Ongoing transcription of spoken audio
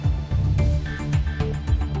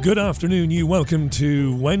Good afternoon, you. Welcome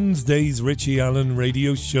to Wednesday's Richie Allen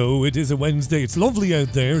radio show. It is a Wednesday. It's lovely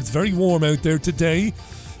out there. It's very warm out there today.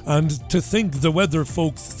 And to think the weather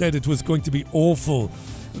folks said it was going to be awful.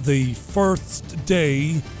 The first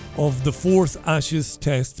day of the fourth Ashes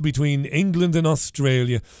test between England and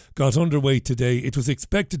Australia got underway today. It was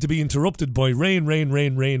expected to be interrupted by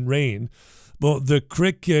rain. But the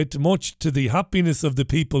cricket, much to the happiness of the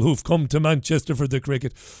people who've come to Manchester for the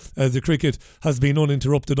cricket has been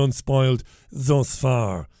uninterrupted, unspoiled thus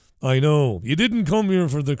far. I know, you didn't come here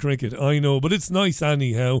for the cricket, I know, but it's nice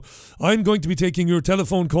anyhow. I'm going to be taking your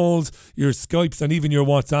telephone calls, your Skypes and even your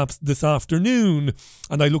WhatsApps this afternoon,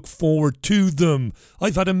 and I look forward to them.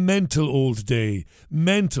 I've had a mental old day.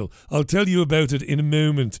 Mental. I'll tell you about it in a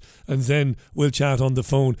moment, and then we'll chat on the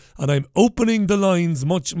phone. And I'm opening the lines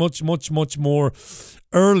much more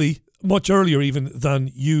early. Much earlier even than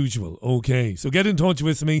usual. Okay, so get in touch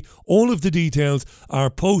with me. All of the details are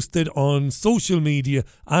posted on social media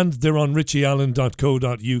and they're on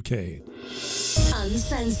richieallen.co.uk.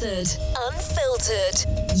 Uncensored, unfiltered.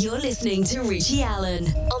 You're listening to Richie Allen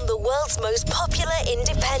on the world's most popular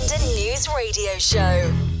independent news radio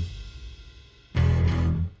show.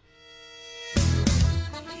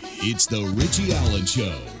 It's the Richie Allen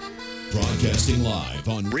Show. Broadcasting live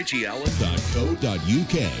on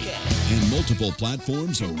richieallen.co.uk and multiple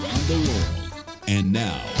platforms around the world. And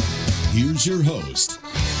now, here's your host,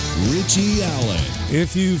 Richie Allen.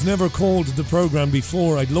 If you've never called the program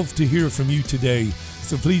before, I'd love to hear from you today.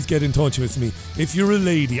 So please get in touch with me. If you're a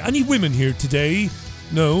lady, any women here today?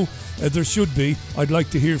 No, there should be. I'd like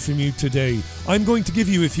to hear from you today. I'm going to give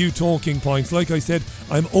you a few talking points. Like I said,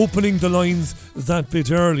 I'm opening the lines that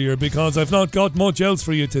bit earlier because I've not got much else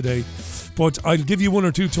for you today. But I'll give you one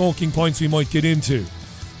or two talking points we might get into.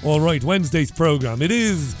 All right, Wednesday's programme. It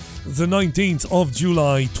is the 19th of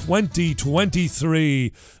July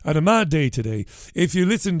 2023 and a mad day today. If you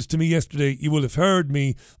listened to me yesterday, you will have heard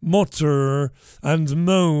me mutter and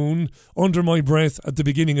moan under my breath at the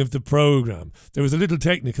beginning of the programme. There was a little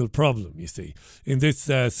technical problem, you see. In this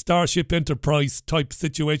Starship Enterprise type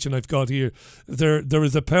situation I've got here, there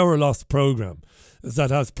is a power loss programme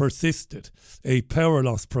that has persisted. A power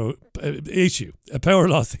loss issue,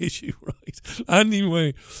 right?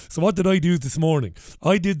 Anyway, so what did I do this morning?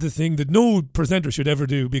 I did the thing that no presenter should ever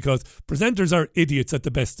do because presenters are idiots at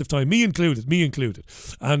the best of time, me included.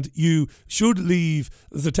 And you should leave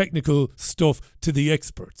the technical stuff to the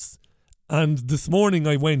experts. And this morning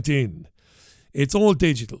I went in. It's all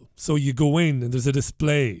digital, so you go in and there's a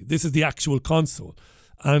display. This is the actual console.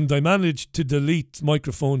 And I managed to delete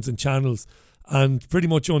microphones and channels and pretty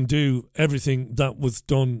much undo everything that was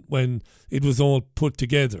done when it was all put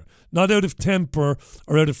together. Not out of temper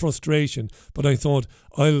or out of frustration, but I thought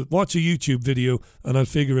I'll watch a YouTube video and I'll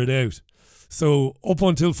figure it out. So up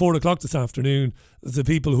until 4 o'clock this afternoon, the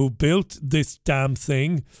people who built this damn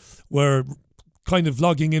thing were kind of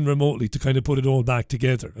logging in remotely to kind of put it all back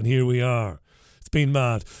together. And here we are. It's been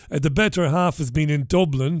mad. The better half has been in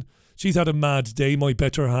Dublin. She's had a mad day, my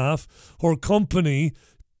better half. Her company,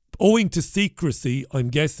 owing to secrecy, I'm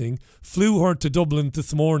guessing, flew her to Dublin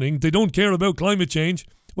this morning. They don't care about climate change.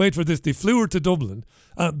 Wait for this. They flew her to Dublin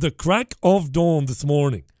at the crack of dawn this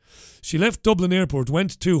morning. She left Dublin Airport,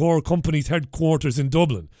 went to her company's headquarters in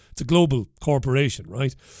Dublin. It's a global corporation,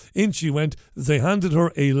 right? In she went. They handed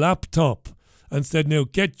her a laptop and said, now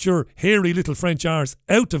get your hairy little French arse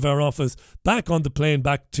out of our office, back on the plane,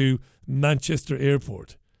 back to Manchester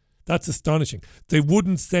Airport. That's astonishing. They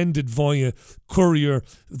wouldn't send it via courier.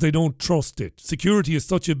 They don't trust it. Security is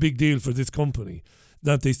such a big deal for this company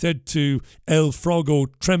that they said to El Frogo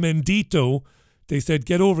Tremendito, they said,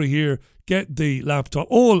 get over here, get the laptop,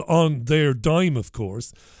 all on their dime, of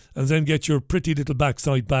course, and then get your pretty little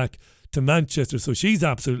backside back to Manchester. So she's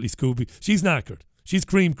absolutely Scooby. She's knackered. She's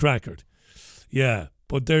cream crackered. Yeah.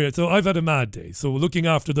 But there, so I've had a mad day. So looking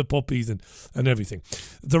after the puppies and everything.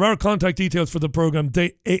 There are contact details for the programme.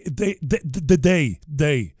 They are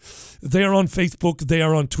on Facebook. They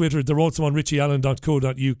are on Twitter. They're also on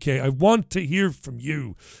richieallen.co.uk. I want to hear from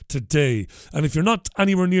you today. And if you're not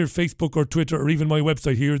anywhere near Facebook or Twitter or even my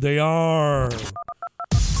website, here they are.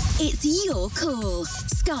 It's your call.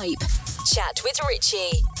 Skype, chat with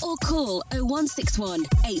Richie, or call 0161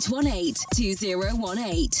 818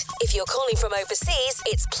 2018. If you're calling from overseas,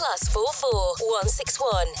 it's +44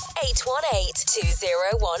 161 818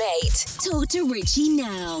 2018. Talk to Richie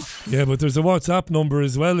now. Yeah, but there's a WhatsApp number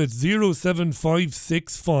as well. It's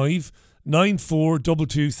 07565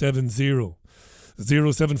 942270.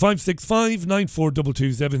 07565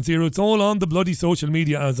 942270. It's all on the bloody social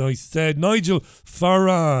media, as I said. Nigel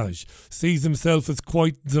Farage sees himself as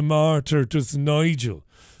quite the martyr, does Nigel?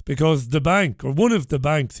 because the bank, or one of the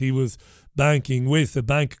banks he was banking with, a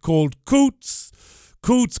bank called Coutts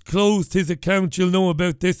closed his account. You'll know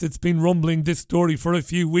about this. It's been rumbling, this story, for a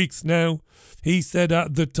few weeks now. He said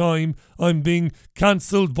at the time, I'm being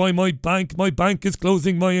cancelled by my bank. My bank is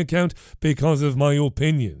closing my account because of my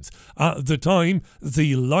opinions. At the time,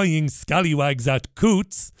 the lying scallywags at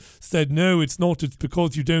Coutts said, no, it's not. It's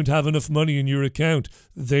because you don't have enough money in your account.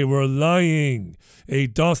 They were lying. A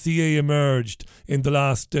dossier emerged in the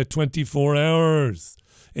last 24 hours.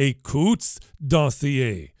 A Coutts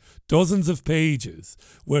dossier. Dozens of pages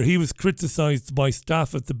where he was criticised by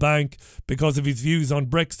staff at the bank because of his views on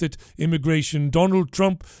Brexit, immigration, Donald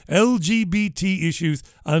Trump, LGBT issues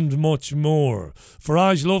and much more.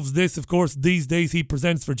 Farage loves this, of course. These days he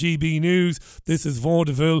presents for GB News. This is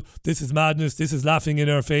vaudeville, this is madness, this is laughing in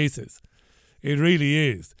our faces. It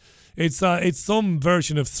really is. It's some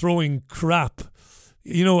version of throwing crap,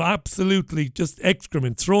 absolutely just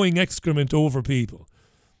excrement, throwing excrement over people.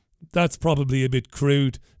 That's probably a bit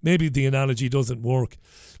crude. Maybe the analogy doesn't work.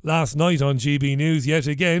 Last night on GB News, yet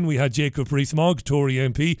again, we had Jacob Rees-Mogg, Tory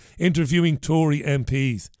MP, interviewing Tory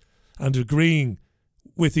MPs and agreeing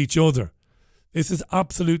with each other. This is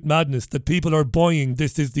absolute madness that people are buying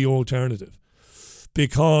this is the alternative.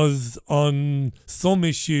 Because on some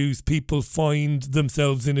issues, people find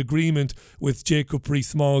themselves in agreement with Jacob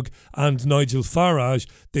Rees-Mogg and Nigel Farage.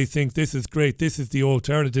 They think this is great, this is the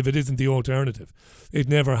alternative. It isn't the alternative. It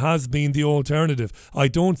never has been the alternative. I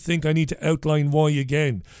don't think I need to outline why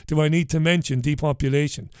again. Do I need to mention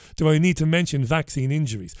depopulation? Do I need to mention vaccine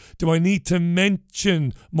injuries? Do I need to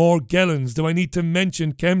mention Morgellons? Do I need to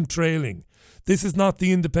mention chemtrailing? This is not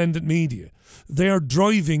the independent media. They are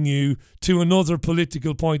driving you to another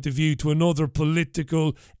political point of view, to another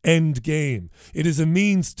political end game. It is a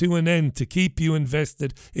means to an end to keep you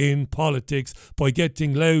invested in politics by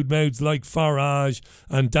getting loudmouths like Farage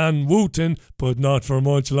and Dan Wooten, but not for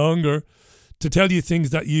much longer, to tell you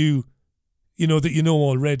things that you know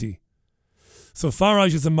already. So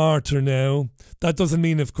Farage is a martyr now. That doesn't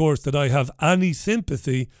mean, of course, that I have any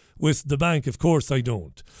sympathy with the bank. Of course I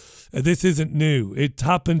don't. This isn't new. It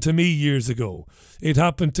happened to me years ago. It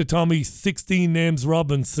happened to Tommy 16 Names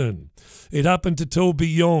Robinson. It happened to Toby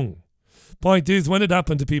Young. Point is, when it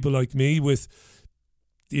happened to people like me, with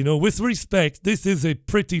respect, this is a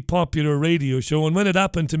pretty popular radio show, and when it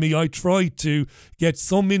happened to me, I tried to get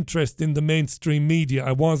some interest in the mainstream media.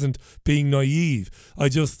 I wasn't being naive. I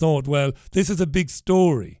just thought, well, this is a big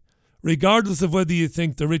story. Regardless of whether you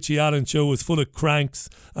think the Richie Allen Show is full of cranks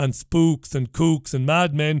and spooks and kooks and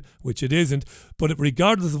madmen, which it isn't, but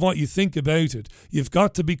regardless of what you think about it, you've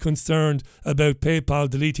got to be concerned about PayPal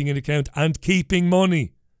deleting an account and keeping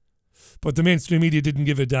money. But the mainstream media didn't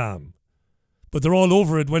give a damn. But they're all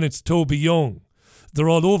over it when it's Toby Young. They're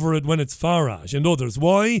all over it when it's Farage and others.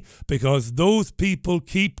 Why? Because those people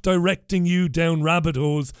keep directing you down rabbit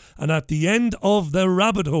holes, and at the end of the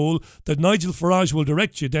rabbit hole that Nigel Farage will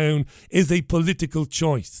direct you down is a political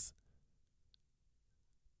choice.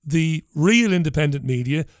 The real independent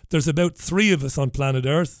media, there's about 3 of us on planet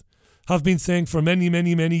Earth, have been saying for many,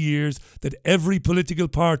 many, many years that every political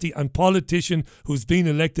party and politician who's been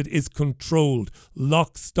elected is controlled,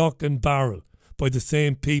 lock, stock and barrel, by the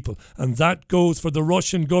same people. And that goes for the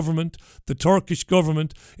Russian government, the Turkish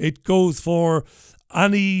government. It goes for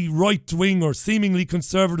any right-wing or seemingly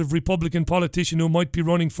conservative Republican politician who might be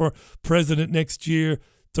running for president next year.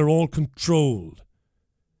 They're all controlled.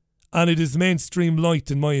 And it is mainstream light,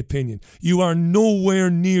 in my opinion. You are nowhere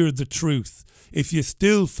near the truth if you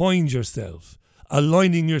still find yourself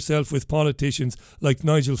aligning yourself with politicians like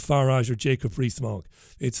Nigel Farage or Jacob Rees-Mogg.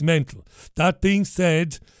 It's mental. That being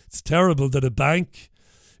said, it's terrible that a bank,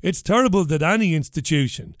 it's terrible that any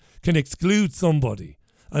institution can exclude somebody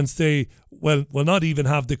and say, well, will not even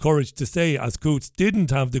have the courage to say, as Coutts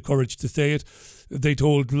didn't have the courage to say it. They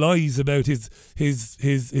told lies about his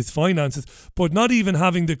finances, but not even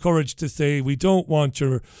having the courage to say, we don't want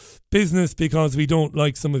your business because we don't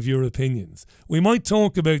like some of your opinions. We might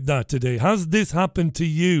talk about that today. Has this happened to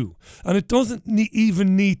you? And it doesn't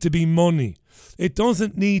even need to be money. It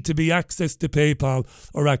doesn't need to be access to PayPal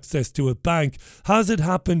or access to a bank. Has it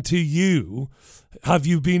happened to you? Have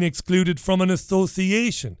you been excluded from an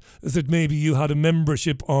association? Is it maybe you had a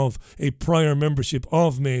prior membership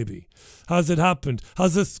of maybe? Has it happened?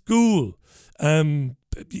 Has a school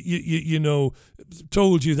you know,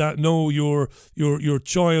 told you that no, your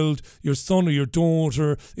child, your son or your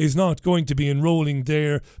daughter is not going to be enrolling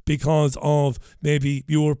there because of maybe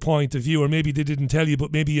your point of view, or maybe they didn't tell you,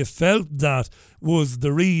 but maybe you felt that was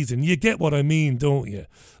the reason. You get what I mean, don't you?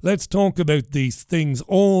 Let's talk about these things.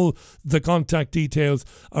 All the contact details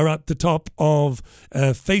are at the top of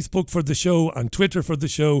Facebook for the show and Twitter for the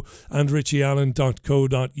show and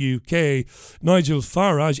richieallen.co.uk. Nigel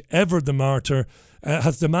Farage, ever the martyr,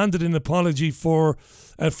 has demanded an apology from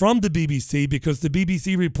the BBC, because the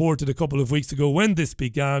BBC reported a couple of weeks ago when this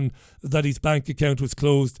began that his bank account was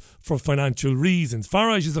closed for financial reasons.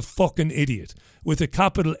 Farage is a fucking idiot with a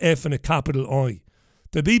capital F and a capital I.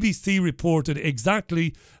 The BBC reported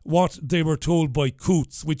exactly what they were told by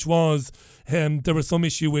Coates, which was there was some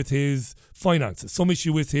issue with his finances, some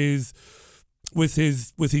issue with his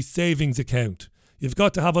savings account. You've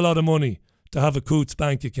got to have a lot of money to have a Coates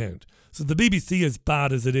bank account. So the BBC, as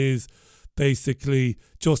bad as it is, basically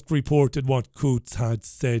just reported what Coates had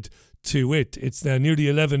said to it. It's now nearly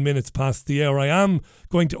 11 minutes past the hour. I am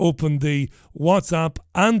going to open the WhatsApp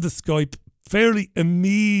and the Skype fairly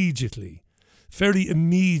immediately,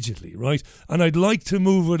 right? And I'd like to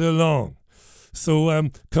move it along. So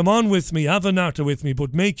come on with me, have a natter with me,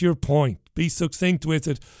 but make your point. Be succinct with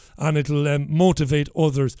it, and it'll motivate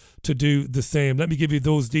others to do the same. Let me give you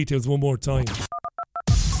those details one more time.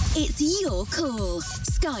 It's your call.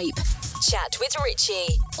 Skype, chat with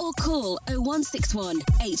Richie, or call 0161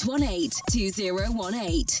 818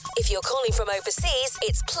 2018. If you're calling from overseas,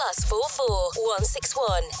 it's +44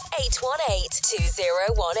 161 818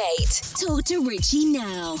 2018. Talk to Richie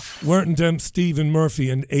now. Weren't Stephen Murphy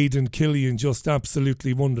and Aidan Killian just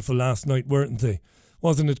absolutely wonderful last night, weren't they?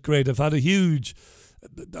 Wasn't it great? I've had a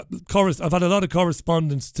lot of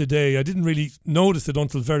correspondence today. I didn't really notice it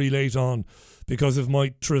until very late on, because of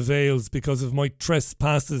my travails, because of my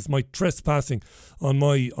trespassing on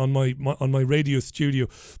my radio studio.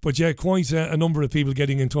 But yeah, quite a number of people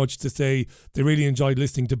getting in touch to say they really enjoyed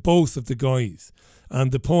listening to both of the guys.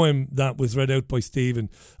 And the poem that was read out by Stephen,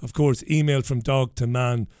 of course, emailed from dog to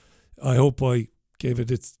man. I hope I gave it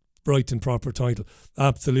its right and proper title.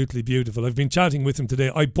 Absolutely beautiful. I've been chatting with him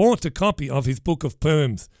today. I bought a copy of his book of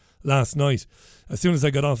poems last night. As soon as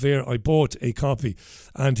I got off air, I bought a copy,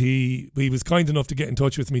 and he was kind enough to get in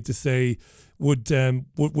touch with me to say, would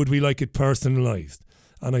we like it personalised?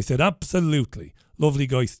 And I said, absolutely. Lovely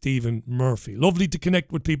guy, Stephen Murphy. Lovely to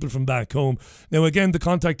connect with people from back home. Now, again, the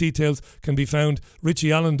contact details can be found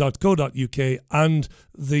richieallen.co.uk and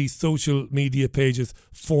the social media pages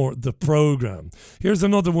for the programme. Here's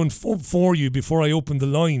another one for you before I open the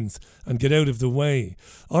lines and get out of the way.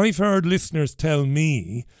 I've heard listeners tell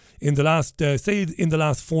me in the last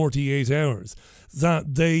 48 hours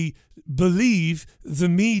that they believe the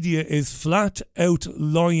media is flat out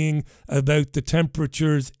lying about the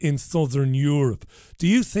temperatures in southern Europe. Do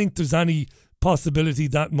you think there's any possibility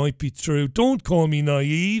that might be true? Don't call me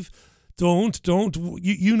naive. Don't.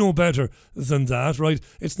 You know better than that, right?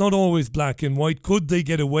 It's not always black and white. Could they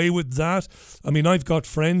get away with that? I mean, I've got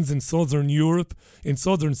friends in southern Europe, in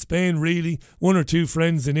southern Spain, really, one or two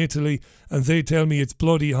friends in Italy, and they tell me it's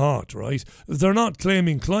bloody hot, right? They're not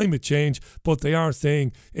claiming climate change, but they are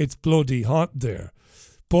saying it's bloody hot there.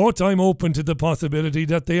 But I'm open to the possibility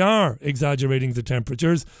that they are exaggerating the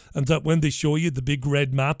temperatures, and that when they show you the big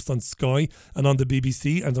red maps on Sky and on the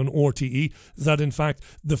BBC and on RTE, that in fact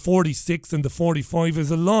the 46 and the 45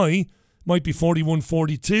 is a lie, might be 41,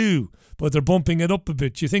 42, but they're bumping it up a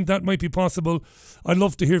bit. Do you think that might be possible? I'd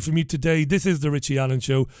love to hear from you today. This is the Richie Allen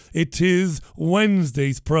Show. It is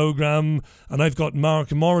Wednesday's programme, and I've got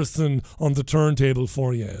Mark Morrison on the turntable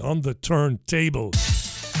for you. On the turntable.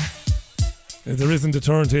 There isn't a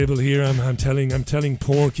turntable here, I'm telling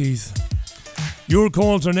porkies. Your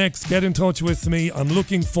calls are next. Get in touch with me. I'm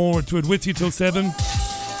looking forward to it. With you till 7.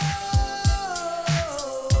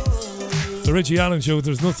 The Richie Allen Show,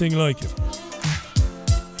 there's nothing like it.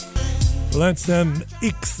 Let's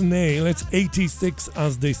ixnay, let's 86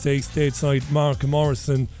 as they say stateside. Mark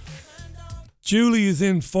Morrison. Julie is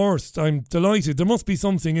in first. I'm delighted. There must be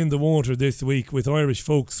something in the water this week with Irish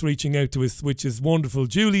folks reaching out to us, which is wonderful.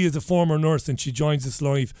 Julie is a former nurse and she joins us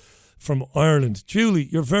live from Ireland. Julie,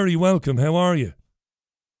 you're very welcome. How are you?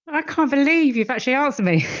 I can't believe you've actually answered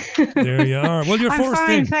me. There you are. Well, you're I'm first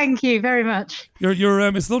fine, in. thank you very much.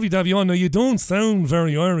 It's lovely to have you on. Now, you don't sound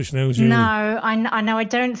very Irish now, Julie. No, I know I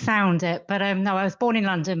don't sound it, but no, I was born in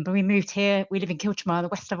London, but we moved here. We live in Kiltramar, the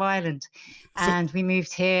west of Ireland, and we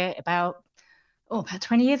moved here about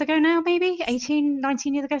 20 years ago now, maybe 18,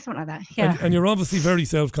 19 years ago, something like that. Yeah. And you're obviously very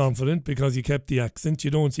self-confident because you kept the accent.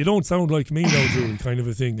 You don't sound like me now, Julie, kind of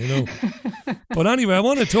a thing, you know. But anyway, I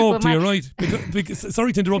want to talk Well, to you, right? Because,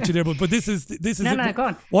 sorry to interrupt you there, but this is No, go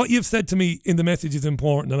on. what you've said to me in the message is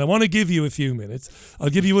important, and I want to give you a few minutes. I'll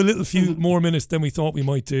give you a little few more minutes than we thought we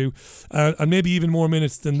might do, and maybe even more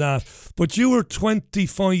minutes than that. But you were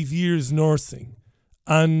 25 years nursing,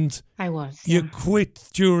 and I was. you Yeah. quit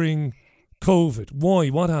during COVID. Why?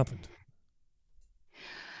 What happened?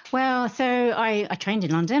 Well, so I trained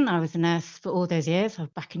in London. I was a nurse for all those years.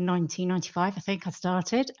 Back in 1995, I think I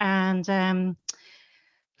started. And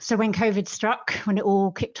so when COVID struck, when it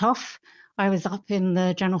all kicked off, I was up in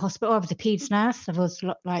the general hospital. I was a peds nurse. I was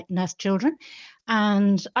like nurse children.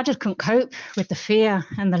 And I just couldn't cope with the fear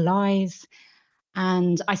and the lies.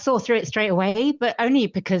 And I saw through it straight away, but only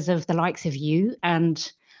because of the likes of you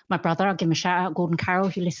and my brother. I'll give him a shout out, Gordon Carroll,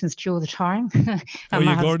 who listens to you all the time, and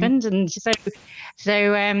my husband. And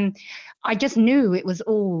so I just knew it was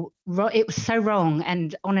all it was so wrong.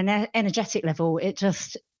 And on an energetic level, I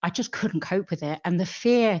just couldn't cope with it. And the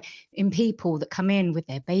fear in people that come in with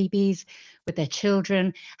their babies, with their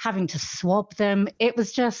children, having to swab them, it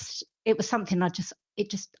was something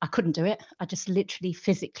I couldn't do it. I just literally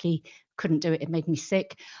physically couldn't do it. It made me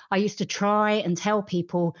sick. I used to try and tell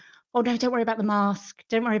people, oh no, don't worry about the mask.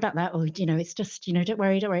 Don't worry about that. Or, it's just, don't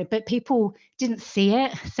worry. But people didn't see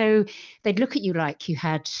it. So they'd look at you like you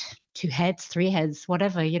had 2 heads, 3 heads,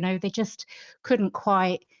 whatever, they just couldn't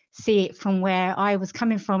quite see it from where I was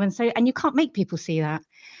coming from. And you can't make people see that.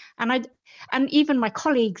 And even my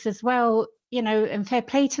colleagues as well, and fair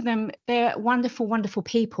play to them, they're wonderful, wonderful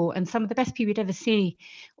people and some of the best people you'd ever see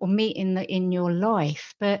or meet in your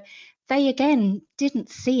life. But they, again, didn't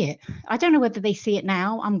see it. I don't know whether they see it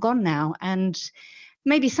now. I'm gone now. And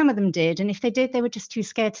maybe some of them did. And if they did, they were just too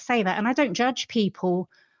scared to say that. And I don't judge people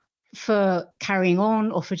for carrying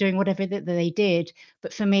on or for doing whatever that they did.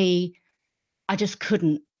 But for me, I just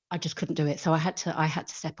couldn't do it. So I had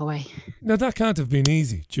to step away. Now, that can't have been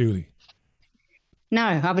easy, Julie. No,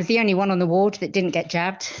 I was the only one on the ward that didn't get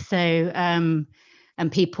jabbed. So, and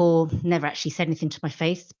people never actually said anything to my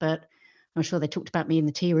face, but I'm sure they talked about me in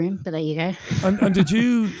the tea room, but there you go. And did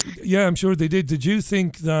you, yeah, I'm sure they did. Did you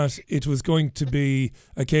think that it was going to be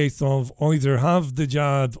a case of either have the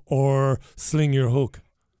jab or sling your hook?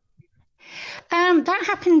 That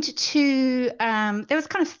happened to, there was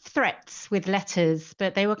kind of threats with letters,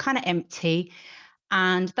 but they were kind of empty.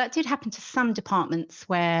 And that did happen to some departments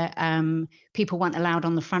where people weren't allowed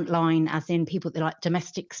on the front line, as in people like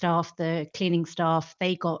domestic staff, the cleaning staff,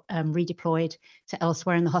 they got redeployed to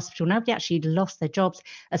elsewhere in the hospital. Nobody actually lost their jobs,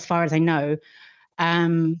 as far as I know.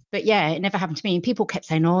 But yeah, it never happened to me. And people kept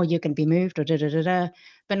saying, oh, you're going to be moved or da-da-da-da.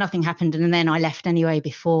 But nothing happened. And then I left anyway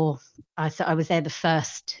before. I was there the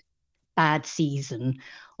first bad season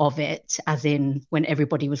of it, as in when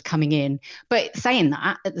everybody was coming in. But saying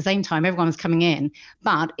that, at the same time, everyone was coming in,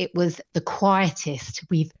 but it was the quietest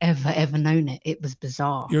we've ever known it. It was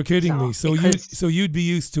bizarre. You're kidding me. So you'd be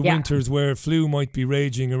used to winters where flu might be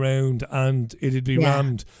raging around and it'd be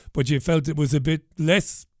rammed, but you felt it was a bit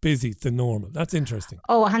less busy than normal. That's interesting.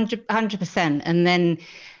 Oh, 100%. And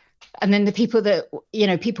then the people that,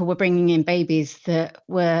 people were bringing in babies that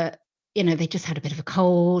were, they just had a bit of a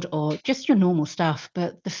cold or just your normal stuff,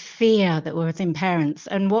 but the fear that was in parents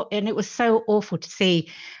and it was so awful to see.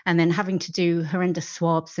 And then having to do horrendous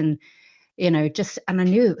swabs and, and I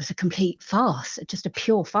knew it was a complete farce, just a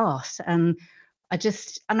pure farce. And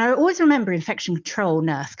I always remember infection control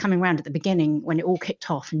nurse coming around at the beginning when it all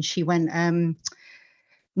kicked off, and she went,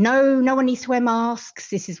 no one needs to wear masks.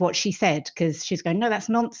 This is what she said, because she's going, no, that's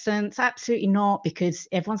nonsense. Absolutely not, because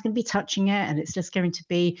everyone's going to be touching it and it's just going to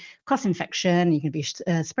be cross-infection. You're going to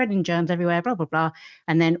be spreading germs everywhere, blah, blah, blah.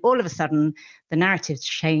 And then all of a sudden, the narratives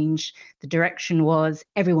changed. The direction was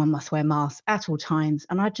everyone must wear masks at all times.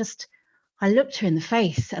 And I looked her in the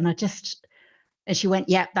face and and she went,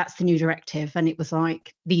 yeah, that's the new directive. And it was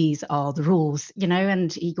like, these are the rules,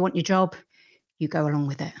 and you want your job, you go along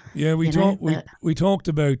with it. Yeah, we talked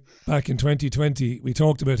about back in 2020, we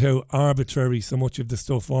talked about how arbitrary so much of the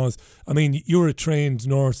stuff was. I mean, you're a trained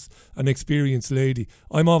nurse, an experienced lady.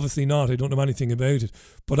 I'm obviously not. I don't know anything about it.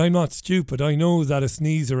 But I'm not stupid. I know that a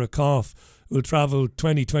sneeze or a cough will travel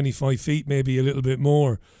 20, 25 feet, maybe a little bit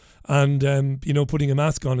more. And, putting a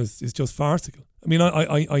mask on is just farcical. I mean,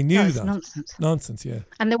 I knew that. Nonsense, yeah.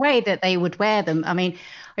 And the way that they would wear them, I mean,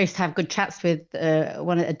 I used to have good chats with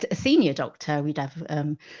a senior doctor. We'd have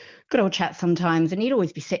good old chats sometimes, and he'd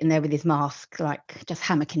always be sitting there with his mask, like just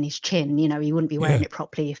hammocking his chin. He wouldn't be wearing it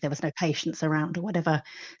properly if there was no patients around or whatever.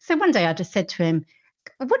 So one day I just said to him,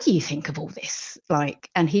 what do you think of all this?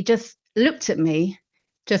 And he just looked at me,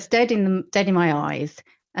 just dead in my eyes,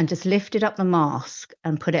 and just lifted up the mask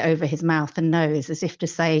and put it over his mouth and nose as if to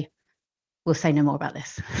say, we'll say no more about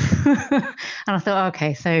this. And I thought,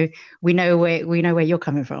 okay, so we know where you're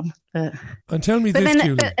coming from. And tell me this, then,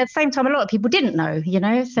 Julie. But at the same time, a lot of people didn't know,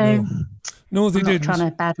 so... No, they I'm didn't. Not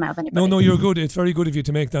trying to badmouth anybody. No, you're good. It's very good of you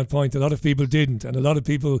to make that point. A lot of people didn't, and a lot of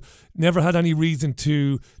people never had any reason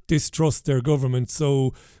to distrust their government.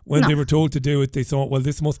 So when they were told to do it, they thought, well,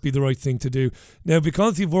 this must be the right thing to do. Now,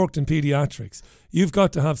 because you've worked in paediatrics, you've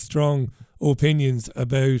got to have strong opinions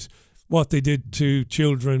about what they did to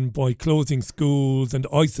children by closing schools and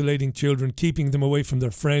isolating children, keeping them away from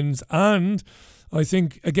their friends. And I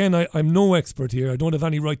think, again, I'm no expert here. I don't have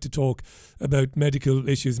any right to talk about medical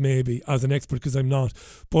issues maybe as an expert because I'm not.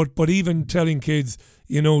 But even telling kids,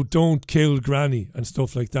 don't kill granny and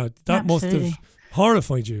stuff like that, that Absolutely. must have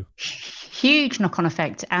horrified you. Huge knock-on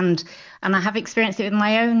effect. And I have experienced it with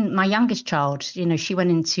my youngest child. She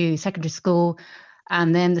went into secondary school,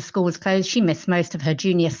 and then the school was closed. She missed most of her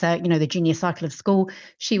junior cycle of school.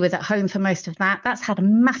 She was at home for most of that. That's had a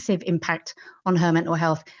massive impact on her mental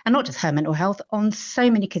health, and not just her mental health, on so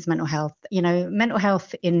many kids' mental health. Mental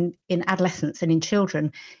health in adolescents and in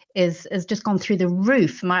children has just gone through the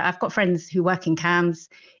roof. I've got friends who work in CAMHS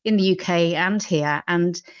in the UK and here,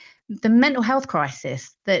 and the mental health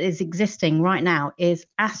crisis that is existing right now is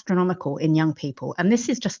astronomical in young people. And this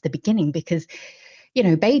is just the beginning, because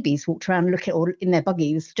babies walked around in their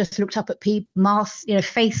buggies, just looked up at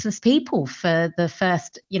faceless people for the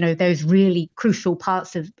first, those really crucial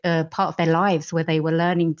part of their lives where they were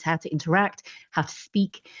learning how to interact, how to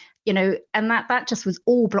speak, and that just was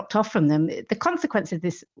all blocked off from them. The consequence of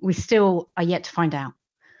this, we still are yet to find out.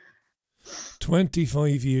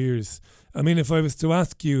 25 years. I mean, if I was to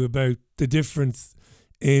ask you about the difference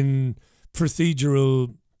in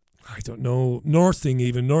procedural, I don't know,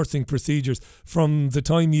 nursing procedures from the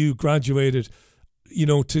time you graduated,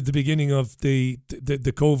 to the beginning of the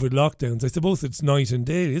COVID lockdowns, I suppose it's night and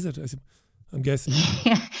day, is it? I'm guessing.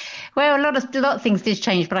 Yeah. Well, a lot of things did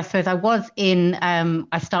change, but I suppose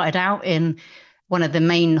I started out in one of the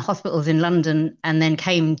main hospitals in London, and then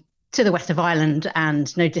came to the west of Ireland.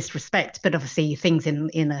 And no disrespect, but obviously things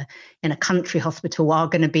in a country hospital are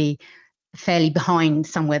going to be fairly behind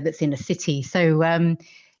somewhere that's in a city. So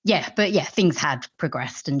things had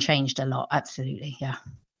progressed and changed a lot. Absolutely, yeah.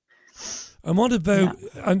 And what about,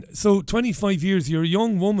 and so 25 years, you're a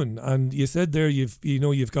young woman, and you said there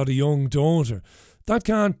you've got a young daughter. That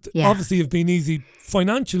can't obviously have been easy.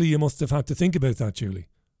 Financially, you must have had to think about that, Julie.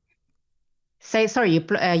 Sorry,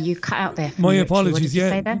 you cut out there. My apologies. What did you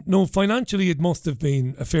say there? No, financially, it must have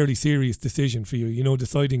been a fairly serious decision for you,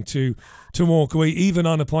 deciding to walk away, even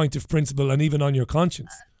on a point of principle and even on your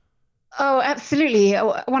conscience. Oh, absolutely.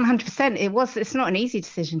 100%. It's not an easy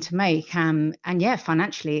decision to make. And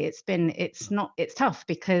financially it's tough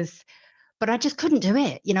but I just couldn't do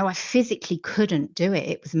it. I physically couldn't do it.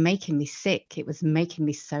 It was making me sick. It was making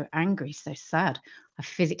me so angry, so sad. I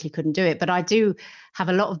physically couldn't do it. But I do have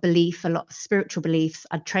a lot of belief, a lot of spiritual beliefs.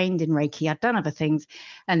 I'd trained in Reiki. I'd done other things.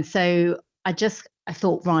 And so I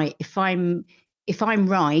thought, right, if I'm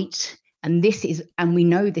right, and we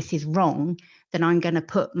know this is wrong, then I'm going to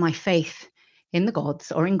put my faith in the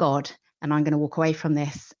gods or in God, and I'm going to walk away from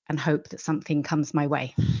this and hope that something comes my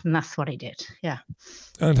way. And that's what I did. Yeah.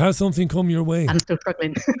 And has something come your way? I'm still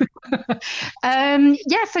struggling.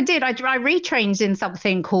 Yes, I did. I retrained in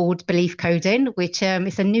something called belief coding, which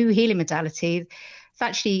is a new healing modality. It's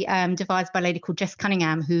actually devised by a lady called Jess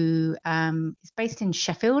Cunningham, who is based in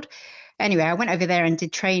Sheffield. Anyway, I went over there and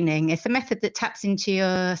did training. It's a method that taps into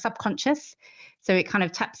your subconscious. So it kind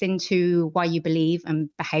of taps into why you believe and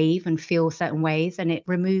behave and feel certain ways, and it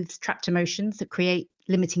removes trapped emotions that create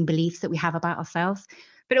limiting beliefs that we have about ourselves.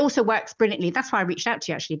 But it also works brilliantly. That's why I reached out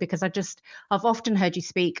to you, actually, because I've often heard you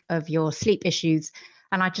speak of your sleep issues.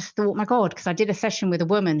 And I just thought, my God, because I did a session with a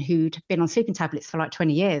woman who'd been on sleeping tablets for like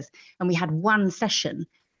 20 years. And we had one session,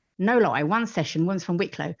 no lie, one's from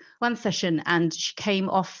Wicklow, one session, and she came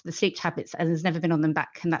off the sleep tablets and has never been on them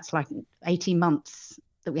back. And that's like 18 months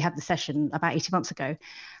that we had the session, about 18 months ago,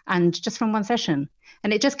 and just from one session.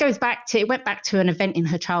 And it just went back to an event in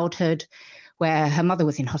her childhood where her mother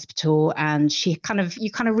was in hospital, and you kind of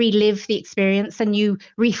relive the experience and you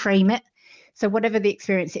reframe it. So whatever the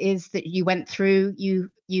experience is that you went through,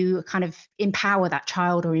 you kind of empower that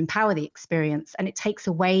child or empower the experience, and it takes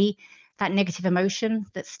away that negative emotion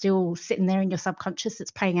that's still sitting there in your subconscious,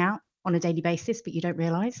 that's playing out on a daily basis, but you don't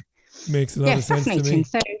realize. Makes a lot of sense to me.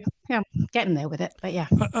 So getting there with it, but yeah.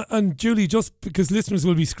 And Julie, just because listeners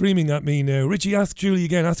will be screaming at me now, Richie, ask Julie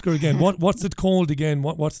again. Ask her again. What's it called again?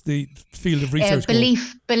 What's the field of research called?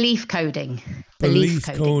 Belief coding. Belief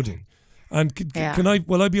coding. And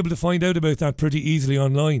will I be able to find out about that pretty easily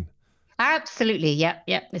online? Absolutely. Yep.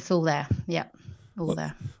 Yep. It's all there. Yep. All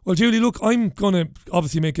there. Well, Julie, look, I'm going to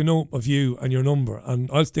obviously make a note of you and your number, and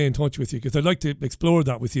I'll stay in touch with you because I'd like to explore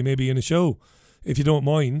that with you maybe in a show, if you don't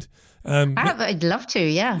mind. I'd love to.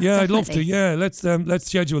 Yeah. Yeah, definitely. I'd love to. Yeah, let's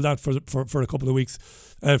schedule that for a couple of weeks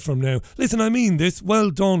from now. Listen, I mean this.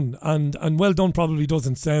 Well done, and well done probably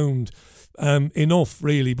doesn't sound enough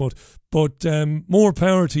really, but more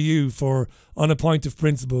power to you for on a point of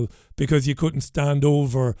principle because you couldn't stand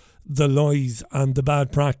over the lies and the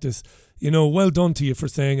bad practice. You know, well done to you for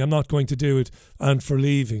saying I'm not going to do it and for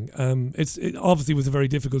leaving. It obviously was a very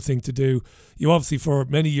difficult thing to do. You obviously for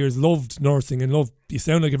many years loved nursing and you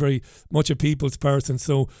sound like a very much a people's person.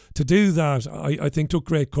 So to do that, I think took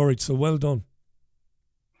great courage. So well done.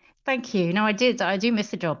 Thank you. No, I did. I do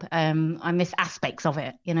miss the job. I miss aspects of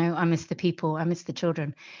it. You know, I miss the people. I miss the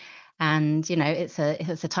children. And, you know, it's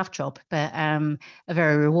a tough job, but a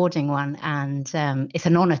very rewarding one. And it's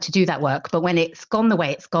an honour to do that work. But when it's gone the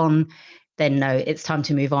way it's gone, then no, it's time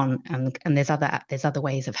to move on. And there's other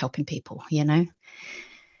ways of helping people, you know.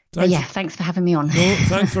 Thanks for having me on. No,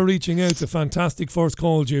 thanks for reaching out. It's a fantastic first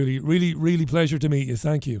call, Julie. Really, really pleasure to meet you.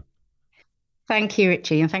 Thank you. Thank you,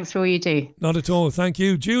 Richie, and thanks for all you do. Not at all. Thank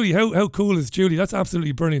you. Julie, how cool is Julie? That's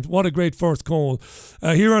absolutely brilliant. What a great first call.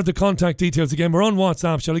 Here are the contact details again. We're on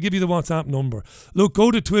WhatsApp. Shall I give you the WhatsApp number? Look, go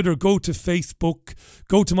to Twitter, go to Facebook,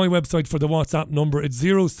 go to my website for the WhatsApp number. It's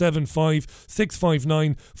 075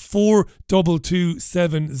 659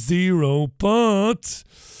 42270. But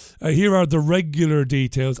here are the regular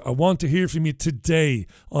details. I want to hear from you today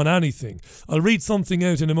on anything. I'll read something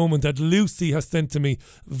out in a moment that Lucy has sent to me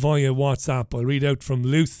via WhatsApp. I'll read out from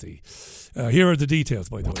Lucy. Here are the details,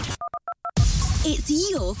 by the way. It's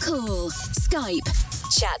your call. Skype,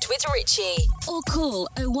 chat with Richie, or call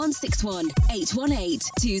 0161 818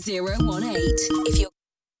 2018. If you're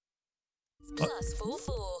 +44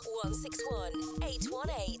 161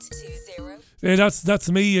 818 20. Yeah,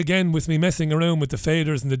 that's me again with me messing around with the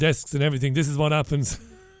faders and the desks and everything. This is what happens.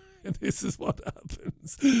 This is what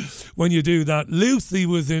happens when you do that. Lucy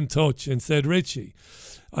was in touch and said, Richie,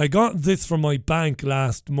 I got this from my bank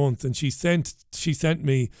last month, and she sent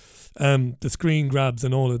me the screen grabs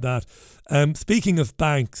and all of that. Speaking of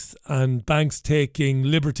banks and banks taking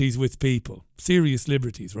liberties with people, serious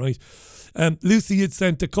liberties, right? Lucy had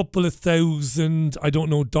sent a couple of thousand, I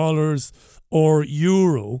don't know, dollars or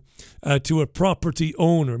euro to a property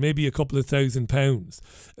owner, maybe a couple of £1,000.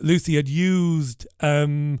 Lucy had used a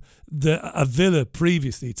villa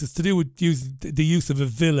previously. It's to do with the use of a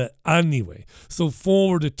villa anyway. So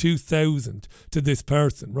forwarded 2,000 to this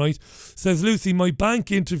person, right? Says Lucy, my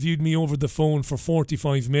bank interviewed me over the phone for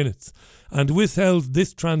 45 minutes and withheld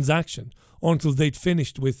this transaction until they'd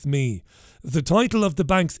finished with me. The title of the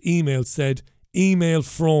bank's email said, email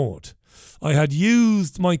fraud. I had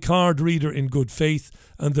used my card reader in good faith,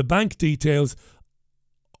 and the bank details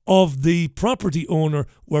of the property owner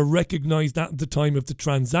were recognised at the time of the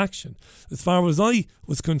transaction. As far as I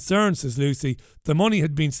was concerned, says Lucy, the money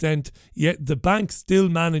had been sent, yet the bank still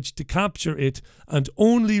managed to capture it and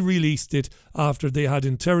only released it after they had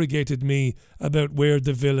interrogated me about where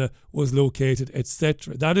the villa was located,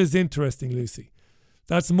 etc. That is interesting, Lucy.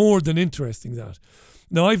 That's more than interesting, that.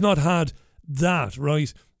 Now, I've not had that,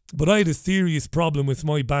 right? But I had a serious problem with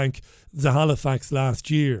my bank, the Halifax,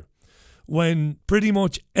 last year, when pretty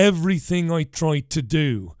much everything I tried to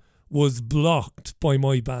do was blocked by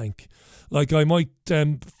my bank. Like I might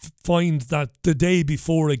find that the day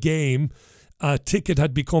before a game, a ticket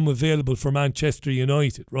had become available for Manchester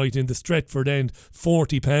United, right, in the Stretford end,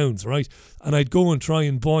 £40, right? And I'd go and try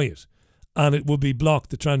and buy it. And it would be blocked.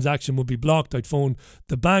 The transaction would be blocked. I'd phone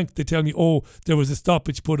the bank. They tell me, oh, there was a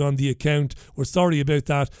stoppage put on the account. We're sorry about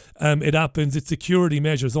that. It happens. It's security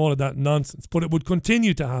measures, all of that nonsense. But it would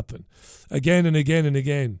continue to happen again and again and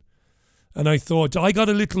again. And I thought, I got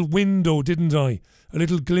a little window, didn't I? A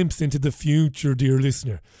little glimpse into the future, dear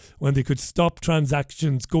listener, when they could stop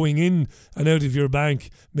transactions going in and out of your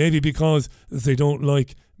bank, maybe because they don't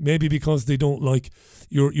like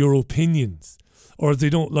your opinions. Or they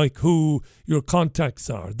don't like who your contacts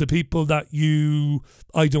are, the people that you,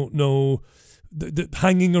 I don't know,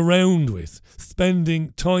 hanging around with,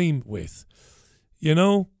 spending time with, you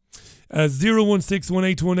know?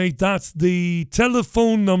 0161818, that's the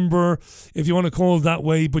telephone number if you want to call that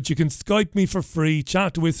way, but you can Skype me for free,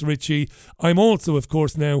 chat with Richie. I'm also, of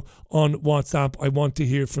course, now on WhatsApp. I want to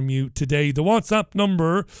hear from you today. The WhatsApp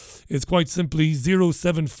number is quite simply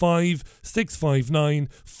 075 659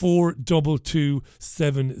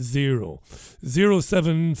 42270.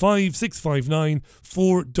 075 659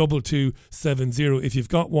 42270. If you've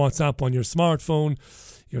got WhatsApp on your smartphone,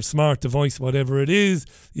 your smart device, whatever it is,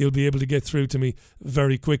 you'll be able to get through to me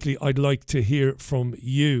very quickly. I'd like to hear from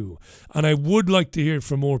you. And I would like to hear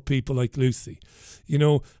from more people like Lucy. You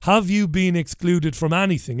know, have you been excluded from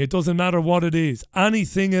anything? It doesn't matter what it is,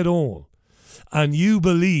 anything at all. And you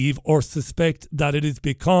believe or suspect that it is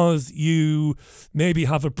because you maybe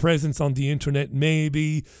have a presence on the internet,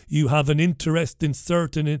 maybe you have an interest in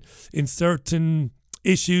certain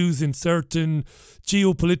issues, in certain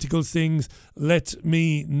geopolitical things, let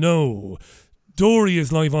me know. Dory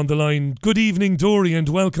is live on the line. Good evening, Dory, and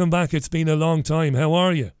welcome back. It's been a long time. How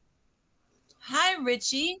are you? Hi,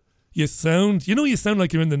 Richie. You sound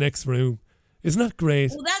like you're in the next room. Isn't that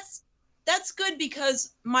great? Well, that's good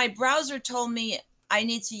because my browser told me I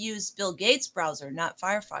need to use Bill Gates' browser, not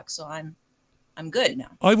Firefox. So I'm good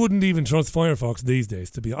now. I wouldn't even trust Firefox these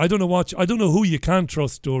days. I don't know who you can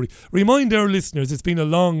trust, Dory. Remind our listeners, it's been a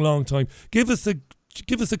long, long time. Give us a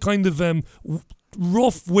kind of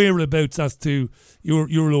rough whereabouts as to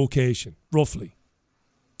your location, roughly.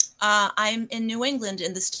 I'm in New England,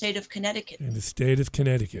 in the state of Connecticut. In the state of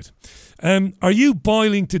Connecticut. Are you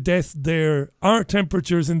boiling to death there? Are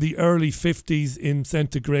temperatures in the early 50s in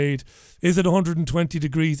centigrade? Is it 120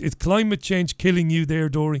 degrees? Is climate change killing you there,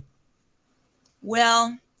 Dory?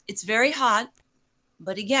 Well, it's very hot.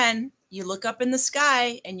 But again, you look up in the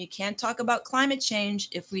sky and you can't talk about climate change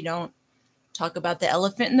if we don't talk about the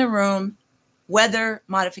elephant in the room, weather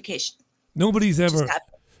modification. Nobody's ever...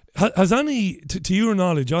 Has any, to your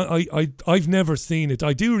knowledge, I've never seen it.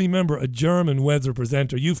 I do remember a German weather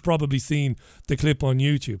presenter. You've probably seen the clip on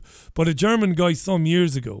YouTube. But a German guy some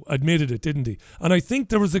years ago admitted it, didn't he? And I think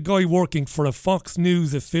there was a guy working for a Fox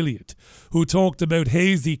News affiliate who talked about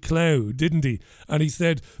hazy cloud, didn't he? And he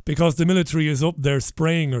said, because the military is up there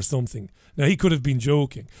spraying or something. Now, he could have been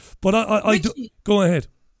joking. But go ahead.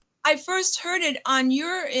 I first heard it on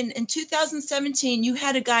in 2017, you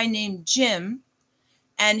had a guy named Jim,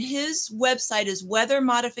 and his website is Weather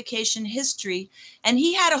Modification History. And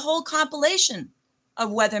he had a whole compilation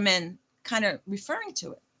of weathermen kind of referring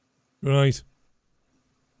to it. Right.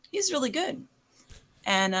 He's really good.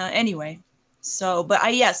 And anyway,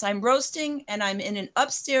 yes, I'm roasting and I'm in an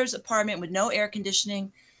upstairs apartment with no air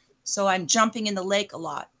conditioning. So I'm jumping in the lake a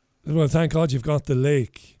lot. Well, thank God you've got the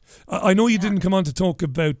lake. I know you didn't come on to talk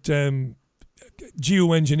about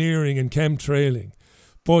geoengineering and chemtrailing.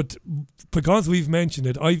 But because we've mentioned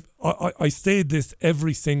it, I say this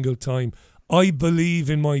every single time. I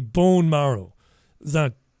believe in my bone marrow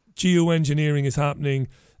that geoengineering is happening,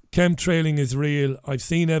 chemtrailing is real. I've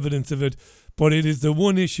seen evidence of it, but it is the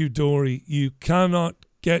one issue, Dory, you cannot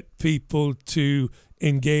get people to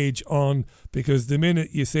engage on, because the minute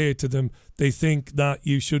you say it to them, they think that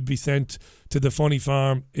you should be sent to the funny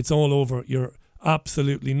farm. It's all over. You're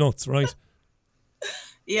absolutely nuts, right?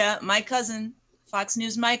 Yeah, my cousin, Fox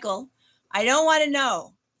News Michael, I don't want to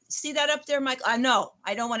know. See that up there, Michael? No,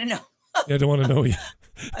 I don't want to know. Yeah, I don't want to know. Yeah.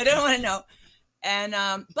 I don't want to know. And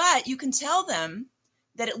but you can tell them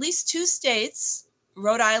that at least two states,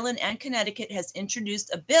 Rhode Island and Connecticut, has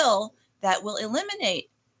introduced a bill that will eliminate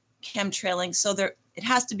chemtrailing. So it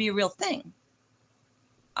has to be a real thing.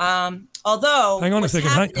 Although, hang on a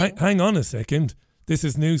second. Hang on a second. This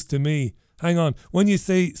is news to me. Hang on. When you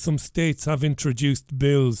say some states have introduced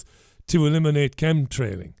bills to eliminate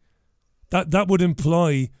chemtrailing, that would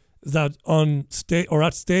imply that on state or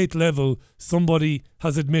at state level somebody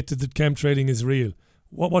has admitted that chemtrailing is real.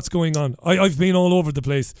 What's going on? I've been all over the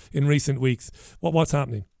place in recent weeks. What's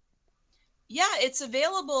happening? Yeah, it's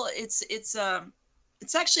available. It's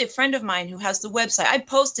actually a friend of mine who has the website. I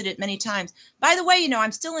posted it many times. By the way,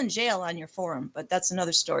 I'm still in jail on your forum, but that's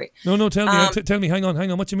another story. No, tell me. Tell me. Hang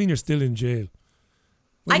on. What do you mean you're still in jail?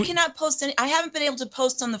 I cannot post I haven't been able to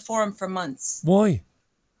post on the forum for months. Why?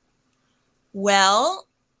 Well,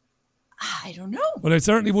 I don't know. Well, it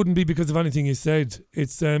certainly wouldn't be because of anything you said.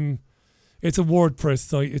 It's a WordPress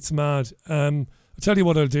site. It's mad. I'll tell you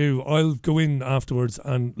what I'll do. I'll go in afterwards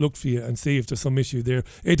and look for you and see if there's some issue there.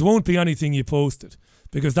 It won't be anything you posted,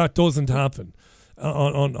 because that doesn't happen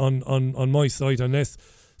on my site unless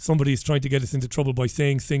somebody's trying to get us into trouble by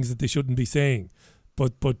saying things that they shouldn't be saying.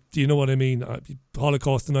 But you know what I mean?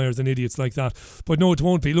 Holocaust deniers and idiots like that. But no, it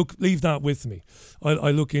won't be. Look, leave that with me.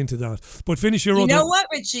 I'll look into that. But finish your other... You know what,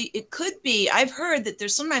 Richie? It could be. I've heard that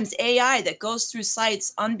there's sometimes AI that goes through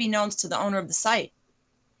sites unbeknownst to the owner of the site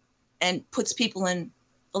and puts people in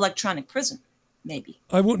electronic prison, maybe.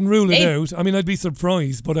 I wouldn't rule it out. I mean, I'd be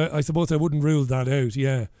surprised, but I suppose I wouldn't rule that out,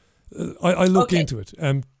 yeah. I look into it.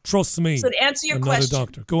 Trust me. So to answer your I'm question... not a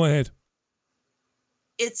doctor. Go ahead.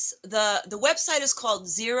 It's the website is called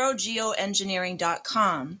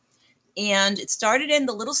zerogeoengineering.com, and it started in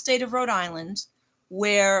the little state of Rhode Island,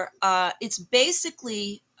 where it's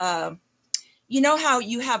basically, you know how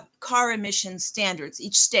you have car emission standards,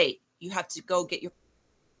 each state, you have to go get your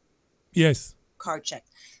Yes. car checked.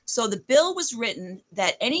 So the bill was written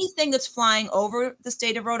that anything that's flying over the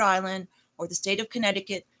state of Rhode Island or the state of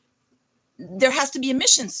Connecticut, there has to be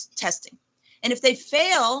emissions testing. And if they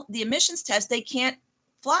fail the emissions test, they can't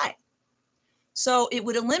fly. So it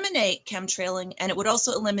would eliminate chemtrailing, and it would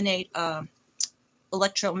also eliminate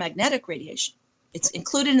electromagnetic radiation. It's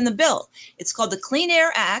included in the bill. It's called the Clean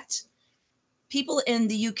Air Act. People in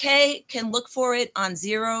the UK can look for it on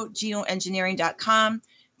zerogeoengineering.com.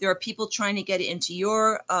 There are people trying to get it into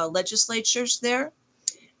your legislatures there.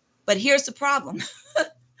 But here's the problem.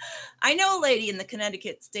 I know a lady in the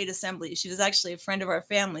Connecticut State Assembly. She was actually a friend of our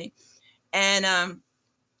family. And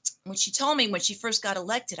when she told me when she first got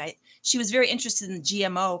elected, she was very interested in the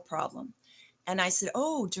GMO problem. And I said,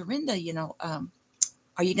 oh, Dorinda,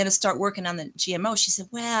 are you going to start working on the GMO? She said,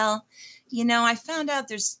 well, I found out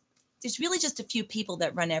there's really just a few people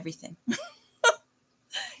that run everything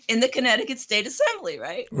in the Connecticut State Assembly,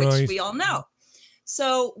 right? Which we all know.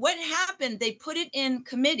 So what happened, they put it in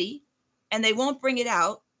committee and they won't bring it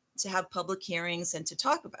out to have public hearings and to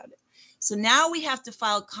talk about it. So now we have to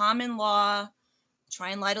file common law, try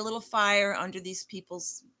and light a little fire under these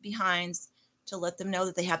people's behinds to let them know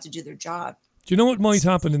that they have to do their job. Do you know what might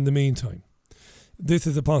happen in the meantime? This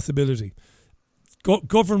is a possibility.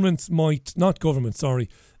 Governments might, not governments, sorry.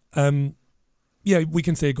 We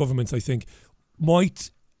can say governments, I think,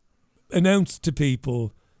 might announce to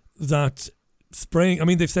people that spraying, I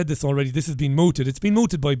mean, they've said this already, this has been mooted. It's been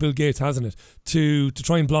mooted by Bill Gates, hasn't it? To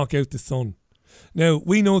try and block out the sun. Now,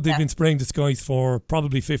 we know they've been spraying the skies for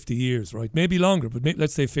probably 50 years, right? Maybe longer, but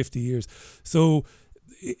let's say 50 years. So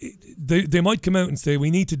they might come out and say,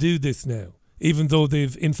 we need to do this now, even though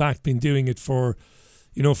they've in fact been doing it for,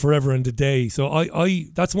 forever and a day. So I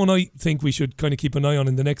that's one I think we should kind of keep an eye on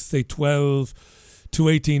in the next, say, 12 to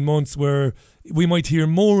 18 months, where we might hear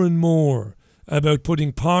more and more about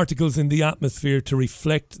putting particles in the atmosphere to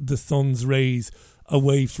reflect the sun's rays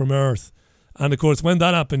away from Earth. And of course, when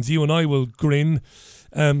that happens, you and I will grin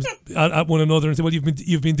at one another and say, well,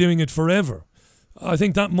 you've been doing it forever. I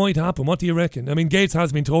think that might happen. What do you reckon? I mean, Gates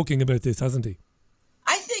has been talking about this, hasn't he?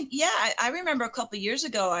 I think, yeah. I remember a couple of years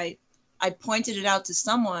ago, I pointed it out to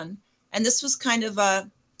someone, and this was kind of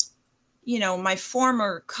my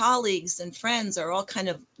former colleagues and friends are all kind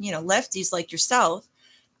of, lefties like yourself.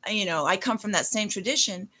 I come from that same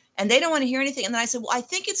tradition, and they don't want to hear anything. And then I said, well, I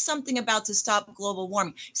think it's something about to stop global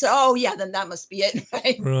warming. So, oh yeah, then that must be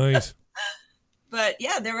it. Right. But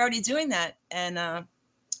yeah, they're already doing that. And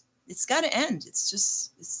it's got to end. It's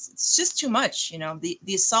just too much,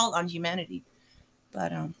 the assault on humanity.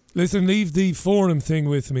 But listen, leave the forum thing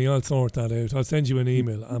with me. I'll sort that out. I'll send you an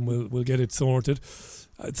email and we'll get it sorted.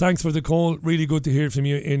 Thanks for the call. Really good to hear from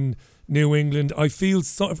you in New England. I feel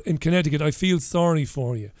in Connecticut. I feel sorry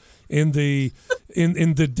for you in the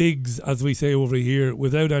in the digs, as we say over here,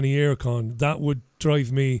 without any aircon. That would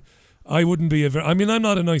drive me. I wouldn't be I'm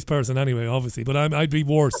not a nice person anyway, obviously, but I'd be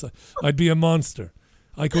worse. I'd be a monster.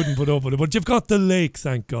 I couldn't put up with it. But you've got the lake,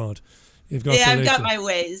 thank God. I've got my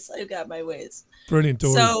ways. Brilliant,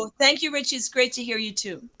 Dory. So thank you, Richie. It's great to hear you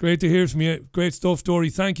too. Great to hear from you. Great stuff, Dory.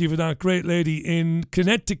 Thank you for that. Great lady in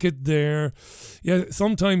Connecticut there. Yeah,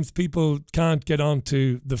 sometimes people can't get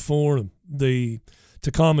onto the forum to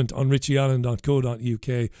comment on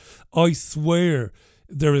richieallen.co.uk. I swear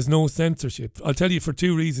there is no censorship. I'll tell you for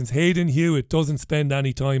two reasons. Hayden Hewitt doesn't spend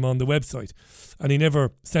any time on the website, and he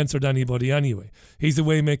never censored anybody anyway. He's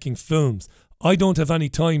away making films. I don't have any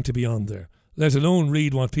time to be on there, let alone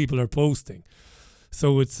read what people are posting.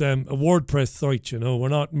 So it's a WordPress site, We're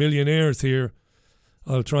not millionaires here.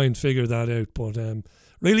 I'll try and figure that out. But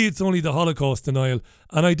really, it's only the Holocaust denial.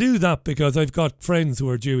 And I do that because I've got friends who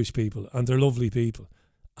are Jewish people, and they're lovely people.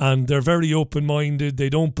 And they're very open-minded.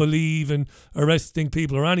 They don't believe in arresting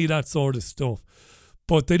people or any of that sort of stuff.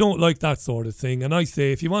 But they don't like that sort of thing. And I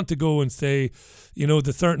say, if you want to go and say,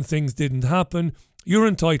 that certain things didn't happen, you're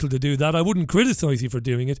entitled to do that. I wouldn't criticise you for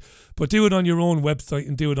doing it, but do it on your own website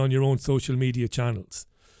and do it on your own social media channels,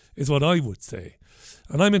 is what I would say.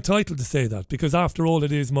 And I'm entitled to say that because after all,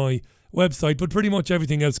 it is my website, but pretty much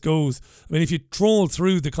everything else goes. I mean, if you troll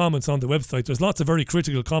through the comments on the website, there's lots of very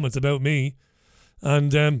critical comments about me,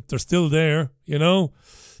 and they're still there,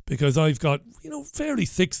 because I've got, fairly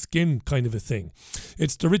thick skin kind of a thing.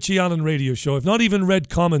 It's the Richie Allen radio show. I've not even read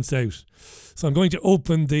comments out. So I'm going to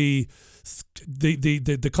open the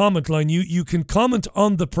the comment line. You can comment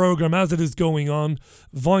on the programme as it is going on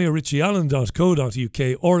via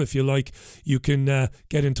richieallen.co.uk, or if you like, you can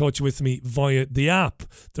get in touch with me via the app.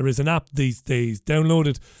 There is an app these days. Download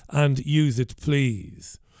it and use it,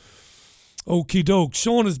 please. Okie doke.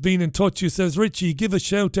 Sean has been in touch. He says, Richie, give a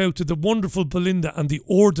shout out to the wonderful Belinda and the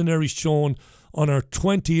ordinary Sean on our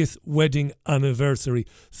 20th wedding anniversary.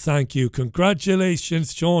 Thank you.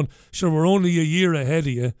 Congratulations, Sean. Sure, we're only a year ahead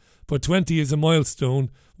of you, but 20 is a milestone.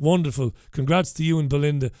 Wonderful. Congrats to you and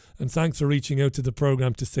Belinda, and thanks for reaching out to the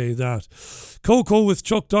programme to say that. Coco was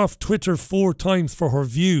chucked off Twitter 4 times for her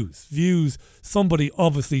views. Views somebody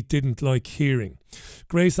obviously didn't like hearing.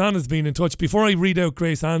 Grace Ann has been in touch. Before I read out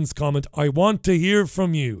Grace Ann's comment, I want to hear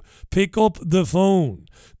from you. Pick up the phone.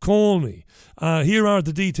 Call me. Here are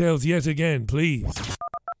the details yet again, please.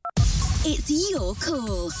 It's your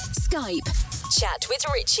call. Skype, chat with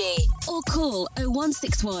Richie, or call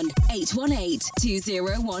 0161 818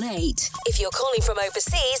 2018. If you're calling from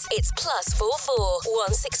overseas, it's +44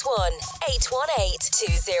 161 818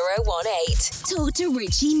 2018. Talk to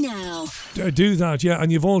Richie now. Do that, yeah.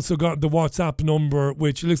 And you've also got the WhatsApp number,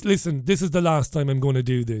 which, listen, this is the last time I'm going to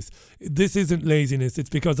do this. This isn't laziness. It's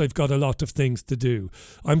because I've got a lot of things to do.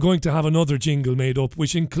 I'm going to have another jingle made up,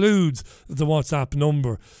 which includes the WhatsApp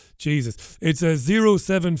number. Jesus. It's a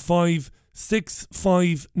 075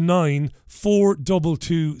 659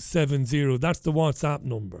 42270. That's the WhatsApp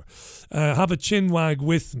number. Have a chinwag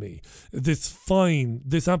with me this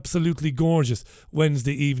absolutely gorgeous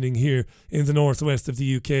Wednesday evening here in the northwest of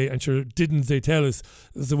the UK. And sure, didn't they tell us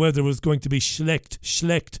the weather was going to be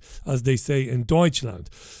schlecht, as they say in Deutschland.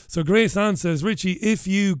 So Grace Ann says, Richie, if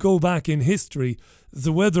you go back in history,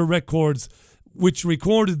 the weather records which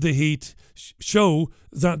recorded the heat show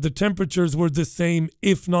that the temperatures were the same,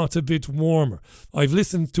 if not a bit warmer. I've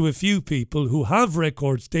listened to a few people who have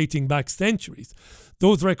records dating back centuries.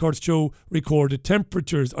 Those records show recorded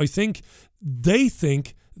temperatures. I think they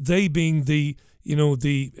being the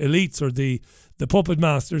elites or the puppet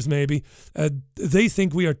masters maybe, they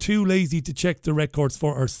think we are too lazy to check the records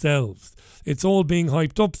for ourselves. It's all being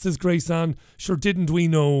hyped up, says Grace Ann. Sure, didn't we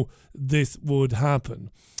know this would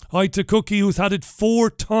happen? Hi to Cookie, who's had it 4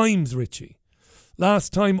 times, Richie.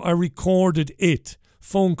 Last time I recorded it.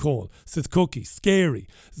 Phone call, says Cookie. Scary.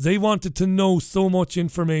 They wanted to know so much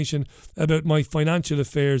information about my financial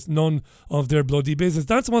affairs, none of their bloody business.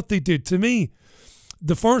 That's what they did to me.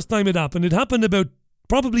 The first time it happened about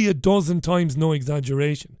probably a dozen times, no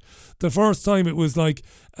exaggeration. The first time it was like,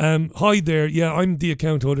 hi there, yeah, I'm the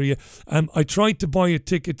account holder, yeah. I tried to buy a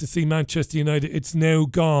ticket to see Manchester United. It's now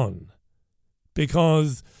gone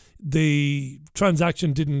because the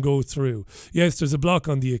transaction didn't go through. Yes, there's a block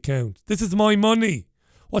on the account. This is my money.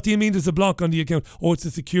 What do you mean there's a block on the account? Oh, it's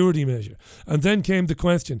a security measure. And then came the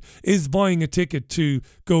question, is buying a ticket to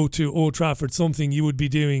go to Old Trafford something you would be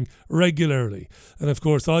doing regularly? And of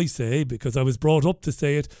course I say, because I was brought up to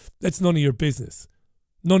say it, that's none of your business.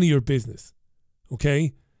 None of your business.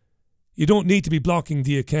 Okay? You don't need to be blocking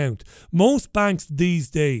the account. Most banks these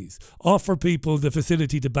days offer people the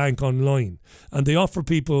facility to bank online, and they offer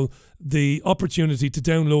people the opportunity to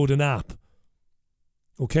download an app.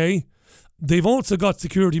 Okay? They've also got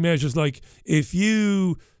security measures like if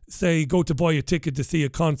you, say, go to buy a ticket to see a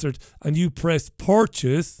concert and you press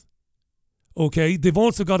purchase, okay, they've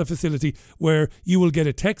also got a facility where you will get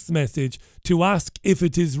a text message to ask if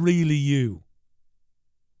it is really you.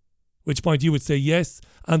 Which point you would say yes,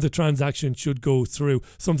 and the transaction should go through.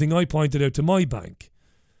 Something I pointed out to my bank.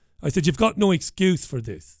 I said, you've got no excuse for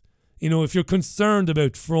this. You know, if you're concerned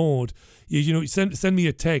about fraud, send me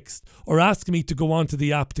a text or ask me to go onto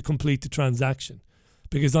the app to complete the transaction,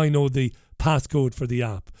 because I know the passcode for the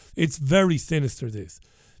app. It's very sinister, this.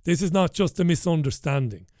 This is not just a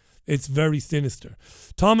misunderstanding. It's very sinister.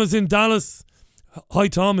 Tom is in Dallas. Hi,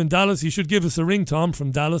 Tom in Dallas. You should give us a ring, Tom, from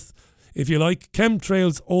Dallas, if you like.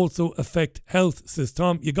 Chemtrails also affect health, says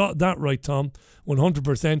Tom. You got that right, Tom.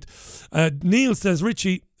 100%. Neil says,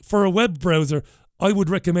 Richie, for a web browser, I would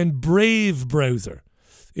recommend Brave browser.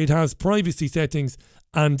 It has privacy settings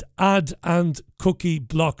and ad and cookie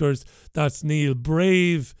blockers. That's Neil.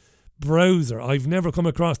 Brave browser. I've never come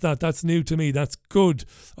across that. That's new to me. That's good.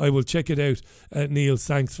 I will check it out. Neil,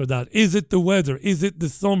 thanks for that. Is it the weather? Is it the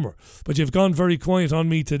summer? But you've gone very quiet on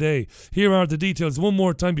me today. Here are the details one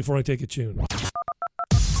more time before I take a tune.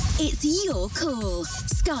 It's your call.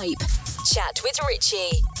 Skype, chat with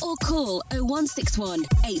Richie, or call 0161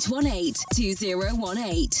 818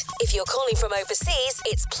 2018. If you're calling from overseas,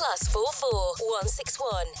 it's +44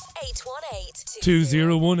 161 818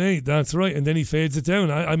 2018. That's right. And then he fades it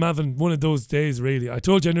down. I'm having one of those days, really. I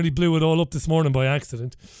told you I nearly blew it all up this morning by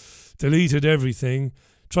accident. deleted everything,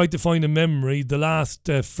 tried to find a memory, the last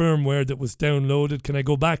firmware that was downloaded. Can I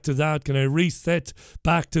go back to that? Can I reset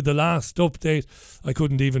back to the last update? I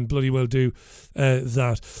couldn't even bloody well do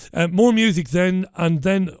that. More music then, and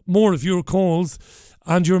then more of your calls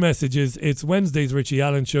and your messages. It's Wednesday's Richie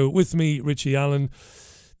Allen Show with me, Richie Allen.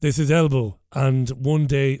 This is Elbow and One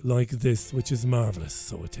Day Like This, which is marvellous.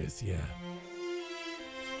 So it is, yeah.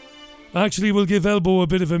 Actually, we'll give Elbow a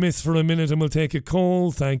bit of a miss for a minute and we'll take a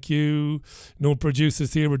call. Thank you. No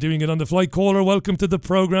producers here. We're doing it on the fly. Caller, welcome to the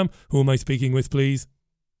programme. Who am I speaking with, please?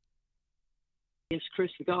 It's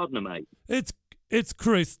Chris the gardener, mate. It's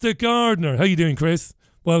Chris the gardener. How you doing, Chris?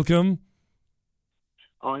 Welcome.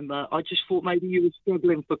 I just thought maybe you were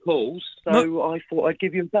struggling for calls, so I thought I'd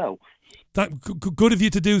give you a bell. Good of you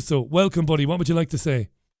to do so. Welcome, buddy. What would you like to say?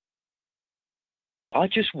 I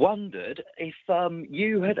just wondered if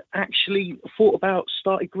you had actually thought about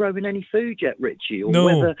started growing any food yet, Richie, or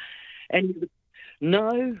whether any of the...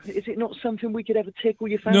 No, is it not something we could ever tickle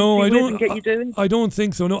your fancy with and get you doing? I don't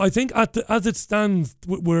think so. No, I think as it stands,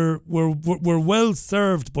 we're well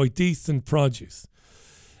served by decent produce.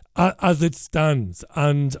 As it stands,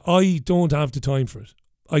 and I don't have the time for it.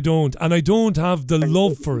 I don't have the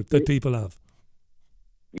love for it that people have.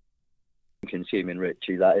 Consuming,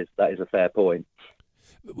 Richie, that is a fair point.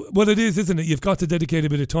 Well, it is, isn't it? You've got to dedicate a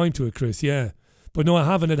bit of time to it, Chris. Yeah, but no, I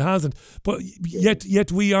haven't. It hasn't. But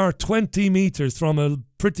yet we are 20 metres from a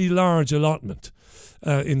pretty large allotment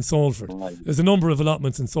in Salford. There's a number of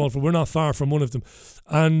allotments in Salford. We're not far from one of them,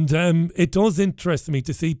 and it does interest me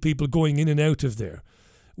to see people going in and out of there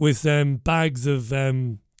with bags of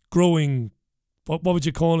growing. What would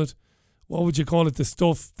you call it? What would you call it? The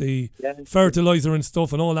stuff, the fertilizer and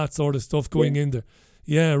stuff, and all that sort of stuff going in there.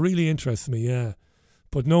 Yeah, really interests me. Yeah.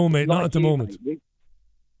 But no, mate, not at the moment. Mate.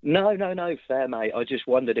 No, fair, mate. I just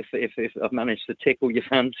wondered if I've managed to tickle your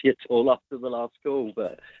fancy at all after the last call.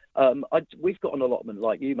 But we've got an allotment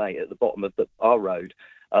like you, mate, at the bottom of our road.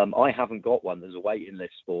 I haven't got one. There's a waiting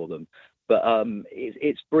list for them. But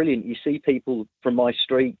it's brilliant. You see people from my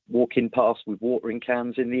street walking past with watering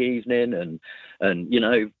cans in the evening and you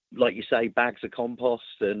know, like you say, bags of compost.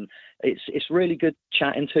 And it's really good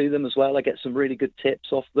chatting to them as well. I get some really good tips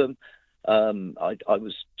off them. I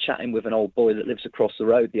was chatting with an old boy that lives across the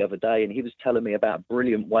road the other day, and he was telling me about a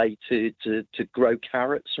brilliant way to grow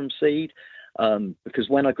carrots from seed. Because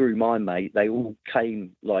when I grew mine, mate, they all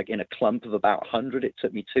came like in a clump of about 100. It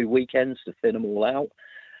took me 2 weekends to thin them all out.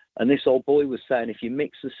 And this old boy was saying if you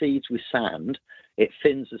mix the seeds with sand, it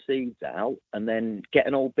thins the seeds out, and then get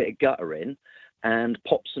an old bit of gutter in and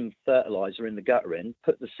pop some fertilizer in the gutter in,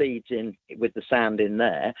 put the seeds in with the sand in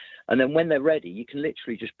there, and then when they're ready, you can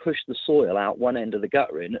literally just push the soil out one end of the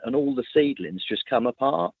gutter in, and all the seedlings just come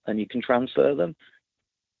apart, and you can transfer them.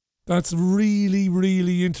 That's really,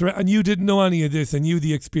 really interesting. And you didn't know any of this, and you,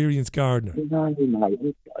 the experienced gardener? No,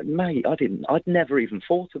 mate, I didn't. I'd never even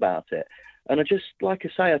thought about it. And I just, like I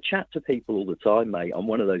say, I chat to people all the time, mate. I'm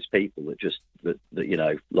one of those people that you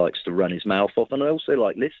know, likes to run his mouth off, and I also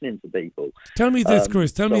like listening to people. Tell me this,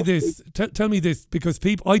 Chris. Tell me this, because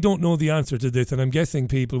I don't know the answer to this, and I'm guessing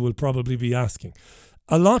people will probably be asking.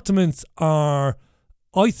 Allotments are,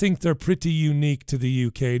 I think they're pretty unique to the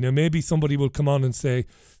UK. Now, maybe somebody will come on and say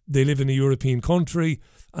they live in a European country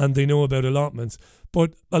and they know about allotments.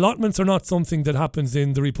 But allotments are not something that happens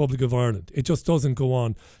in the Republic of Ireland. It just doesn't go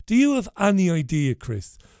on. Do you have any idea,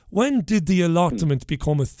 Chris, when did the allotment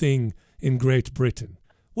become a thing in Great Britain?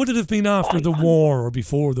 Would it have been after the war or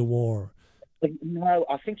before the war? No,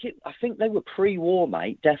 I think they were pre-war,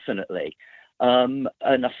 mate, definitely. And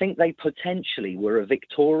I think they potentially were a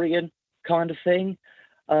Victorian kind of thing.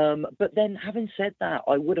 But then, having said that,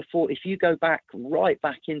 I would have thought if you go right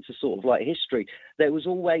back into sort of like history, there was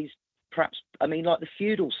always perhaps, I mean, like the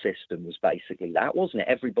feudal system was basically that, wasn't it?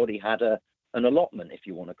 Everybody had an allotment, if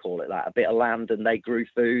you want to call it that, a bit of land, and they grew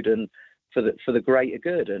food and for the greater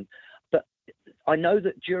good. But I know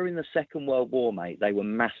that during the Second World War, mate, they were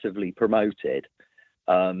massively promoted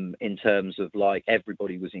in terms of like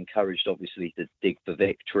everybody was encouraged, obviously, to dig for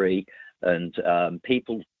victory, and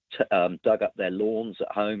people dug up their lawns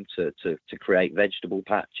at home to create vegetable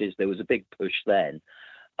patches. There was a big push then.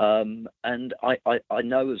 And I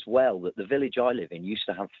know as well that the village I live in used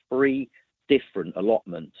to have 3 different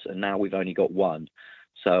allotments, and now we've only got 1.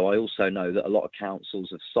 So I also know that a lot of councils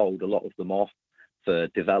have sold a lot of them off for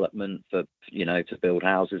development, for, you know, to build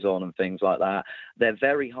houses on and things like that. They're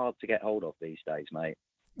very hard to get hold of these days, mate.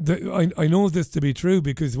 I know this to be true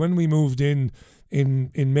because when we moved in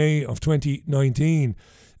May of 2019,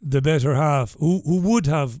 the better half, who would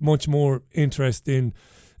have much more interest in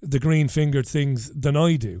the green-fingered things than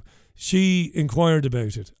I do, she inquired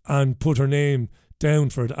about it and put her name down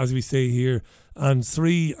for it, as we say here. And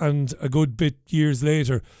 3 and a good bit years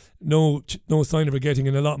later, no sign of her getting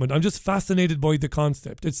an allotment. I'm just fascinated by the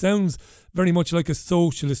concept. It sounds very much like a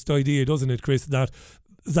socialist idea, doesn't it, Chris? That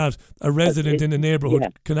a resident in a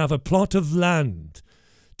neighbourhood can have a plot of land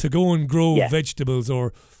to go and grow vegetables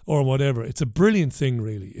or whatever. It's a brilliant thing,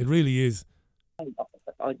 really. It really is.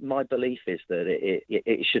 My belief is that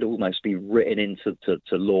it should almost be written into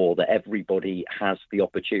law that everybody has the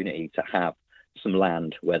opportunity to have some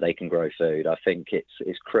land where they can grow food. I think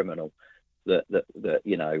it's criminal that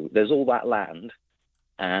there's all that land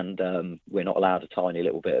and we're not allowed a tiny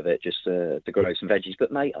little bit of it just to grow some veggies.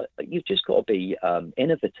 But mate, you've just got to be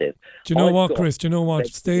innovative. Do you know what, Chris? Do you know what?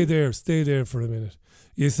 Stay there for a minute.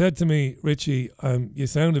 You said to me, Richie, you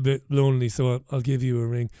sound a bit lonely, so I'll give you a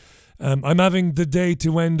ring. I'm having the day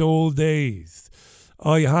to end all days.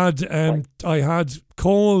 I had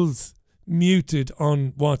calls muted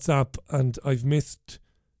on WhatsApp and I've missed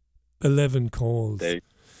 11 calls.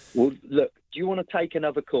 Well, look, do you want to take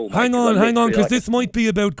another call? Hang on, because this might be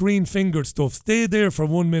about green-fingered stuff. Stay there for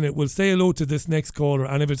 1 minute. We'll say hello to this next caller,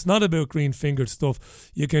 and if it's not about green-fingered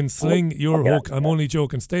stuff, you can sling your hook. I'm only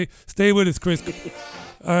joking. Stay with us, Chris.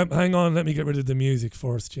 Hang on, let me get rid of the music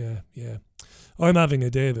first. Yeah. I'm having a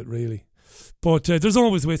day of it, really. But there's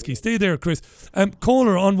always whiskey. Stay there, Chris.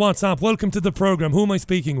 Caller on WhatsApp, welcome to the programme. Who am I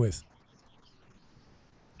speaking with?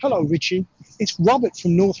 Hello, Richie. It's Robert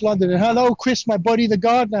from North London. And hello, Chris, my buddy, the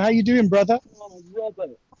gardener. How you doing, brother? Oh,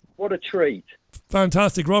 Robert, what a treat.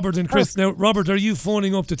 Fantastic, Robert and Chris. Now, Robert, are you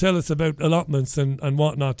phoning up to tell us about allotments and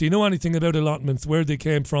whatnot? Do you know anything about allotments, where they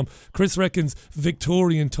came from? Chris reckons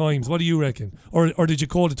Victorian times. What do you reckon? Or did you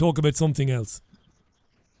call to talk about something else?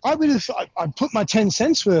 I put my 10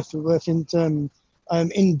 cents worth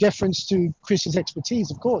in deference to Chris's expertise,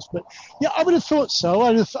 of course. But yeah, I would have thought so.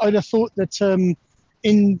 I'd have thought that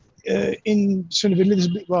in sort of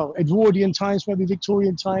Edwardian times, maybe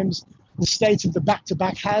Victorian times, the state of the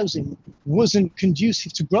back-to-back housing wasn't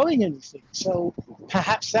conducive to growing anything. So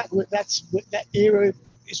perhaps that era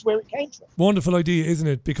is where it came from. Wonderful idea, isn't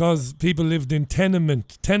it? Because people lived in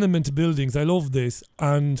tenement buildings. I love this,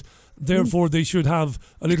 and therefore they should have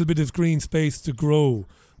a little bit of green space to grow.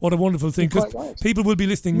 What a wonderful thing, because people will be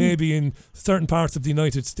listening maybe in certain parts of the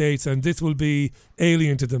United States and this will be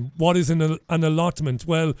alien to them. What is an allotment?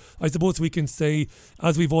 Well, I suppose we can say,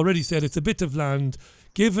 as we've already said, it's a bit of land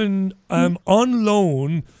given on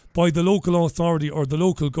loan by the local authority or the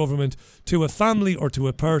local government to a family or to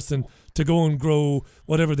a person to go and grow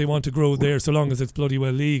whatever they want to grow there, so long as it's bloody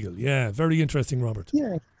well legal. Yeah, very interesting, Robert.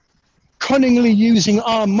 Yeah. Cunningly using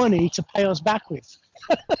our money to pay us back with.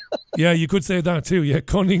 Yeah, you could say that too. Yeah,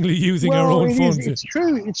 cunningly using our own funds. It's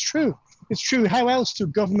true. How else do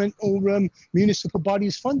government or municipal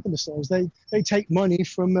bodies fund themselves? They take money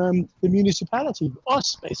from the municipality,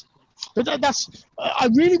 us basically. But I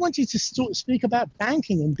really wanted to speak about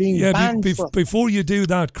banking and being banned from. Before you do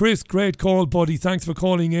that, Chris, great call, buddy. Thanks for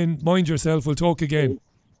calling in. Mind yourself. We'll talk again.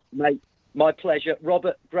 Mate, my pleasure.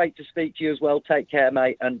 Robert, great to speak to you as well. Take care,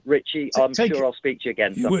 mate. And Richie, I'm sure I'll speak to you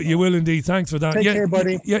again. You will indeed. Thanks for that. Take care,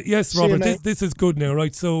 buddy. Yes, Robert. This is good now,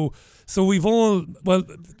 right? So we've all,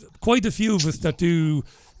 quite a few of us that do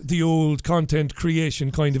the old content creation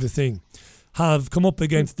kind of a thing have come up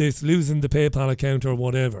against this, losing the PayPal account or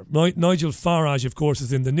whatever. Nigel Farage, of course,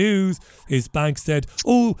 is in the news. His bank said,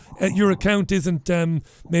 your account isn't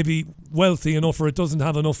maybe wealthy enough or it doesn't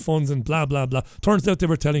have enough funds and blah, blah, blah. Turns out they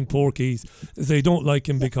were telling porkies they don't like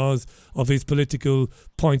him because of his political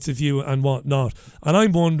points of view and whatnot. And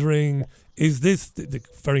I'm wondering, is this,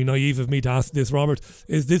 very naive of me to ask this, Robert,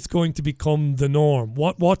 is this going to become the norm?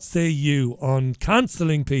 What say you on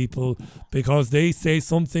cancelling people because they say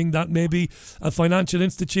something that maybe a financial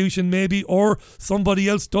institution maybe or somebody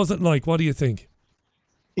else doesn't like? What do you think?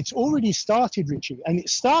 It's already started, Richie, and it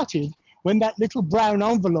started when that little brown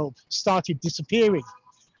envelope started disappearing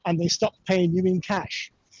and they stopped paying you in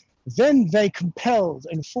cash. Then they compelled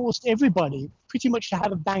and forced everybody pretty much to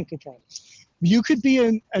have a bank account. You could be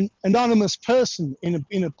an anonymous person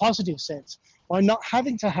in a positive sense by not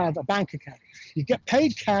having to have a bank account. You get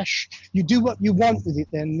paid cash, you do what you want with it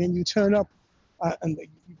then, and then you turn up and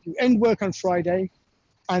you end work on Friday,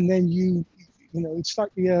 and then it's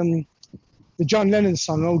like the John Lennon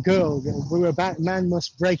song, "Oh Girl," where a man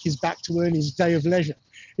must break his back to earn his day of leisure.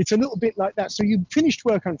 It's a little bit like that. So you finished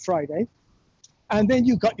work on Friday, and then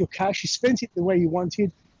you got your cash, you spent it the way you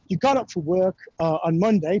wanted, you got up for work on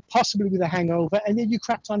Monday, possibly with a hangover, and then you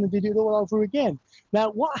cracked on and did it all over again.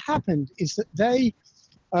 Now, what happened is that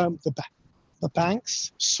the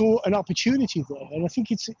banks saw an opportunity there, and I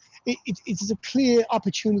think it is a clear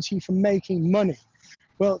opportunity for making money.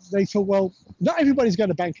 Well, they thought, well, not everybody's got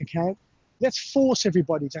a bank account. Let's force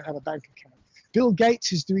everybody to have a bank account. Bill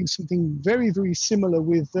Gates is doing something very, very similar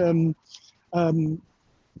with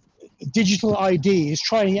digital ID. He's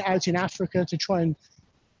trying it out in Africa to try and.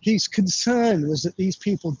 His concern was that these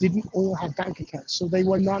people didn't all have bank accounts, so they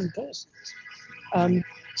were non-persons.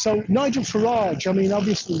 So Nigel Farage, I mean,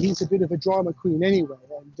 obviously he's a bit of a drama queen anyway,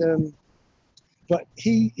 and but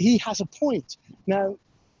he has a point. Now,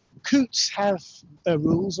 Coots have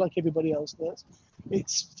rules like everybody else does.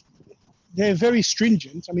 They're very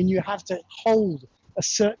stringent. I mean, you have to hold a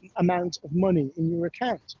certain amount of money in your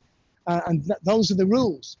account, and those are the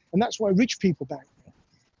rules, and that's why rich people bank there.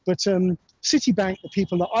 But Citibank, the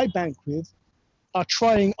people that I bank with, are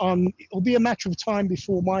trying on. It'll be a matter of time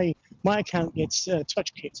before my account gets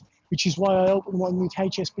touch kit, which is why I opened one with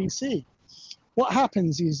HSBC. What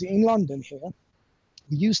happens is in London here,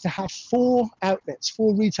 we used to have four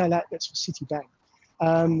retail outlets for Citibank,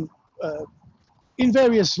 in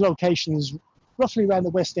various locations, roughly around the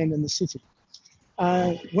West End and the city.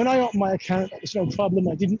 When I opened my account, that was no problem.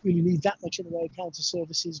 I didn't really need that much in the way of counter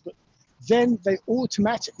services, but then they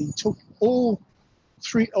automatically took all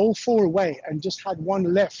four away and just had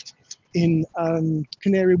one left in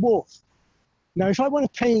Canary Wharf. Now, if I want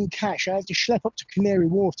to pay in cash, I have to schlep up to Canary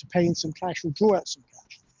Wharf to pay in some cash or draw out some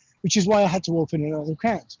cash, which is why I had to open another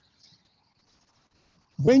account.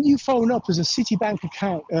 When you phone up as a Citibank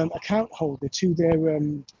account holder to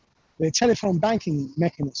their telephone banking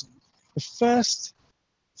mechanism, the first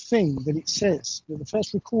thing that it says, the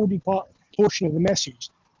first recorded portion of the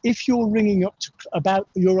message, if you're ringing up about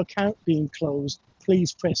your account being closed,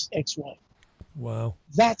 please press XY. Wow.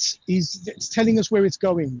 It's telling us where it's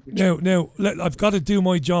going. Now, I've got to do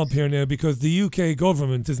my job here now, because the UK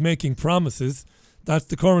government is making promises. That's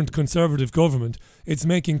the current Conservative government. It's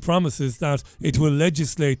making promises that it will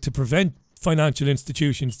legislate to prevent financial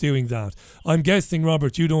institutions doing that. I'm guessing,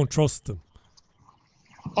 Robert, you don't trust them.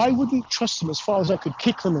 I wouldn't trust them as far as I could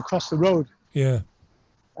kick them across the road. Yeah.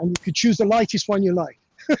 And you could choose the lightest one you like.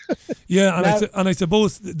 Yeah, and I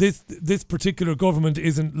suppose this particular government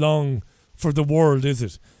isn't long for the world, is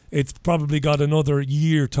it? It's probably got another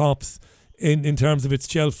year tops in terms of its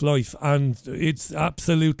shelf life, and it's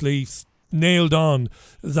absolutely nailed on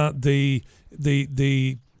that the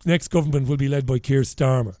next government will be led by Keir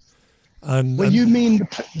Starmer. You mean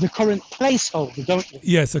the current placeholder, don't you?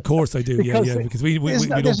 Yes, of course I do. Because we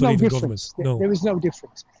don't believe in governments. No, there is no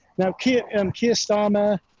difference. Now, Keir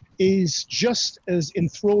Starmer is just as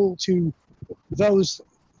enthralled to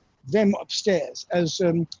them upstairs as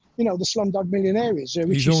the Slumdog Millionaires.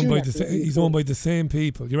 He's owned by the same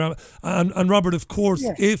people. And Robert, of course,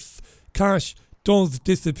 yes. If cash does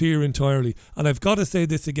disappear entirely, and I've got to say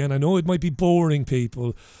this again, I know it might be boring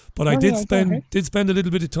people, but I did spend a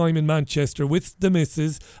little bit of time in Manchester with the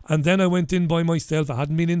missus, and then I went in by myself. I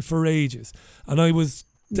hadn't been in for ages, and I was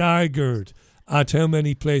staggered at how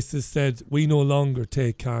many places said we no longer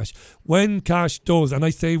take cash. When cash does, and I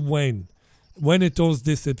say when it does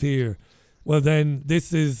disappear, well then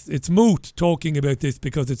it's moot talking about this,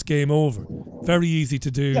 because it's game over. Very easy to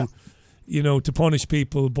do, to punish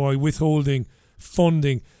people by withholding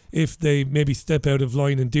funding if they maybe step out of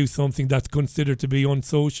line and do something that's considered to be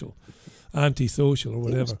unsocial, antisocial or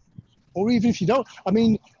whatever. Or even if you don't, I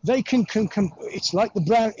mean, they can it's like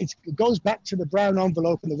it goes back to the brown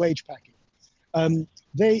envelope and the wage packet.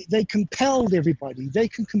 They compelled everybody. They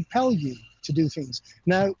can compel you to do things.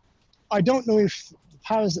 Now, I don't know if the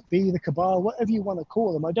powers that be, the cabal, whatever you want to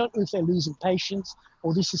call them, I don't know if they're losing patience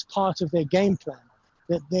or this is part of their game plan,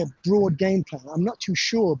 their broad game plan. I'm not too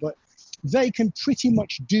sure, but they can pretty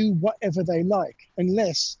much do whatever they like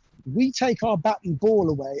unless we take our bat and ball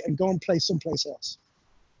away and go and play someplace else.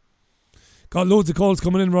 Got loads of calls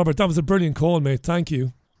coming in, Robert. That was a brilliant call, mate. Thank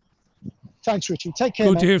you. Thanks, Richie. Take care.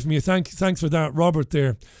 Good mate. to hear from you. Thanks for that, Robert.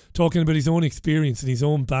 There, talking about his own experience in his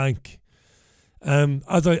own bank.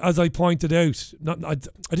 As I pointed out, I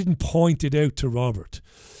didn't point it out to Robert.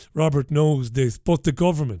 Robert knows this, but the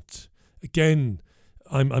government, again,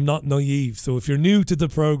 I'm not naive. So if you're new to the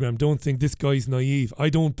programme, don't think this guy's naive. I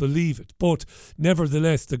don't believe it. But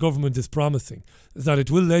nevertheless, the government is promising that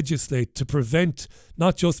it will legislate to prevent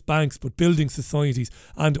not just banks, but building societies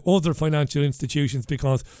and other financial institutions,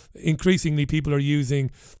 because increasingly people are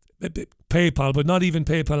using PayPal, but not even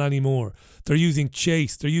PayPal anymore. They're using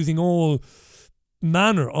Chase. They're using all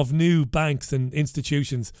manner of new banks and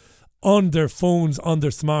institutions on their phones, on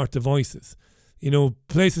their smart devices.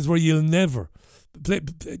 Places where you'll never... they're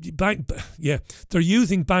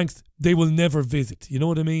using banks they will never visit. You know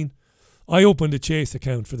what I mean? I opened a Chase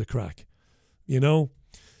account for the crack,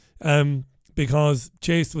 because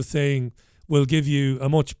Chase was saying we'll give you a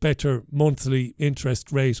much better monthly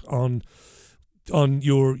interest rate on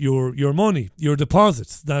your money, your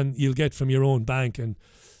deposits, than you'll get from your own bank. And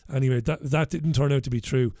anyway, that didn't turn out to be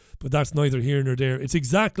true, but that's neither here nor there. It's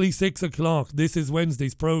exactly 6 o'clock. This is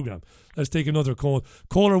Wednesday's programme. Let's take another call.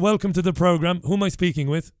 Caller, welcome to the programme. Who am I speaking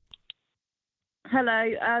with?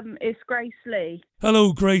 Hello, it's Grace Lee.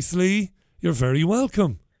 Hello, Grace Lee. You're very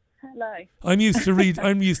welcome. Hello. I'm used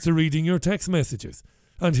to reading your text messages,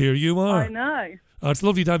 and here you are. I know. Oh, it's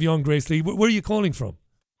lovely to have you on, Grace Lee. Where are you calling from?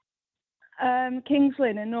 Kings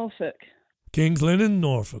Lynn in Norfolk. Kings Lynn in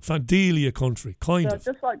Norfolk, Delia country, kind of. I'd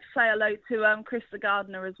just like to say hello to Chris the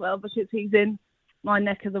gardener as well, because he's in my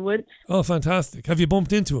neck of the woods. Oh, fantastic. Have you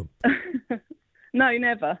bumped into him? No,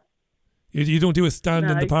 never. You don't do a stand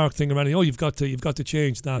in the park thing or anything? Oh, you've got to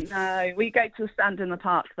change that. No, we go to a stand in the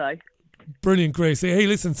park though. Brilliant, Grace. Hey,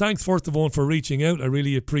 listen, thanks first of all for reaching out. I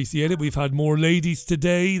really appreciate it. We've had more ladies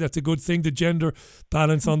today. That's a good thing, the gender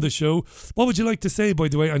balance on the show. What would you like to say, by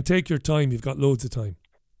the way? And take your time. You've got loads of time.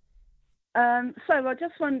 So I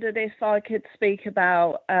just wondered if I could speak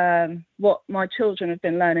about what my children have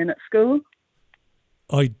been learning at school.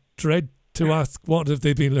 I dread to ask what have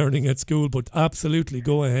they been learning at school, but absolutely,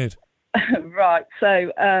 go ahead. Right.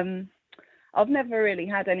 So I've never really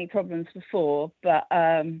had any problems before, but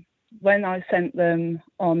when I sent them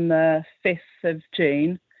on the 5th of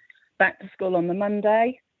June back to school on the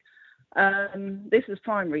Monday, this is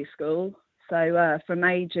primary school, so from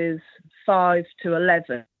ages 5 to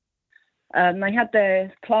 11. They had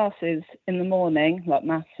their classes in the morning, like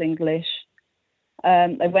maths, English.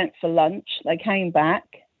 They went for lunch. They came back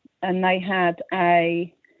and they had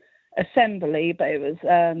a assembly, but it was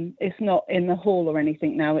it's not in the hall or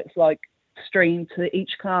anything now. It's like streamed to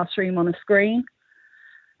each classroom on a screen.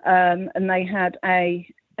 And they had a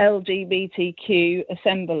LGBTQ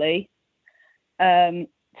assembly saying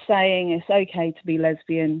it's okay to be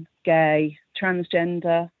lesbian, gay,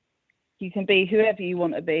 transgender. You can be whoever you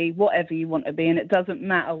want to be, whatever you want to be, and it doesn't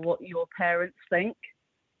matter what your parents think.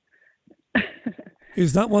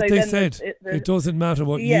 Is that what they said? It doesn't matter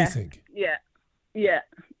what you think? Yeah.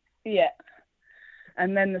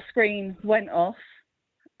 And then the screen went off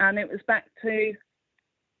and it was back to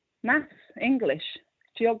maths, English,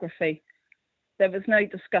 geography. There was no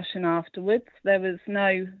discussion afterwards. There was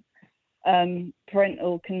no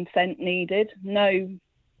parental consent needed, no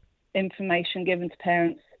information given to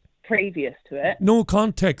parents previous to it. No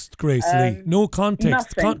context, Grace Lee. No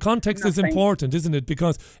context. Context is important, isn't it?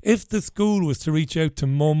 Because if the school was to reach out to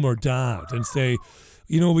mum or dad and say,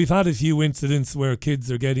 we've had a few incidents where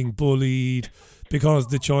kids are getting bullied because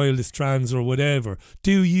the child is trans or whatever.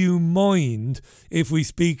 Do you mind if we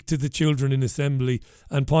speak to the children in assembly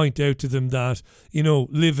and point out to them that,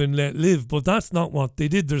 live and let live? But that's not what they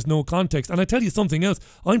did. There's no context. And I tell you something else.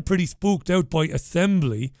 I'm pretty spooked out by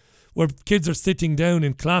assembly where kids are sitting down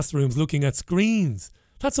in classrooms looking at screens.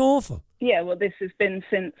 That's awful. Yeah, well, this has been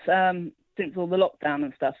since all the lockdown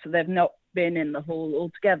and stuff. So they've not been in the hall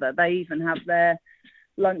altogether. They even have their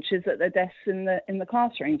lunches at their desks in the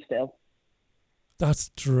classroom still. That's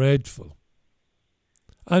dreadful.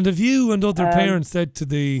 And have you and other parents said to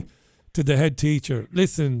the head teacher,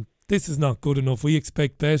 listen, this is not good enough, we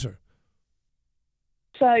expect better?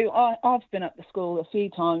 So I've been at the school a few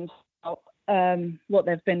times about what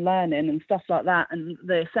they've been learning and stuff like that, and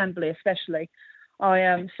the assembly especially.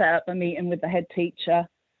 I set up a meeting with the head teacher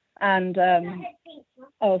and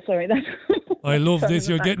oh sorry, that's I love this.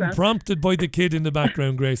 You're getting prompted by the kid in the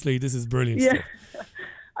background, Grace Lee. This is brilliant stuff.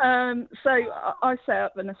 So I set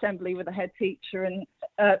up an assembly with the head teacher and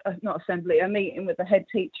a meeting with the head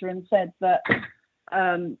teacher and said that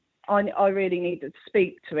I really needed to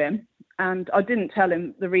speak to him, and I didn't tell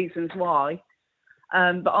him the reasons why,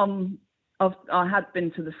 but I had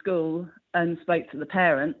been to the school and spoke to the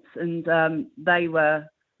parents, and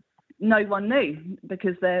no one knew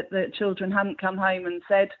because their children hadn't come home and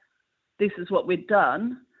said this is what we'd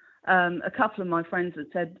done. A couple of my friends had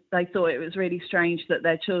said they thought it was really strange that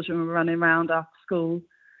their children were running around after school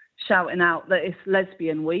shouting out that it's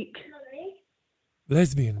lesbian week.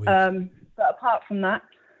 Lesbian week. But apart from that,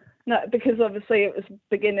 no, because obviously it was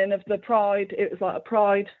beginning of the Pride. It was like a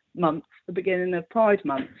Pride month, the beginning of Pride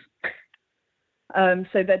month. So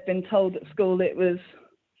they'd been told at school it was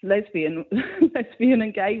lesbian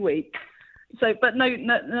and gay week. So, but no,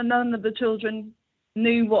 none of the children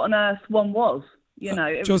knew what on earth one was.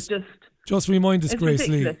 It was just remind us, Grace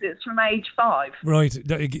Lee. It's from age 5. Right,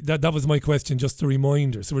 that was my question, just a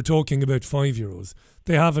reminder. So we're talking about 5-year-olds.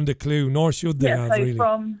 They haven't a clue, nor should they have, really.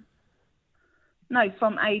 No,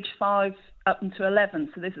 from age 5 up until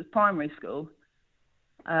 11. So this is primary school.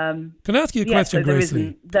 Can I ask you a question, so Grace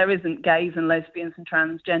Lee? there isn't gays and lesbians and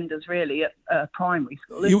transgenders really at primary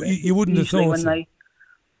school, is it? You wouldn't have Usually thought when so.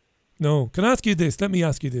 No. Can I ask you this? Let me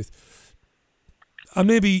ask you this. And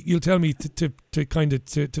maybe you'll tell me to kind of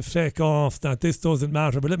to feck off that this doesn't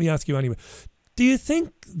matter, but let me ask you anyway. Do you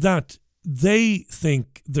think that they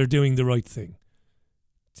think they're doing the right thing?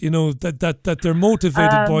 You know, that they're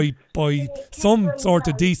motivated by some sort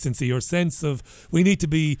of decency or sense of we need to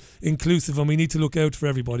be inclusive and we need to look out for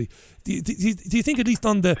everybody. Do you think, at least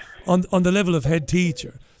on the level of head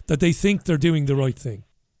teacher, that they think they're doing the right thing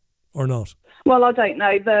or not? Well, I don't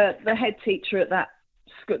know. The head teacher at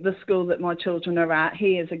the school that my children are at,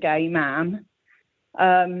 he is a gay man.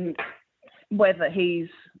 Whether he's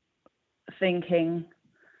thinking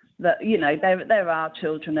that, you know, there are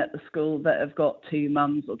children at the school that have got 2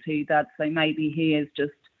 mums or 2 dads, so maybe he is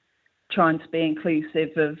just trying to be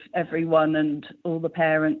inclusive of everyone and all the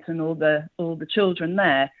parents and all the children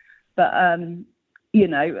there. But you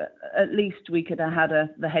know, at least we could have had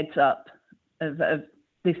the heads up of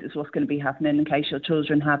this is what's going to be happening in case your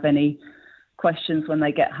children have any questions when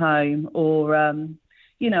they get home. Or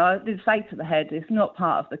you know, I did say to the head, it's not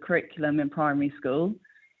part of the curriculum in primary school.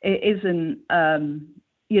 It isn't.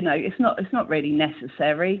 You know, it's not really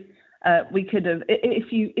necessary. We could have,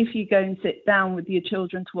 if you go and sit down with your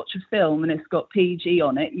children to watch a film and it's got PG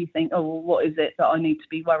on it, you think, oh, well, what is it that I need to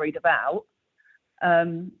be worried about?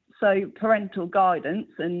 So parental guidance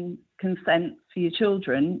and consent for your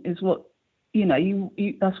children is what, you know, you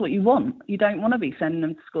that's what you want. You don't want to be sending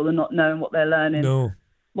them to school and not knowing what they're learning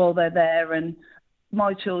while they're there. And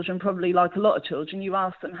my children, probably like a lot of children, you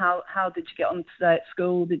ask them, how did you get on today at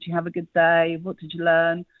school? Did you have a good day? What did you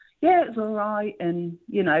learn? Yeah, it was all right. And,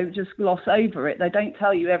 you know, just gloss over it. They don't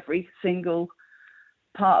tell you every single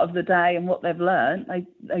part of the day and what they've learned.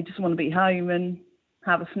 They just want to be home and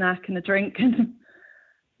have a snack and a drink and,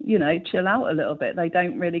 you know, chill out a little bit. They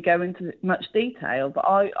don't really go into much detail. But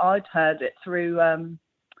I'd heard it through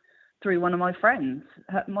one of my friends.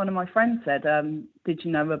 One of my friends said, did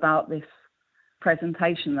you know about this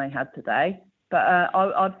presentation they had today? But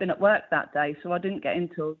I'd been at work that day, so I didn't get in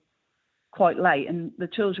till quite late, and the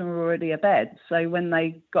children were already abed. So when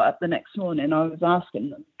they got up the next morning, I was asking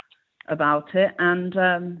them about it, and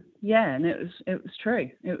and it was true.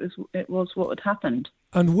 It was what had happened.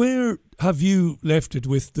 And where have you left it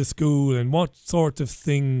with the school, and what sort of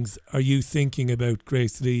things are you thinking about,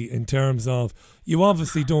 Grace Lee, in terms of, you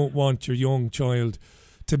obviously don't want your young child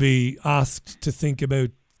to be asked to think about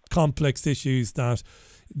complex issues that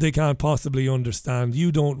they can't possibly understand.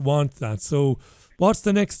 You don't want that. So what's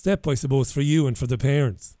the next step, I suppose, for you and for the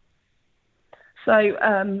parents? So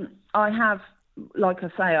I have, like I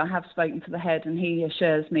say, I have spoken to the head, and he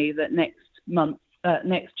assures me that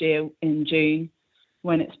next year in June,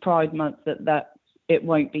 when it's Pride Month, that it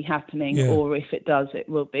won't be happening, or if it does, it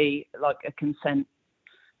will be like a consent.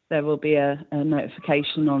 There will be a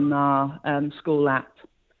notification on our school app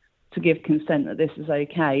to give consent that this is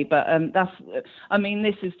okay. But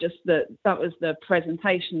this is just that was the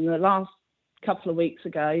presentation. The last couple of weeks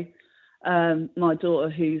ago, my daughter,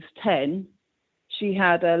 who's 10, she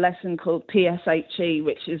had a lesson called PSHE,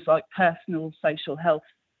 which is like personal, social health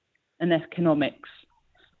and economics.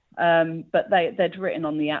 But they'd written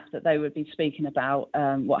on the app that they would be speaking about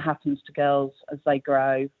what happens to girls as they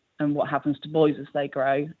grow and what happens to boys as they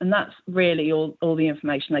grow. And that's really all the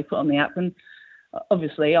information they put on the app. And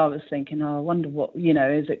obviously I was thinking, I wonder what, you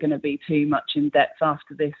know, is it going to be too much in depth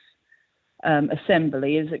after this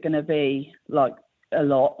assembly? Is it going to be like a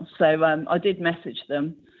lot? So I did message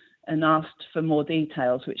them and asked for more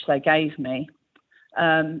details, which they gave me.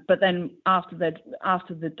 But then after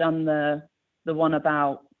they'd done the one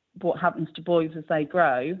about what happens to boys as they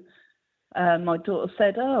grow, my daughter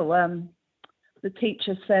said, the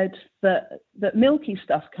teacher said that milky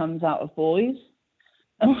stuff comes out of boys.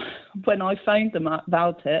 When I phoned them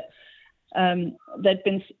about it, they'd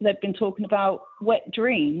been talking about wet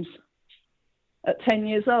dreams at 10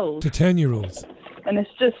 years old. To 10-year-olds. And it's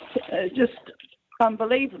just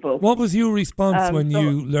unbelievable. What was your response when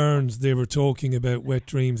you learned they were talking about wet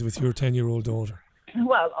dreams with your 10-year-old daughter?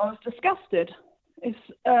 Well, I was disgusted. It's,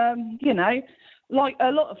 you know, like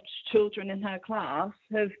a lot of children in her class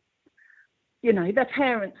have, you know, their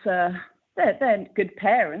parents are, they're good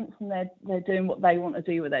parents and they're doing what they want to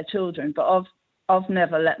do with their children. But I've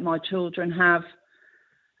never let my children have,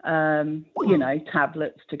 you know,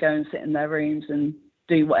 tablets to go and sit in their rooms and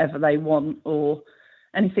do whatever they want or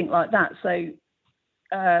anything like that. So,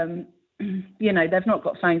 you know, they've not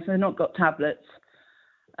got phones, they've not got tablets.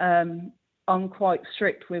 I'm quite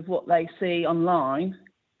strict with what they see online.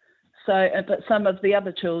 So, but some of the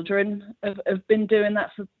other children have been doing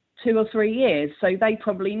that for 2 or 3 years, so they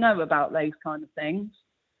probably know about those kind of things.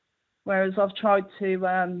 Whereas I've tried to,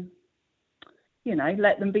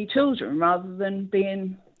 let them be children rather than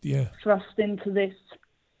being thrust into this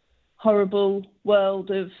horrible world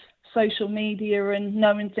of social media and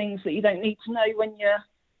knowing things that you don't need to know when you're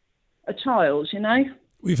a child,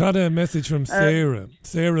 We've had a message from Sarah.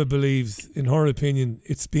 Sarah believes, in her opinion,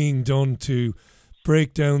 it's being done to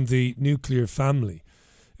break down the nuclear family,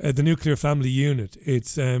 the nuclear family unit.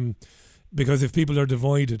 It's because if people are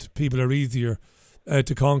divided, people are easier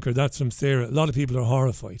to conquer. That's from Sarah. A lot of people are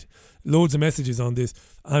horrified. Loads of messages on this,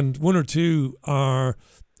 and 1 or 2 are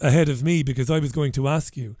ahead of me, because I was going to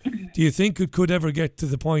ask you, do you think it could ever get to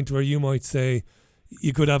the point where you might say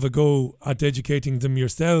you could have a go at educating them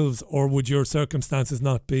yourselves, or would your circumstances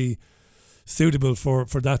not be suitable for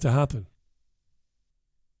that to happen?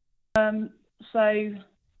 So,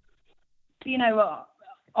 you know what?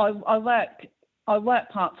 I work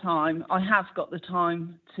part-time. I have got the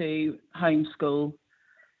time to homeschool.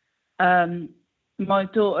 My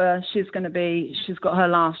daughter, she's got her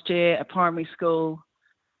last year at primary school.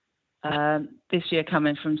 This year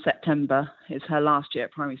coming from September is her last year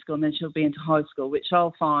at primary school, and then she'll be into high school, which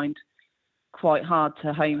I'll find quite hard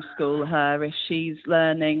to homeschool her if she's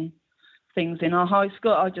learning things in our high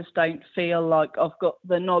school. I just don't feel like I've got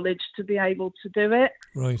the knowledge to be able to do it.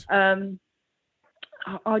 Right.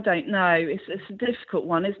 I don't know. It's a difficult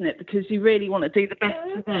one, isn't it? Because you really want to do the best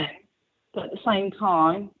for them, but at the same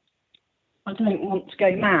time, I don't want to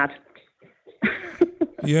go mad.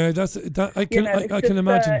 Yeah, I can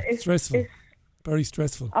imagine. Stressful, very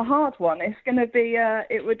stressful. A hard one. It's going to be.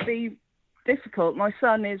 It would be difficult. My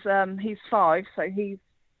son is. He's 5, so he's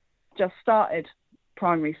just started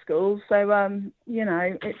primary school. So I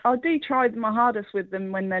do try my hardest with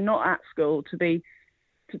them when they're not at school to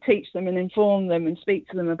teach them and inform them and speak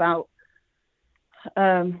to them about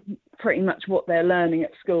pretty much what they're learning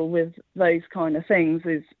at school with those kind of things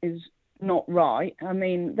is not right. I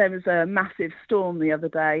mean, there was a massive storm the other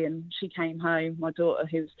day, and she came home, my daughter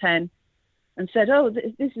who's 10, and said, "Oh,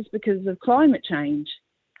 this is because of climate change."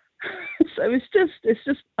 So it's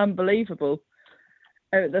just unbelievable,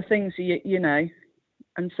 the things you know.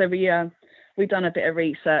 And so we done a bit of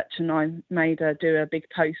research, and I made her do a big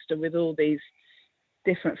poster with all these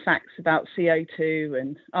different facts about CO2,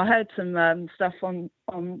 and I heard some stuff from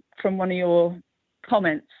one of your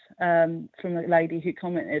comments from a lady who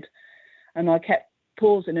commented, and I kept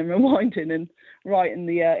pausing and rewinding and writing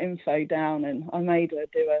the info down, and I made her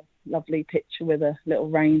do a lovely picture with a little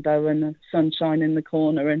rainbow and the sunshine in the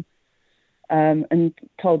corner, and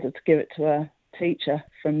told her to give it to her teacher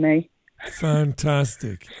from me.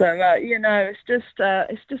 Fantastic. So it's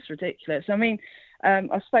just ridiculous. I mean,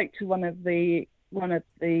 I spoke to one of the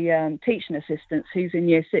teaching assistants who's in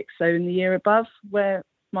year 6, so in the year above where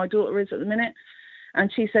my daughter is at the minute, and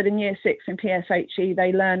she said in year 6 in PSHE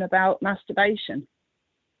they learn about masturbation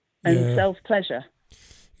and self-pleasure.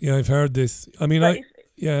 Yeah, I've heard this. I mean,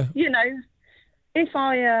 if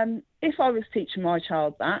I was teaching my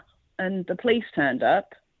child that and the police turned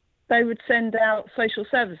up, they would send out social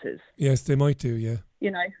services. Yes, they might do, yeah.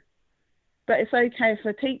 But it's okay if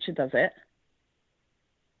a teacher does it.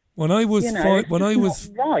 When I was not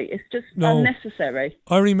right. It's just unnecessary.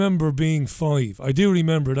 I remember being 5. I do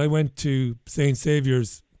remember it. I went to St.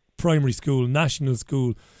 Saviour's Primary School, National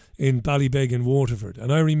School in Ballybeg in Waterford,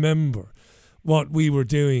 and I remember what we were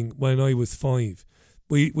doing when I was 5.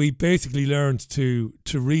 We basically learned to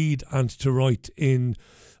read and to write in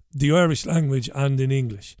the Irish language and in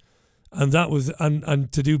English, and that was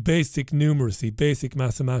and to do basic numeracy, basic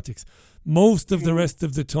mathematics. Most of the rest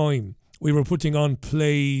of the time, we were putting on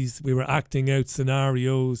plays, we were acting out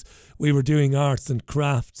scenarios, we were doing arts and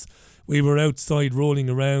crafts, we were outside rolling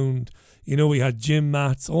around, we had gym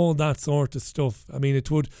mats, all that sort of stuff. I mean,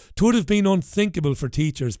 it would have been unthinkable for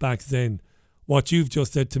teachers back then, what you've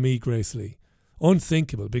just said to me, Grace Lee.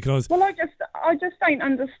 Unthinkable, because... Well, I just don't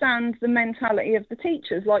understand the mentality of the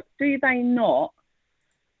teachers. Like, do they not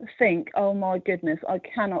think, oh my goodness, I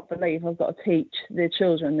cannot believe I've got to teach the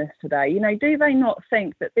children this today? Do they not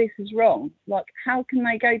think that this is wrong? Like, how can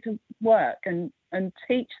they go to work and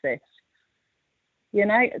teach this?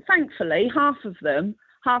 Thankfully, half of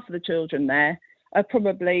the children there are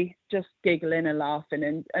probably just giggling and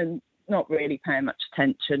laughing and not really paying much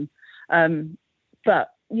attention. But,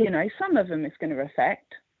 some of them it's going to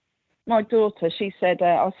affect. My daughter, she said,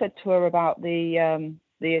 I said to her about the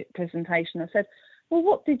presentation, I said, well,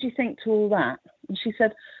 what did you think to all that? And she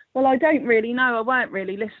said, well, I don't really know. I weren't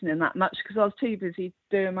really listening that much because I was too busy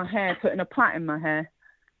doing my hair, putting a plait in my hair.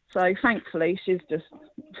 So thankfully, she's just,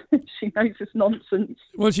 she knows it's nonsense.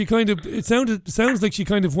 Well, she kind of, it sounds like she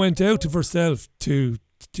kind of went out of herself to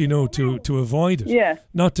avoid it. Yeah.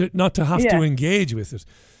 Not to have to engage with it.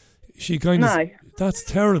 She kind of, that's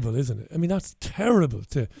terrible, isn't it? I mean, that's terrible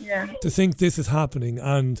to think this is happening,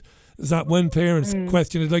 and that when parents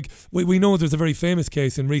question it, like we know there's a very famous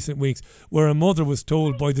case in recent weeks where a mother was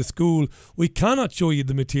told by the school, we cannot show you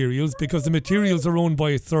the materials because the materials are owned by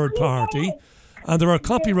a third party and there are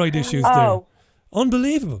copyright issues there.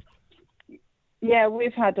 Unbelievable. Yeah,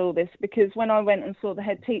 we've had all this because when I went and saw the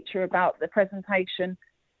head teacher about the presentation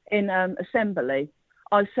in assembly,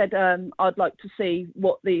 I said I'd like to see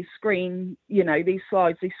what these these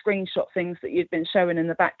slides, these screenshot things that you've been showing in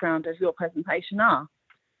the background of your presentation are.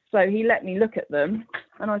 So he let me look at them,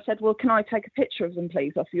 and I said, well, can I take a picture of them,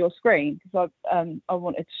 please, off your screen? Because I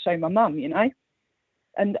wanted to show my mum,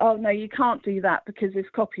 And, oh, no, you can't do that because it's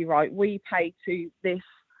copyright. We pay to this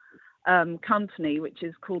company, which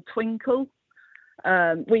is called Twinkle.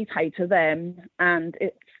 We pay to them, and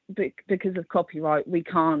it's because of copyright, we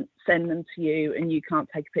can't send them to you, and you can't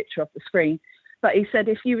take a picture off the screen. But he said,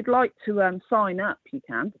 if you would like to sign up, you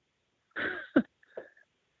can.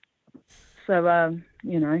 So,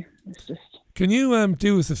 it's just... Can you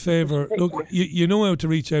do us a favour? Look, you know how to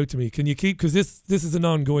reach out to me. Can you keep... Because this is an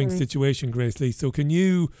ongoing situation, Grace Lee. So can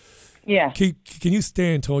you... Yeah. Can you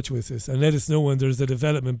stay in touch with us and let us know when there's a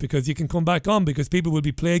development, because you can come back on, because people will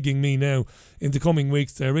be plaguing me now in the coming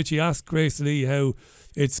weeks. Richie, ask Grace Lee how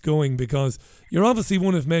it's going, because you're obviously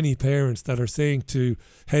one of many parents that are saying to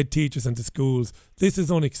head teachers and to schools, this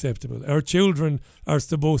is unacceptable. Our children are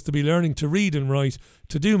supposed to be learning to read and write,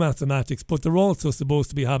 to do mathematics, but they're also supposed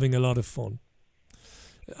to be having a lot of fun.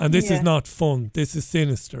 And this is not fun. This is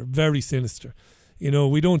sinister, very sinister.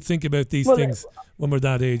 We don't think about these things when we're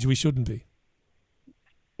that age. We shouldn't be.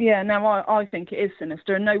 Yeah, no, I think it is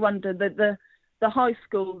sinister, and no wonder that the high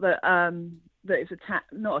school that is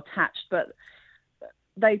not attached, but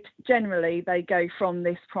they go from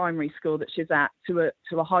this primary school that she's at to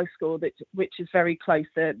a high school which is very close.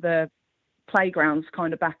 The playgrounds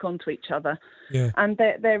kind of back onto each other, and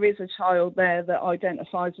there is a child there that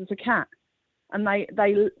identifies as a cat, and they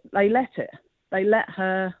let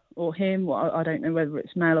her or him, I don't know whether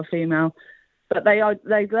it's male or female, but they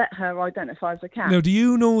let her identify as a cat. Now, do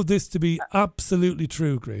you know this to be absolutely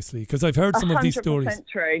true, Grace Lee? Because I've heard some of these stories. 100%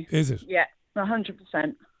 true. Is it? Yeah,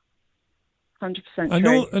 100%. 100% I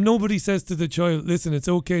know, and nobody says to the child, listen, it's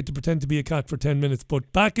okay to pretend to be a cat for 10 minutes,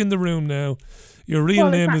 but back in the room now, your real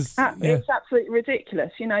name is... It's absolutely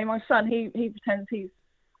ridiculous. My son, he pretends he's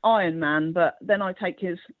Iron Man, but then I take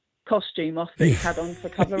his costume off that he's had on for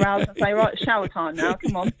a couple of hours and say, right, shower time now,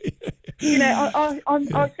 come on.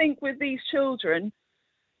 I think with these children,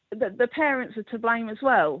 the parents are to blame as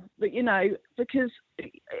well. But, because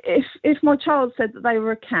if my child said that they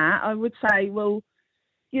were a cat, I would say, well,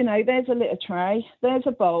 there's a litter tray, there's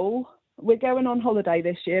a bowl, we're going on holiday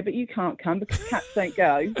this year, but you can't come because cats don't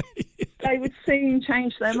go. They would soon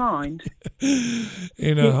change their mind.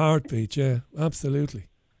 In a heartbeat, yeah, absolutely.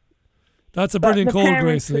 That's a brilliant call,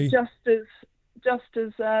 Grace Lee. Just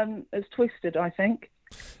as twisted, I think.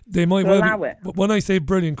 They might well be, but when I say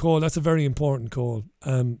brilliant call, that's a very important call.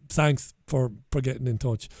 Thanks for getting in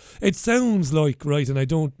touch. It sounds like, right, and I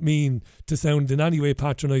don't mean to sound in any way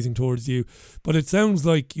patronising towards you, but it sounds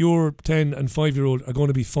like your 10 and 5-year-old are going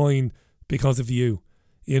to be fine because of you.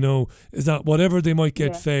 Is that whatever they might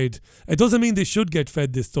get fed? It doesn't mean they should get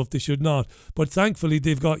fed this stuff. They should not. But thankfully,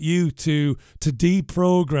 they've got you to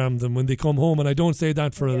deprogram them when they come home. And I don't say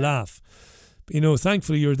that for a laugh.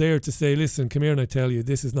 Thankfully, you're there to say, listen, come here and I tell you,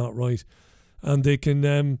 this is not right. And they can,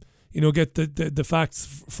 get the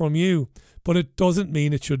facts from you. But it doesn't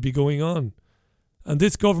mean it should be going on. And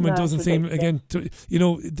this government doesn't seem, again,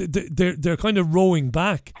 they're kind of rowing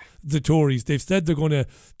back the Tories. They've said they're going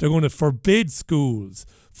to forbid schools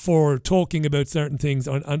for talking about certain things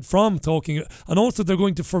and from talking, and also they're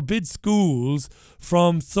going to forbid schools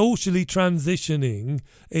from socially transitioning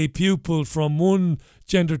a pupil from one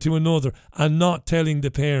gender to another and not telling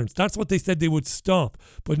the parents. That's what they said they would stop.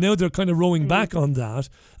 But now they're kind of rowing back on that,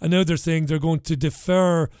 and now they're saying they're going to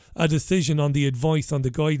defer a decision on the advice on the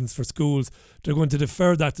guidance for schools. They're going to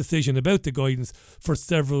defer that decision about the guidance for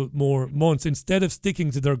several more months instead of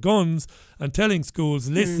sticking to their guns and telling schools,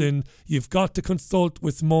 listen, you've got to consult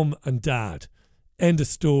with mum and dad. End of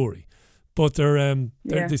story. But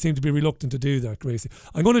they seem to be reluctant to do that, Gracie.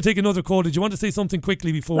 I'm going to take another call. Did you want to say something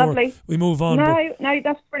quickly before we move on? No,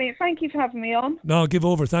 that's brilliant. Thank you for having me on. No, give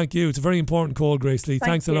over. Thank you. It's a very important call, Grace Lee.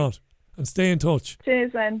 Thanks a lot. and stay in touch.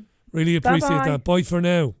 Cheers then. Really appreciate Bye-bye. that. Bye for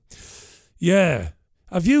now. Yeah.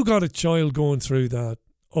 Have you got a child going through that?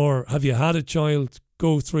 Or have you had a child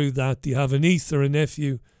go through that? Do you have a niece or a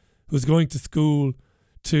nephew who's going to school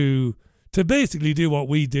to basically do what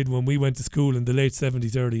we did when we went to school in the late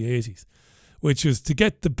 70s, early 80s, which was to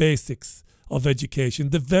get the basics of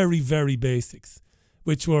education, the very, very basics,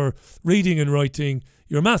 which were reading and writing,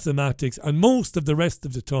 your mathematics, and most of the rest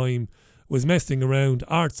of the time was messing around,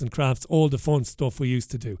 arts and crafts, all the fun stuff we used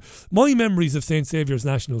to do. My memories of St. Saviour's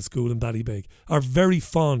National School in Ballybeg are very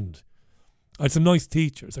fond. I had some nice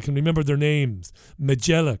teachers. I can remember their names.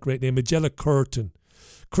 Magella, great name, Magella Curtin.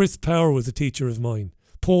 Chris Power was a teacher of mine.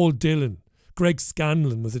 Paul Dillon. Greg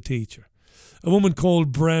Scanlon was a teacher. A woman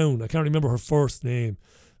called Brown, I can't remember her first name.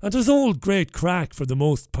 And it was all great crack for the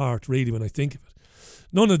most part, really, when I think of it.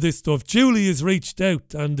 None of this stuff. Julie has reached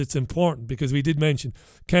out, and it's important because we did mention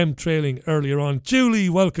chemtrailing earlier on. Julie,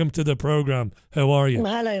 welcome to the programme. How are you?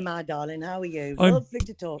 Hello, my darling. How are you? Lovely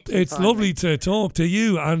to talk to you. It's lovely to talk to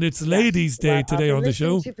you, and it's Ladies' Day today on the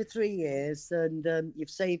show. I've been listening to you for 3 years, and you've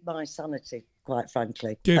saved my sanity, quite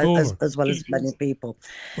frankly, as well as many people.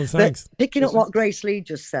 Well, thanks. But picking up what Grace Lee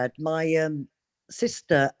just said, my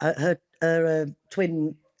sister, her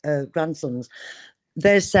twin grandsons,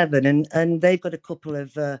 they're 7, and they've got a couple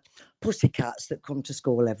of pussycats that come to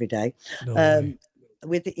school every day,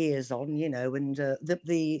 with the ears on, and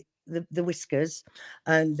the whiskers,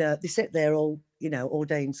 and they sit there all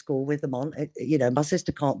day in school with them on. My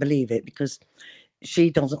sister can't believe it because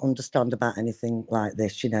she doesn't understand about anything like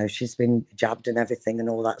this. She's been jabbed and everything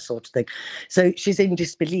and all that sort of thing. So she's in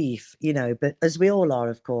disbelief, but as we all are,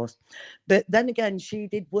 of course. But then again, she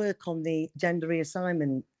did work on the gender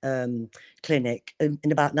reassignment clinic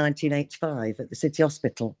in about 1985 at the City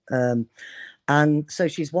Hospital. And so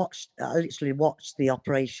she's literally watched the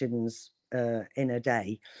operations in a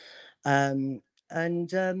day. In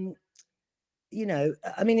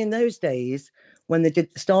those days, when they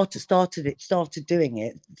started doing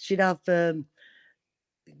it, she'd have a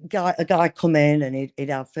guy come in, and he'd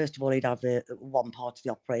have, first of all, he'd have the one part of the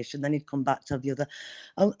operation, then he'd come back to have the other,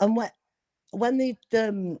 and when they'd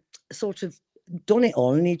sort of done it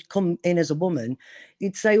all, and he'd come in as a woman,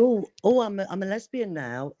 he'd say, oh, I'm a lesbian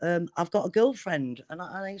now. I've got a girlfriend, and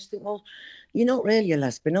I used to think, well, you're not really a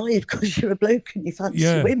lesbian, are you? Because you're a bloke and you fancy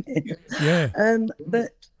women. Yeah.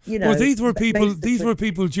 But well, these were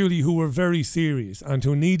people, Julie, who were very serious and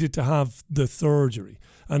who needed to have the surgery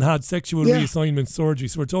and had sexual reassignment surgery.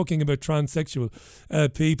 So we're talking about transsexual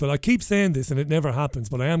people. I keep saying this and it never happens,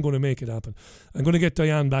 but I am going to make it happen. I'm going to get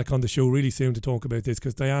Diane back on the show really soon to talk about this,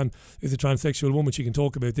 because Diane is a transsexual woman. She can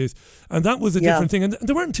talk about this. And that was a different thing. And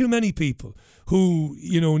there weren't too many people who,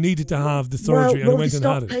 needed to have the surgery and went and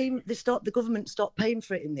had it. The government stopped paying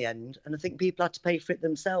for it in the end, and I think people had to pay for it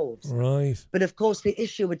themselves. Right. But of course, the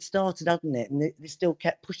issue had started, hadn't it? And they still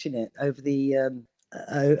kept pushing it over the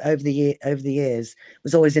years. It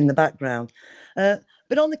was always in the background.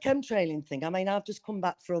 But on the chemtrailing thing, I've just come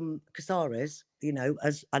back from Casares,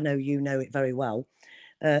 as I know you know it very well,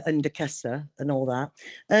 and Duquesa and all that.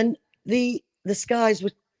 And the skies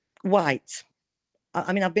were white.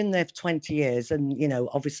 I've been there for 20 years, and,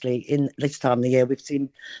 obviously in this time of the year, we've seen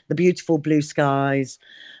the beautiful blue skies,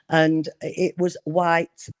 and it was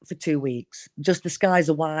white for 2 weeks. Just the skies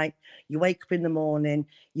are white. You wake up in the morning,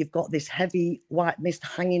 you've got this heavy white mist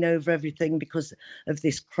hanging over everything because of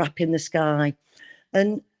this crap in the sky.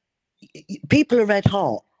 And people are red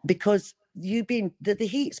hot because the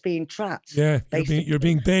heat's being trapped. Yeah, you're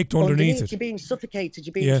being baked underneath it. You're being suffocated.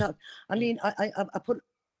 You're being trapped.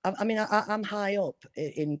 I'm high up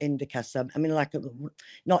in Duquesa.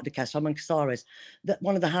 Not Duquesa, I'm in Casares.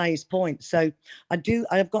 One of the highest points. So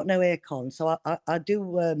I've got no aircon. So I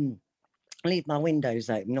do leave my windows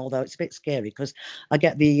open, although it's a bit scary because I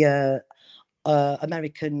get the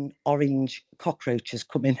American orange cockroaches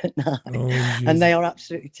coming at night, and they are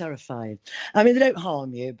absolutely terrifying. They don't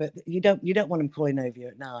harm you, but you don't want them crawling over you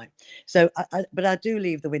at night. So, but I do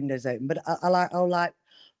leave the windows open. But I'll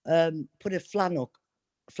put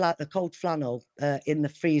a cold flannel in the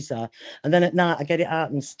freezer, and then at night I get it out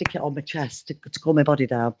and stick it on my chest to cool my body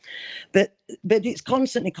down. But it's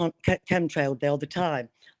constantly chemtrailed there all the time.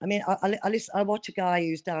 I watch a guy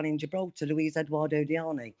who's down in Gibraltar, Luis Eduardo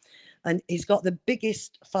Diani, and he's got the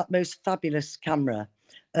biggest, most fabulous camera.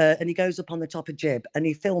 And he goes up on the top of Jib and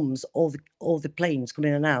he films all the planes coming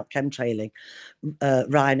in and out, chemtrailing,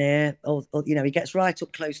 Ryanair, or he gets right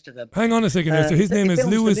up close to them. Hang on a second now. So his name is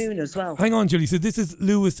Luis. As well. Hang on, Julie. So this is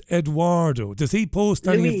Luis Eduardo. Does he post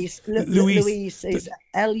any? Luis is Luis.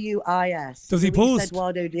 Does he post?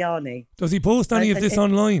 Eduardo Diani. Does he post any of this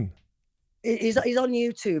online? He's on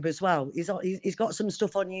YouTube as well. He's got some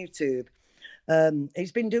stuff on YouTube.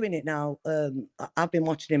 He's been doing it now. I've been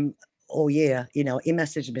watching him all year. You know, he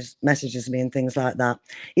messages me and things like that.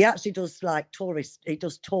 He actually does like he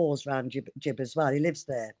does tours around Jib as well. He lives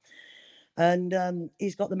there, and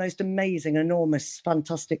he's got the most amazing, enormous,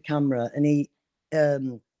 fantastic camera. And he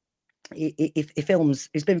films.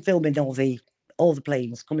 He's been filming all the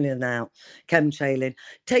planes coming in and out, chemtrailing,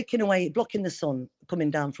 taking away, blocking the sun coming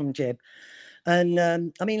down from Jib. And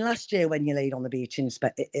I mean, last year when you laid on the beach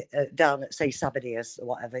down at, say, Sabardias or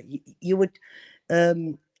whatever, you would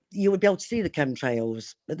be able to see the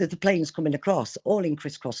chemtrails, the planes coming across, all in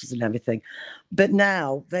crisscrosses and everything. But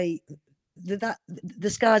now the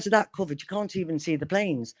skies are that covered, you can't even see the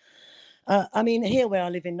planes. I mean, here where I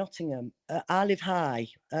live in Nottingham, I live high.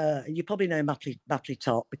 You probably know Mapley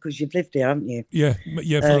Top because you've lived here, haven't you? Yeah,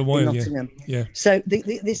 for a while, yeah. So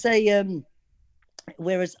they say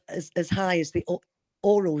we're as high as the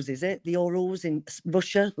Urals, is it? The Urals in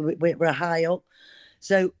Russia, we're high up.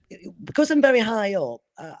 So because I'm very high up,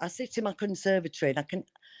 I sit in my conservatory and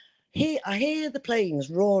I hear the planes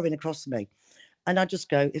roaring across me. And I just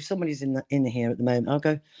go, if somebody's in here at the moment, I'll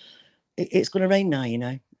go, it's going to rain now, you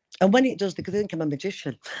know. And when it does, they think I'm a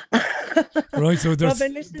magician. Right, so I've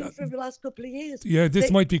been listening for the last couple of years. Yeah,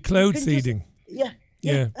 this might be cloud seeding. Yeah.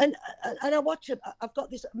 And I watch it. I've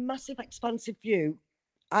got this massive, expansive view.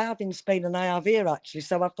 I have in Spain and I have here, actually.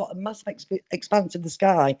 So I've got a massive expanse of the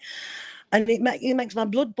sky. And it makes my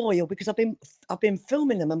blood boil because I've been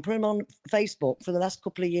filming them and putting them on Facebook for the last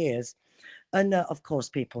couple of years. And of course,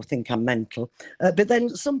 people think I'm mental. But then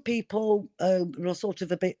some people are sort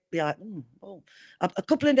of a bit like, A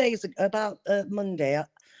couple of days ago, about Monday,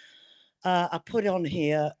 I put on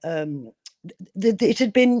here,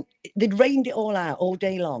 they'd rained it all out all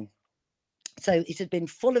day long. So it had been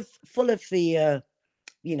full of the,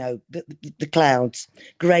 the clouds,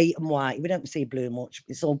 grey and white. We don't see blue much.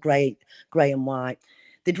 It's all grey and white.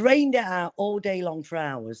 They'd rained it out all day long for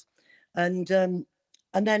hours. And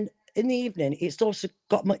then in the evening, it's also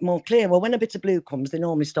got much more clear. Well, when a bit of blue comes, they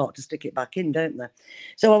normally start to stick it back in, don't they?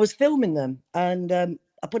 So I was filming them and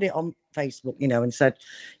I put it on Facebook, and said,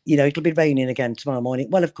 it'll be raining again tomorrow morning.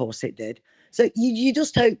 Well, of course it did. So you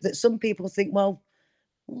just hope that some people think, well,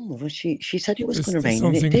 she said it was going to rain,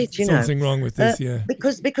 and it did, Something wrong with this, yeah.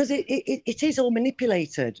 Because it is all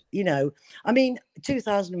manipulated, I mean,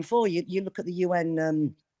 2004, you look at the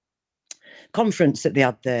UN conference that they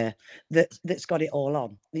had there that's got it all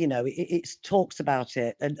on. It talks about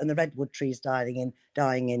it and the redwood trees dying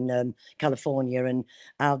in California and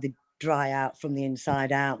how they dry out from the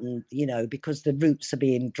inside out, and because the roots are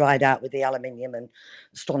being dried out with the aluminium and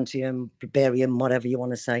strontium, barium, whatever you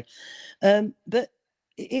want to say. But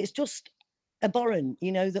it's just abhorrent,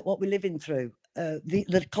 that what we're living through.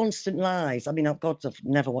 The constant lies. I mean, I've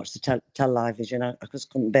never watched the television. I just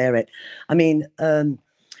couldn't bear it. I mean,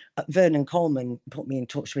 Vernon Coleman put me in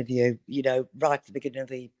touch with you, right at the beginning of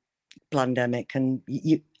the pandemic, and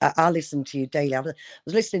I listened to you daily. I was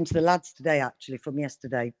listening to the lads today, actually, from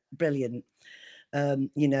yesterday. Brilliant. Who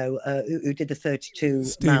did the 32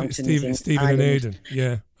 mountains. Stephen and Aidan.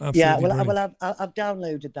 Yeah, absolutely. Yeah, well, I've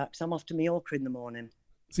downloaded that because I'm off to Mallorca in the morning.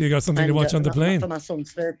 So you got something to watch on the plane? For my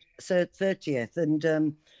son's 30th, and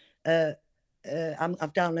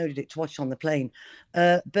I've downloaded it to watch on the plane.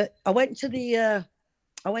 But I went to the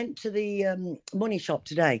money shop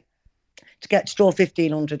today to get draw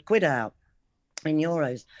 1,500 quid out in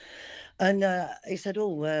euros, and he said,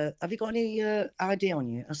 have you got any ID on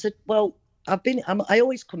you? I said, well, I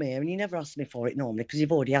always come here and you never ask me for it normally because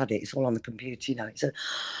you've already had it, it's all on the computer, He said,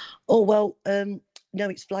 no,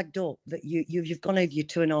 it's flagged up that you've gone over your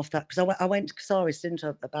 2,500, because I went to Casares, didn't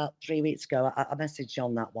I, about 3 weeks ago. I messaged you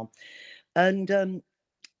on that one, and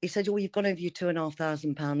he said, you've gone over your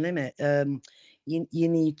 £2,500 limit. You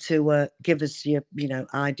need to give us your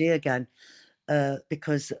ID again,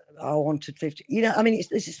 because I wanted 50. I mean,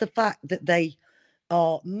 it's the fact that they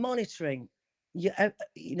are monitoring. I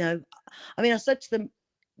mean, I said to them,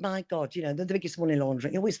 my God, the biggest money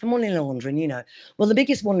laundering. It's the money laundering, Well, the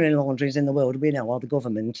biggest money launderers in the world, we know, are the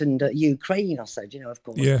government and Ukraine. I said, of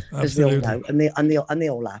course, yeah, absolutely. As we all know, and they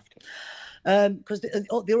all laughed because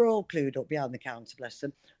they were all clued up behind the counter, bless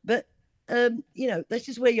them. But this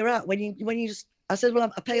is where you're at when you just. I said,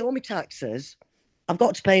 well, I pay all my taxes. I've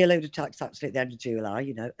got to pay a load of tax actually at the end of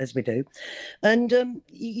July, as we do. And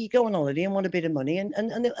you go on holiday and want a bit of money, and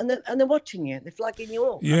they're watching you, they're flagging you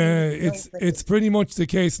up. Yeah, it's pretty much the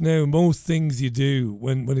case now. Most things you do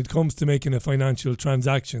when it comes to making a financial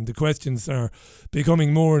transaction, the questions are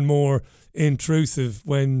becoming more and more intrusive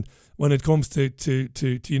when it comes to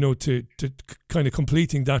kind of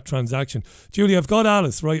completing that transaction. Julie, I've got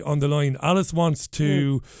Alice right on the line. Alice wants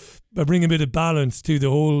to bring a bit of balance to the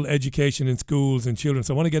whole education in schools and children.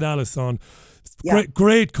 So I want to get Alice on. Yeah.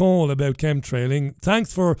 Great call about chemtrailing.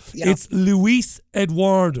 Thanks for It's Luis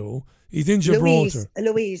Eduardo. He's in Gibraltar.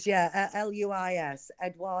 Luis, Luis,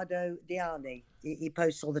 Eduardo Diani. He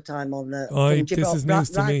posts all the time on the this is news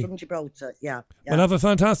to me. From Gibraltar, yeah. Well, have a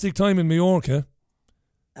fantastic time in Mallorca.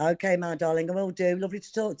 Okay, my darling, I will do. Lovely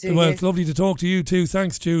to talk to you. Well, it's lovely to talk to you too.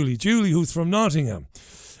 Thanks, Julie. Julie, who's from Nottingham,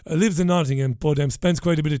 lives in Nottingham, but spends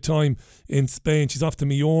quite a bit of time in Spain. She's off to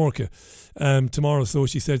Mallorca tomorrow, so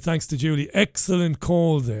she said, thanks to Julie. Excellent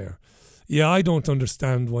call there. Yeah, I don't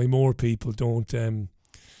understand why more people don't,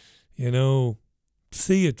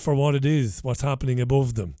 see it for what it is, what's happening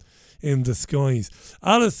above them in the skies.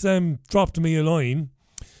 Alice dropped me a line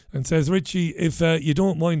and says, Richie, if you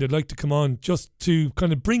don't mind, I'd like to come on just to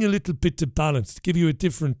kind of bring a little bit of balance, to give you a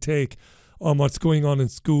different take on what's going on in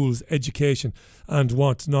schools, education and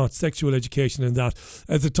what not, sexual education and that.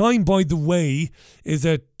 As the time, by the way, is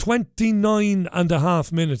at 29 and a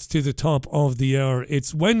half minutes to the top of the hour.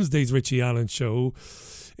 It's Wednesday's Richie Allen Show.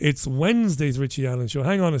 It's Wednesday's Richie Allen Show.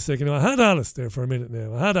 Hang on a second. I had Alice there for a minute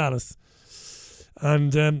now. I had Alice.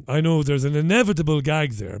 And I know there's an inevitable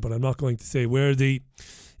gag there, but I'm not going to say where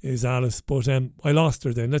is Alice, but I lost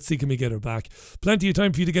her then. Let's see, can we get her back? Plenty of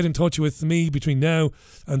time for you to get in touch with me between now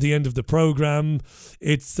and the end of the programme.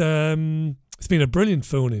 It's been a brilliant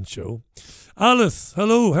phone-in show. Alice,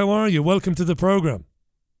 hello, how are you? Welcome to the programme.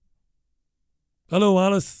 Hello,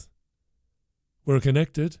 Alice. We're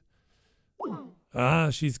connected.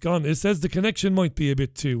 She's gone. It says the connection might be a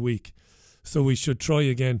bit too weak, so we should try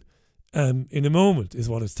again in a moment, is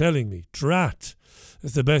what it's telling me. Drat.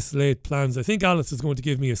 It's the best laid plans. I think Alice is going to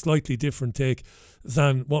give me a slightly different take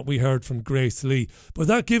than what we heard from Grace Lee. But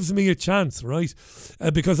that gives me a chance, right?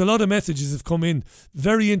 Because a lot of messages have come in,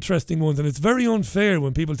 very interesting ones, and it's very unfair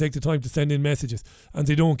when people take the time to send in messages and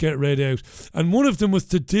they don't get read out. And one of them was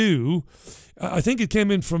to do, I think it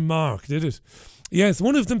came in from Mark, did it? Yes,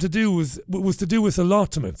 one of them was to do with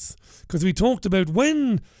allotments, because we talked about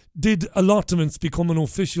when did allotments become an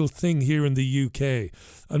official thing here in the UK.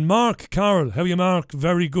 And Mark Carroll, how are you, Mark?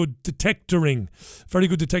 Very good detectoring, very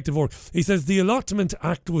good detective work. He says the Allotment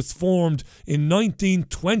Act was formed in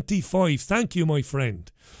 1925. Thank you, my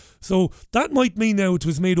friend. So that might mean now it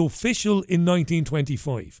was made official in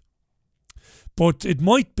 1925. But it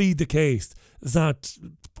might be the case that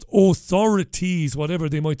authorities, whatever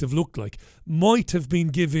they might have looked like, might have been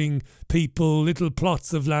giving people little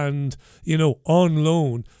plots of land, on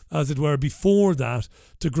loan, as it were, before that,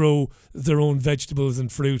 to grow their own vegetables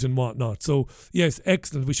and fruit and whatnot. So, yes,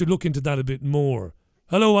 excellent. We should look into that a bit more.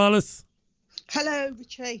 Hello, Alice. Hello,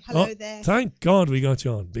 Richie. Hello there. Thank God we got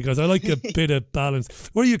you on, because I like a bit of balance.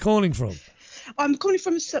 Where are you calling from? I'm calling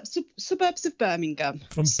from suburbs of Birmingham.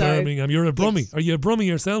 From Birmingham. You're a Brummie. Yes. Are you a Brummie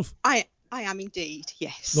yourself? I am indeed,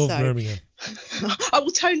 yes. Love Birmingham. I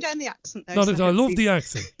will tone down the accent though. Not at all. I love the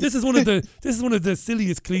accent. This is one of the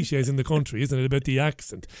silliest cliches in the country, isn't it? About the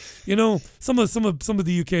accent. Some of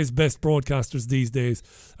the UK's best broadcasters these days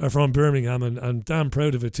are from Birmingham, and damn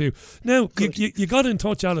proud of it too. Now you got in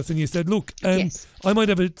touch, Alice, and you said, look, yes. I might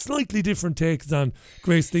have a slightly different take than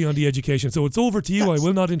Grace Lee on the education. So it's over to you. I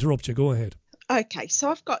will not interrupt you. Go ahead. Okay, so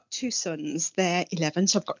I've got two sons. They're 11,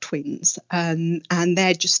 so I've got twins, and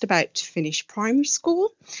they're just about to finish primary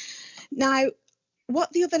school. Now,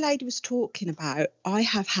 what the other lady was talking about, I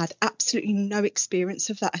have had absolutely no experience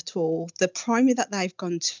of that at all. The primary that they've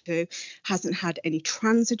gone to hasn't had any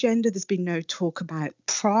trans agenda. There's been no talk about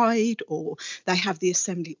pride, or they have the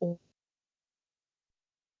assembly or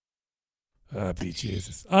be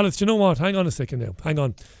Jesus. Alice, do you know what? Hang on a second now. Hang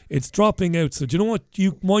on. It's dropping out. So do you know what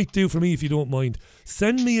you might do for me, if you don't mind?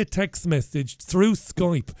 Send me a text message through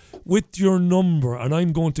Skype with your number, and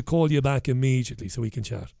I'm going to call you back immediately so we can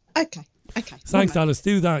chat. Okay. Thanks, Alice.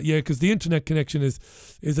 Do that, yeah, because the internet connection is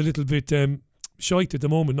a little bit shite at the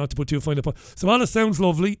moment, not to put too fine a point. So Alice sounds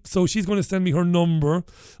lovely. So she's going to send me her number.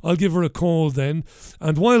 I'll give her a call then.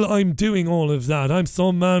 And while I'm doing all of that, I'm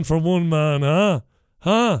some man for one man,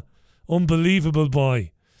 huh? Unbelievable,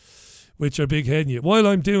 boy. Which are big heading you. While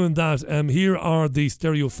I'm doing that, here are the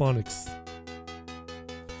Stereophonics.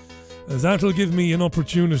 As that'll give me an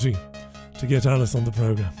opportunity to get Alice on the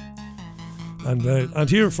programme. And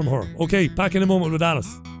hear from her. Okay, back in a moment with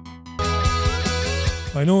Alice.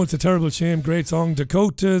 I know it's a terrible shame. Great song.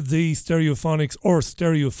 Dakota, the Stereophonics, or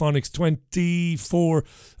Stereophonics, 24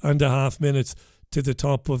 and a half minutes to the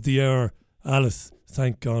top of the hour. Alice,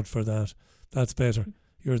 thank God for that. That's better.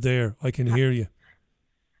 You're there. I can hear you.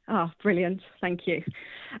 Oh, brilliant. Thank you.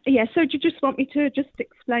 Yeah, so do you just want me to just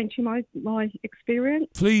explain to you my experience?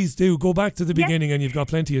 Please do. Go back to the beginning and you've got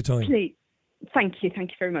plenty of time. Please. Thank you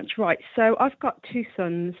very much. Right, so I've got two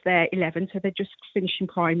sons, they're 11, so they're just finishing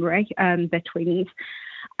primary, they're twins.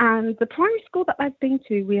 And the primary school that I've been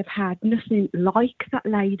to, we have had nothing like that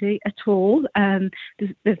lady at all.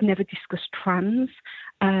 They've never discussed trans.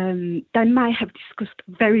 They may have discussed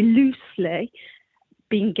very loosely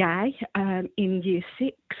being gay in year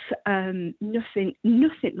 6. Nothing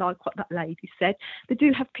like what that lady said. They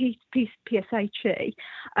do have PSHE,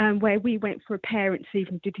 where we went for a parents'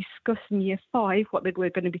 evening to discuss in year 5 what they were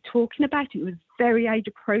going to be talking about. It was very age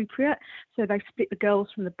appropriate. So they split the girls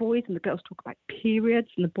from the boys, and the girls talk about periods,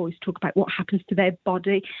 and the boys talk about what happens to their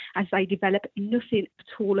body as they develop. Nothing at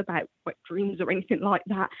all about wet dreams or anything like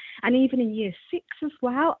that. And even in year 6 as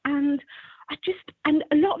well. And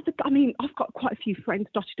a lot of I've got quite a few friends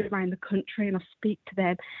dotted around the country, and I speak to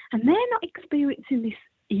them, and they're not experiencing this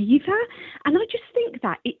either. And I just think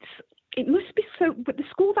that it must be so. But the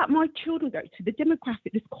school that my children go to, the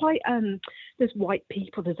demographic, there's white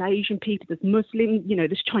people, there's Asian people, there's Muslim,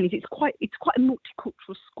 there's Chinese. It's quite a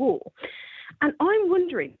multicultural school. And I'm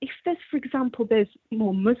wondering if there's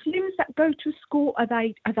more Muslims that go to a school. Are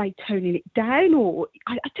they toning it down, or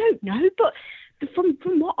I don't know. But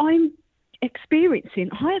from what I'm experiencing,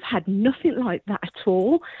 I have had nothing like that at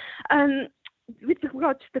all. With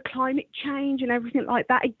regard to the climate change and everything like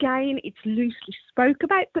that, again, it's loosely spoke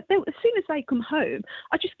about, but as soon as they come home,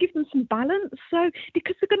 I just give them some balance. So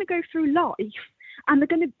because they're going to go through life, and they're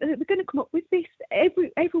going to come up with this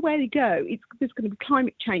everywhere they go. There's going to be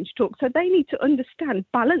climate change talk, so they need to understand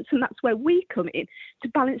balance, and that's where we come in to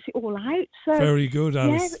balance it all out. So very good,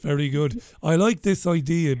 Alice. Yeah. Very good. I like this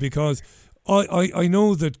idea because I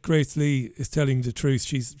know that Grace Lee is telling the truth.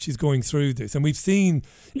 She's going through this, and we've seen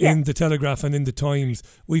in the Telegraph and in the Times,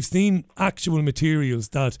 we've seen actual materials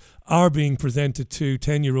that are being presented to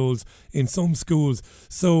 10-year-olds in some schools.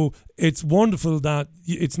 So it's wonderful that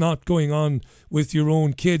it's not going on with your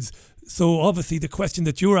own kids. So obviously the question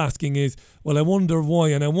that you're asking is, well, I wonder why,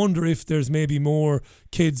 and I wonder if there's maybe more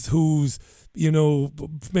kids who's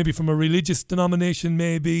maybe from a religious denomination,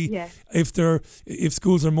 if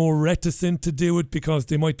schools are more reticent to do it because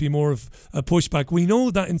they might be more of a pushback. We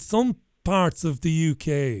know that in some parts of the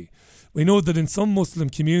UK, we know that in some Muslim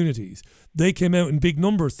communities, they came out in big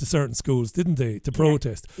numbers to certain schools, didn't they, to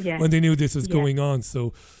protest when they knew this was going on.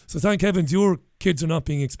 So thank heavens your kids are not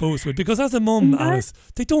being exposed to it, because as a mum, Alice,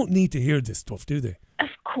 they don't need to hear this stuff, do they? Of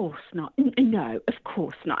course not. No, of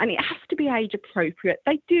course not. And it has to be age appropriate.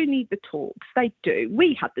 They do need the talks. They do.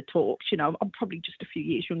 We had the talks. I'm probably just a few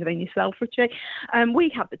years younger than yourself, Richie. We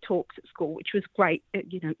had the talks at school, which was great.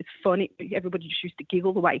 It's fun. Everybody just used to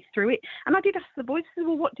giggle the way through it. And I did ask the boys, I said,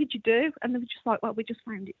 well, what did you do? And they were just like, well, we just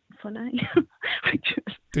found it funny.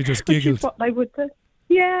 They just giggled. Which is what they would do.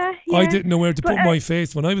 Yeah. I didn't know where to put my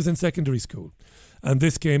face when I was in secondary school. And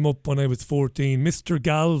this came up when I was 14. Mr.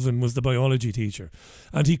 Galvin was the biology teacher,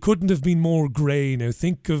 and he couldn't have been more grey. Now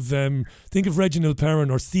think of Reginald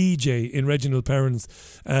Perrin, or CJ in Reginald Perrin's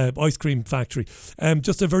ice cream factory.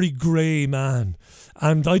 Just a very grey man.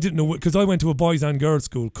 And I didn't know, because I went to a boys and girls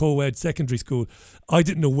school, co-ed secondary school. I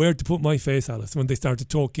didn't know where to put my face, Alice, when they started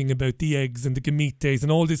talking about the eggs and the gametes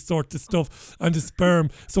and all this sort of stuff and the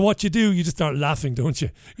sperm. So what you do, you just start laughing, don't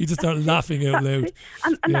you? You just start laughing out loud.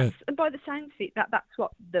 And that's, by the sounds of it, that's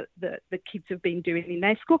what the kids have been doing in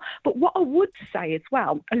their school. But what I would say as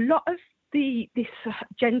well, a lot of this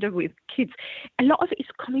gender with kids, a lot of it is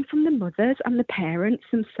coming from the mothers and the parents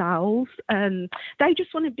themselves. They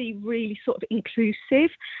just want to be really sort of inclusive,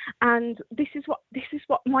 and this is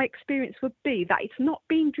what my experience would be, that it's not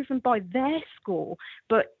being driven by their school,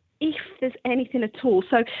 but if there's anything at all.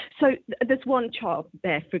 So there's one child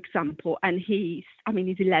there, for example, and he's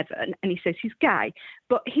 11, and he says he's gay,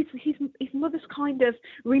 but his mother's kind of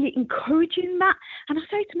really encouraging that. And I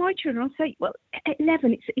say to my children, I say, well, at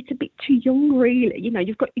 11, it's a bit too young, really.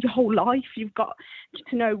 You've got your whole life, you've got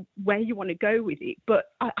to know where you want to go with it.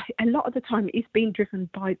 But a lot of the time, it is being driven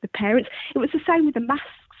by the parents. It was the same with the masks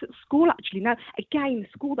at school, actually. Now, again, the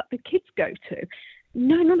school that the kids go to,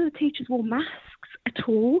 none of the teachers wore masks at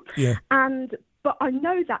all. Yeah. But I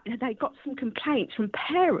know that they got some complaints from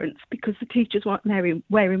parents because the teachers weren't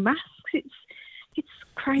wearing masks. It's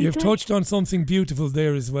crazy. You've touched on something beautiful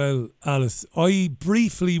there as well, Alice. I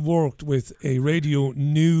briefly worked with a radio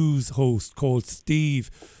news host called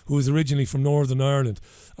Steve, who was originally from Northern Ireland.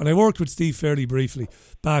 And I worked with Steve fairly briefly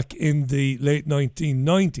back in the late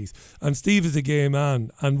 1990s. And Steve is a gay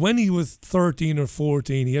man. And when he was 13 or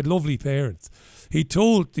 14, he had lovely parents. He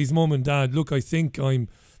told his mum and dad, look, I think I'm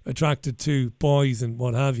attracted to boys and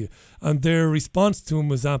what have you. And their response to him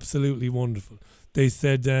was absolutely wonderful. They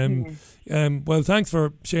said, well, thanks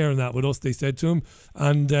for sharing that with us, they said to him.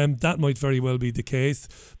 And that might very well be the case.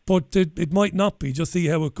 But it might not be. Just see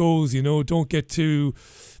how it goes, you know. Don't get too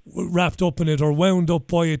wrapped up in it or wound up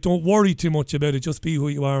by it. Don't worry too much about it. Just be who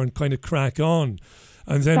you are and kind of crack on.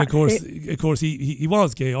 And then, of course, he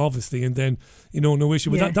was gay, obviously. And then, you know, no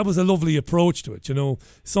issue. But that was a lovely approach to it, you know.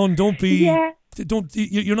 Son, don't be... Yeah.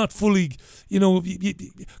 You're not fully, you know,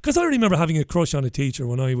 because I remember having a crush on a teacher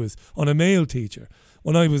on a male teacher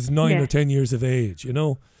when I was 9 or 10 years of age, you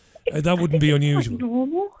know. That wouldn't be unusual.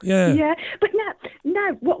 Normal. Yeah. Yeah. But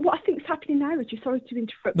no, what I think is happening now, Richie, sorry to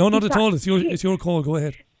interrupt. No, not at all. It's your call. Go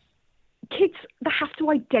ahead. Kids, they have to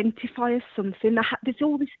identify as something. There's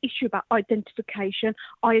all this issue about identification.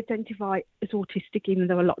 I identify as autistic, even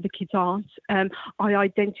though a lot of the kids aren't. I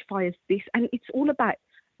identify as this. And it's all about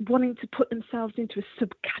wanting to put themselves into a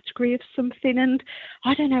subcategory of something, and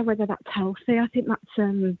I don't know whether that's healthy. I think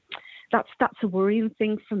that's a worrying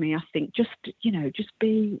thing for me. I think just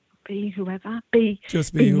be whoever, be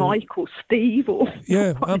Mike or Steve or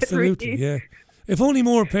absolutely, yeah. If only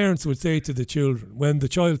more parents would say to the children when the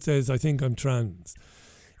child says, "I think I'm trans,"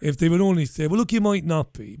 if they would only say, well, look, you might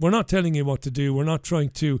not be. We're not telling you what to do. We're not trying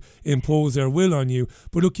to impose our will on you.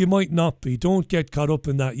 But look, you might not be. Don't get caught up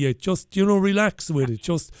in that yet. Just, you know, relax with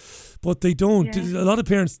it. But they don't. Yeah. A lot of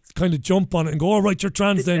parents kind of jump on it and go, all right, you're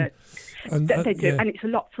trans then. And, they do. And it's a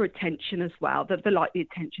lot for attention as well. They like the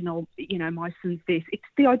attention of, you know, my son's this. It's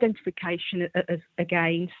the identification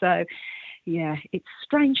again. So... yeah, it's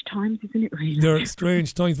strange times, isn't it, really? They're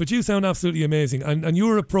strange times, but you sound absolutely amazing. And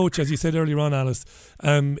your approach, as you said earlier on, Alice,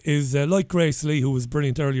 is like Grace Lee, who was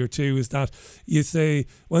brilliant earlier too, is that you say,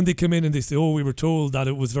 when they come in and they say, oh, we were told that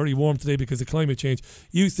it was very warm today because of climate change,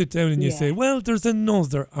 you sit down and you say, well, there's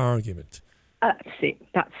another argument. That's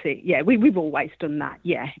it. Yeah, we've always done that.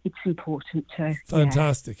 Yeah, it's important to...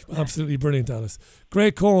 Fantastic. Yeah. Absolutely brilliant, Alice.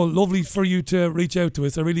 Great call. Lovely for you to reach out to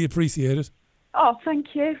us. I really appreciate it. Oh,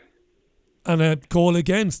 thank you. And call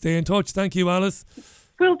again. Stay in touch. Thank you, Alice.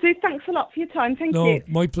 Will do. Thanks a lot for your time. Thank you. No,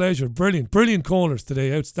 my pleasure. Brilliant callers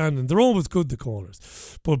today. Outstanding. They're always good, the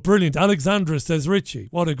callers. But brilliant. Alexandra says, Richie,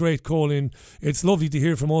 what a great call in. It's lovely to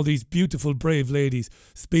hear from all these beautiful, brave ladies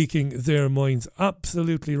speaking their minds.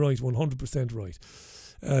 Absolutely right. 100% right.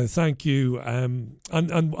 Thank you. And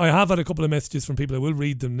I have had a couple of messages from people. I will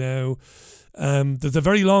read them now. There's a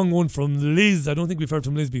very long one from Liz. I don't think we've heard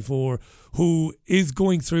from Liz before, who is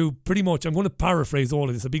going through pretty much, I'm going to paraphrase all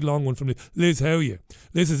of this, a big long one from Liz. Liz, how are you?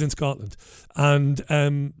 Liz is in Scotland,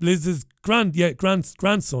 and Liz's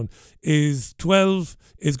grandson is 12,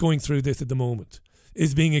 is going through this at the moment,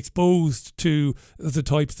 is being exposed to the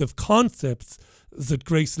types of concepts that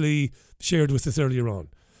Grace Lee shared with us earlier on.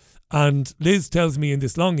 And Liz tells me in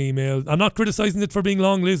this long email, I'm not criticising it for being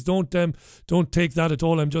long, Liz, don't take that at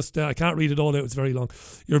all. I'm just, I can't read it all out, it's very long.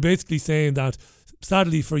 You're basically saying that,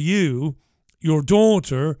 sadly for you, your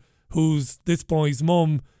daughter, who's this boy's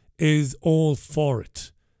mum, is all for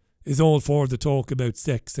it. Is all for the talk about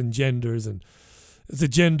sex and genders and the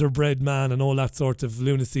gender-bred man and all that sort of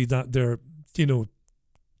lunacy that they're, you know,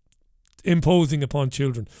 imposing upon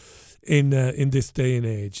children in this day and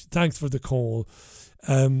age. Thanks for the call.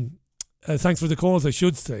 Thanks for the calls, I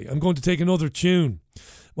should say. I'm going to take another tune.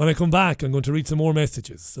 When I come back, I'm going to read some more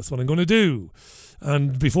messages. That's what I'm going to do.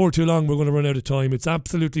 And before too long, we're going to run out of time. It's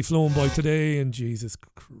absolutely flown by today, and Jesus.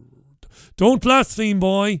 Don't blaspheme,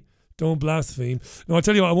 boy. Don't blaspheme. No, I'll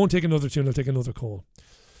tell you what, I won't take another tune. I'll take another call.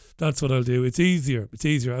 That's what I'll do. It's easier.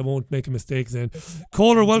 I won't make a mistake then.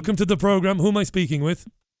 Caller, welcome to the programme. Who am I speaking with?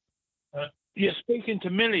 You're speaking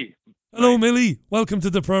to Millie. Hello, Millie. Welcome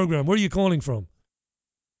to the programme. Where are you calling from?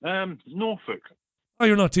 Norfolk. Oh,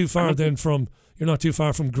 you're not too far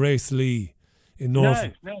from Grace Lee in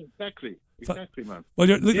Norfolk. No, exactly, man. Well,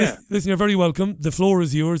 listen, you're very welcome. The floor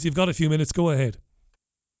is yours. You've got a few minutes. Go ahead.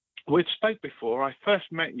 We've spoke before. I first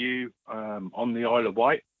met you on the Isle of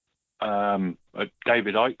Wight at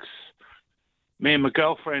David Icke's. Me and my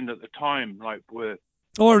girlfriend at the time, were.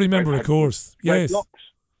 Oh, I remember, of course. Yes,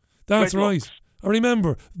 that's right. I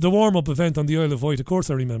remember the warm-up event on the Isle of Wight. Of course,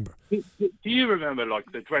 I remember. Do you remember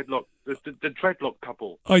the dreadlock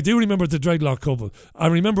couple? I do remember the dreadlock couple. I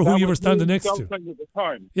remember who you were standing next to. At the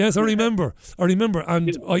time. Yes, I remember.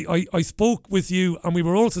 And I spoke with you, and we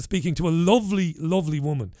were also speaking to a lovely, lovely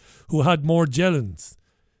woman who had Morgellons,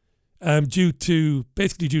 due to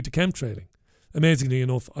chemtrailing. Amazingly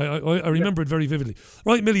enough, I remember it very vividly.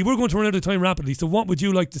 Right, Millie, we're going to run out of time rapidly. So, what would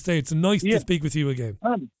you like to say? It's nice to speak with you again.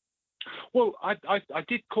 Well, I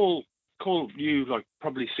did call called you like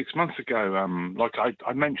probably 6 months ago. Like I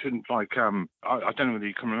mentioned, like I don't know whether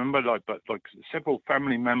you can remember, like, but like several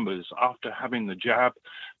family members after having the jab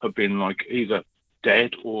have been like either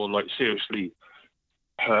dead or like seriously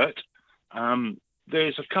hurt.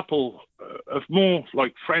 There's a couple of more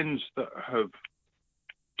like friends that have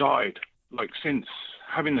died like since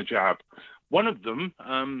having the jab. One of them,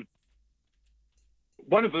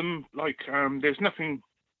 like there's nothing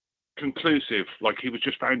conclusive, like he was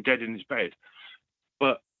just found dead in his bed.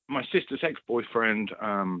 But my sister's ex-boyfriend,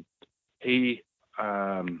 he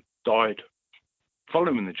died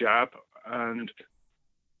following the jab, and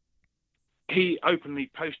he openly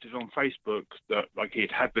posted on Facebook that like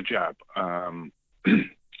he'd had the jab.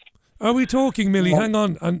 Are we talking, Millie? Hang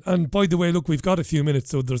on. And by the way, look, we've got a few minutes,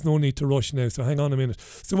 so there's no need to rush now. So hang on a minute.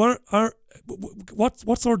 So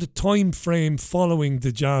what sort of time frame following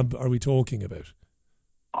the jab are we talking about?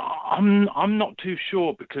 I'm not too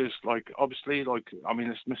sure because, like, obviously, like, I mean,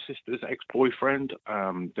 it's my sister's ex-boyfriend.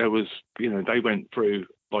 There was, you know, they went through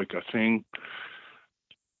like a thing,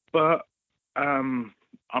 but I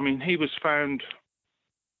mean, he was found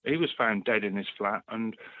dead in his flat,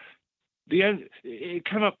 and it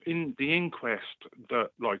came up in the inquest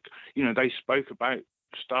that, like, you know, they spoke about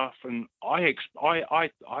stuff, and I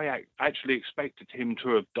actually expected him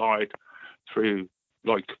to have died through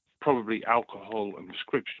like probably alcohol and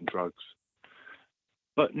prescription drugs,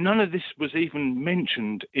 but none of this was even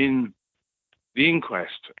mentioned in the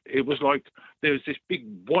inquest. It was like there was this big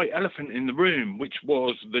white elephant in the room, which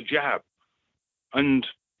was the jab. And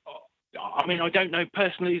I mean, I don't know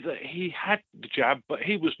personally that he had the jab, but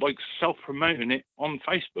he was like self-promoting it on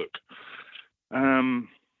Facebook.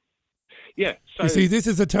 Yeah. So you see, this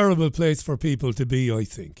is a terrible place for people to be, I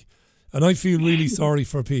think. And I feel really sorry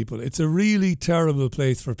for people. It's a really terrible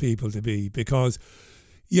place for people to be because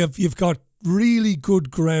you've got really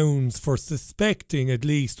good grounds for suspecting, at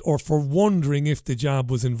least, or for wondering if the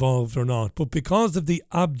jab was involved or not. But because of the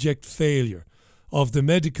abject failure of the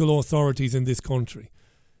medical authorities in this country,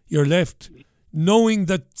 you're left knowing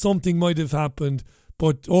that something might have happened,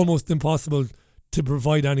 but almost impossible to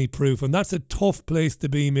provide any proof. And that's a tough place to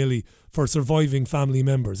be, Millie, for surviving family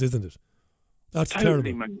members, isn't it? That's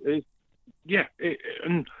totally, terrible. Man. There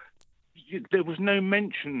was no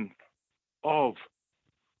mention of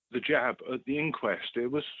the jab at the inquest.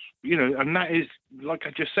 It was, you know, and that is, like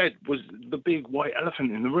I just said, was the big white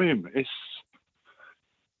elephant in the room.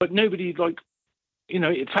 But nobody, like, you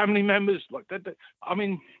know, family members, like that. I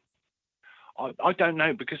mean, I don't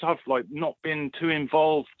know because I've like not been too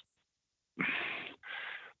involved,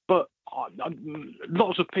 but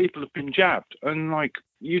lots of people have been jabbed, and like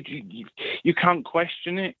you can't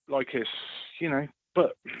question it. Like it's, you know.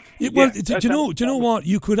 But do you know what?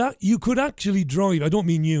 You could actually drive. I don't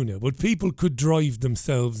mean you now, but people could drive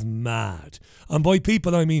themselves mad. And by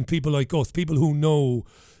people, I mean people like us, people who know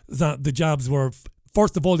that the jabs were,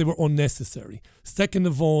 first of all, they were unnecessary. Second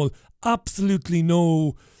of all, absolutely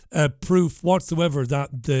no proof whatsoever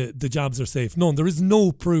that the jabs are safe. None. There is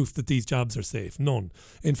no proof that these jabs are safe. None.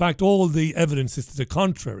 In fact, all the evidence is to the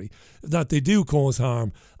contrary, that they do cause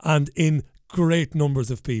harm, and in great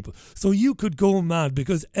numbers of people. So you could go mad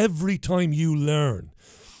because every time you learn,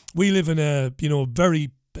 we live in a, you know,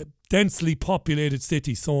 very densely populated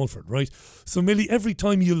city, Salford, right? So Millie, every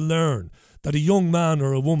time you learn that a young man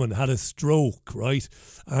or a woman had a stroke, right,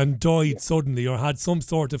 and died suddenly or had some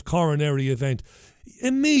sort of coronary event,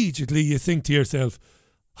 immediately you think to yourself,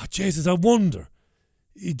 oh, Jesus, I wonder,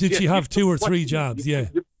 did she have 2 or 3 jabs? Yeah.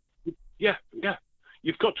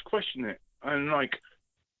 You've got to question it. And like,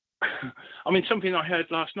 I mean, something I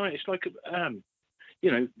heard last night, it's like,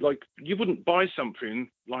 you know, like you wouldn't buy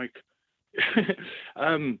something like,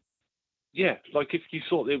 like if you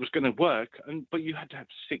thought it was going to work, but you had to have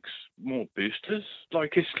 6 more boosters.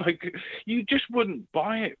 Like, it's like, you just wouldn't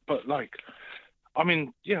buy it. But like, I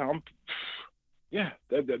mean,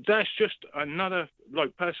 that's just another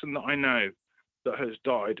like person that I know that has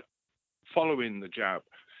died following the jab.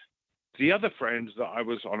 The other friend that I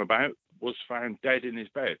was on about was found dead in his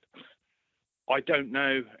bed. I don't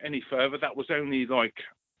know any further. That was only like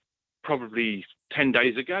probably 10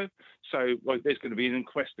 days ago. So like there's going to be an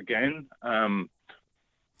inquest again. And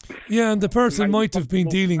the person might have been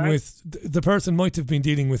dealing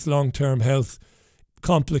with long-term health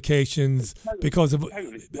complications because of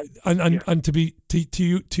and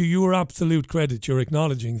to your absolute credit, you're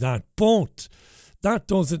acknowledging that. But that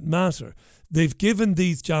doesn't matter. They've given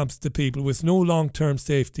these jabs to people with no long-term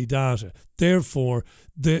safety data. Therefore,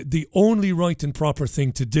 the only right and proper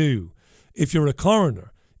thing to do, if you're a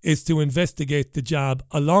coroner, is to investigate the jab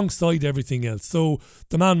alongside everything else. So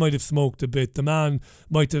the man might have smoked a bit, the man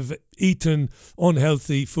might have eaten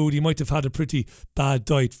unhealthy food, he might have had a pretty bad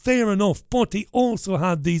diet, fair enough, but he also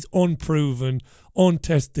had these unproven,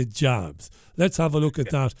 untested jabs. Let's have a look at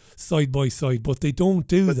that side by side, but they don't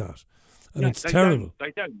do that, and it's terrible.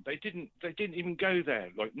 They didn't even go there.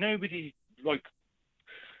 Like, nobody, like,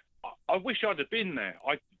 I wish I'd have been there.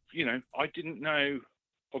 I didn't know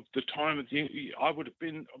of the time of the. I would have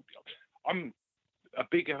been. I'm a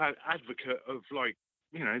big advocate of, like,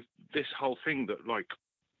 this whole thing that, like,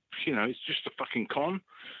 it's just a fucking con.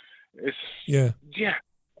 It's yeah.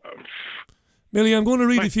 Millie, I'm going to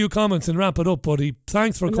read a few comments and wrap it up, buddy.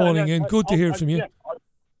 Thanks for calling in. Good to hear from you.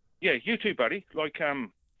 Yeah, you too, buddy. Like,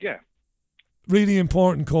 yeah. Really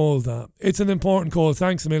important call, that. It's an important call.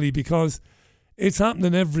 Thanks, Millie, because it's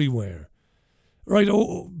happening everywhere. Right,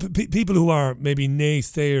 people who are maybe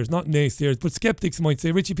naysayers, not naysayers, but skeptics might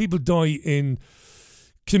say, Richie, people die in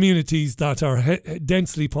communities that are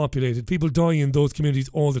densely populated. People die in those communities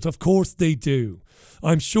all the time. Of course they do.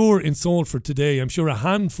 I'm sure in Salford today, I'm sure a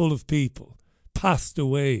handful of people passed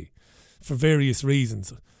away for various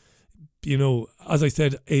reasons. As I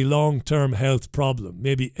said, a long-term health problem,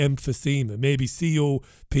 maybe emphysema, maybe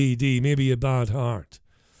COPD, maybe a bad heart.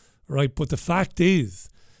 Right, but the fact is,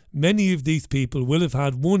 many of these people will have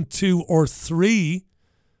had 1, 2 or 3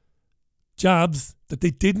 jabs that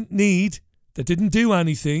they didn't need, that didn't do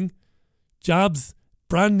anything. Jabs,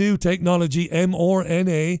 brand new technology,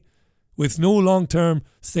 mRNA, with no long-term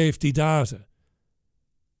safety data.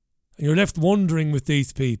 And you're left wondering with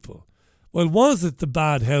these people, well, was it the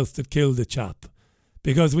bad health that killed the chap?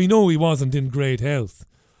 Because we know he wasn't in great health.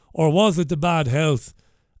 Or was it the bad health,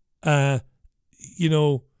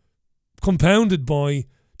 compounded by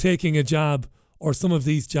taking a jab or some of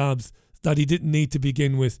these jabs that he didn't need to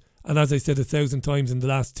begin with, and as I said 1,000 times in the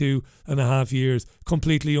last 2.5 years,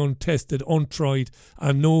 completely untested, untried,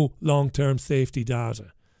 and no long-term safety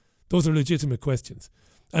data? Those are legitimate questions,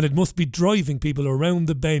 and it must be driving people around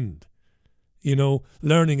the bend,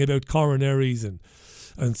 learning about coronaries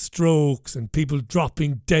and strokes and people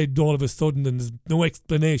dropping dead all of a sudden, and there's no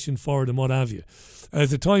explanation for it and what have you. As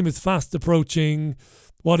the time is fast approaching,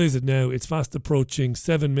 what is it now? It's fast approaching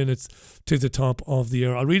 7 minutes to the top of the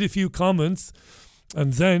hour. I'll read a few comments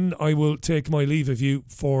and then I will take my leave of you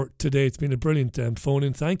for today. It's been a brilliant phone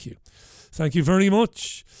in. Thank you. Thank you very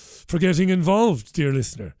much for getting involved, dear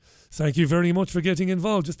listener. Thank you very much for getting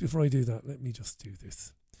involved. Just before I do that, let me just do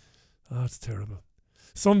this. That's terrible.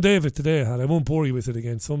 Someday of it today I had. I won't bore you with it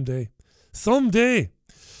again. Someday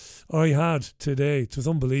I had today. It was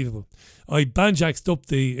unbelievable. I banjaxed up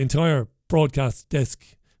the entire broadcast desk,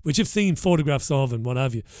 which you've seen photographs of and what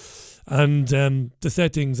have you, and the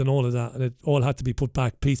settings and all of that, and it all had to be put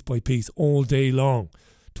back piece by piece all day long.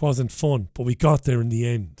 It wasn't fun, but we got there in the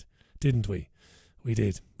end, didn't we? We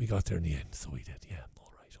did. We got there in the end, so we did. Yeah,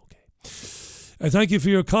 all right, okay. Thank you for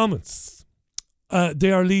your comments.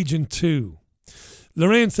 They are legion too.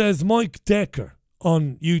 Lorraine says Mike Decker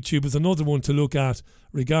on YouTube is another one to look at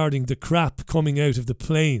regarding the crap coming out of the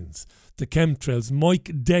planes, the chemtrails. Mike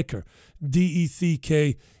Decker,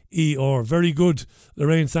 Decker. Very good,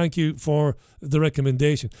 Lorraine. Thank you for the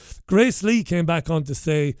recommendation. Grace Lee came back on to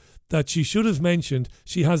say that she should have mentioned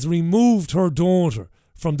she has removed her daughter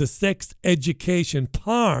from the sex education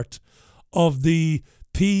part of the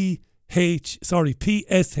PSHE.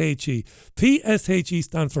 PSHE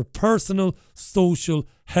stands for Personal, Social,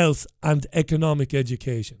 Health and Economic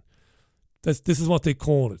Education. This is what they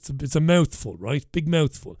call it. It's a mouthful, right? Big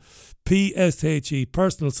mouthful. PSHE,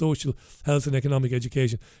 Personal, Social, Health and Economic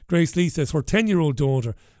Education. Grace Lee says her 10-year-old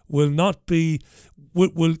daughter will get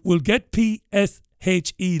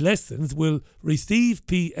PSHE lessons, will receive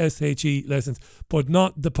PSHE lessons, but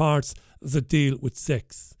not the parts that deal with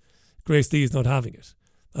sex. Grace Lee is not having it.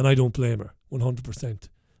 And I don't blame her, 100%.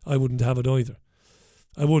 I wouldn't have it either.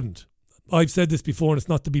 I wouldn't. I've said this before, and it's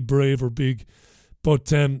not to be brave or big,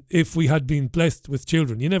 but if we had been blessed with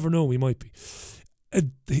children, you never know, we might be,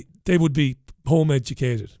 they would be home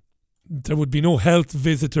educated. There would be no health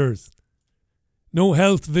visitors. No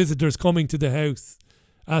health visitors coming to the house,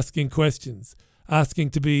 asking questions,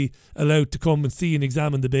 asking to be allowed to come and see and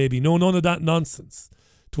examine the baby. No, none of that nonsense.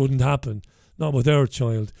 It wouldn't happen. Not with our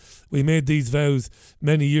child. We made these vows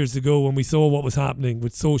many years ago when we saw what was happening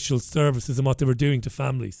with social services and what they were doing to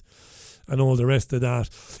families and all the rest of that.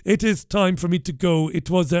 It is time for me to go.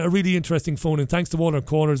 It was a really interesting phone, and thanks to all our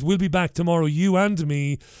callers. We'll be back tomorrow, you and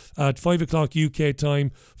me, at 5 o'clock UK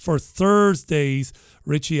time for Thursday's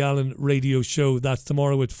Richie Allen radio show. That's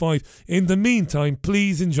tomorrow at 5. In the meantime,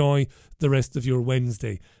 please enjoy the rest of your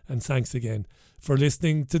Wednesday. And thanks again for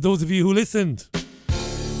listening, to those of you who listened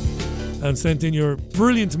and sent in your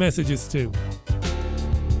brilliant messages too.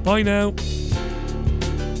 Bye now.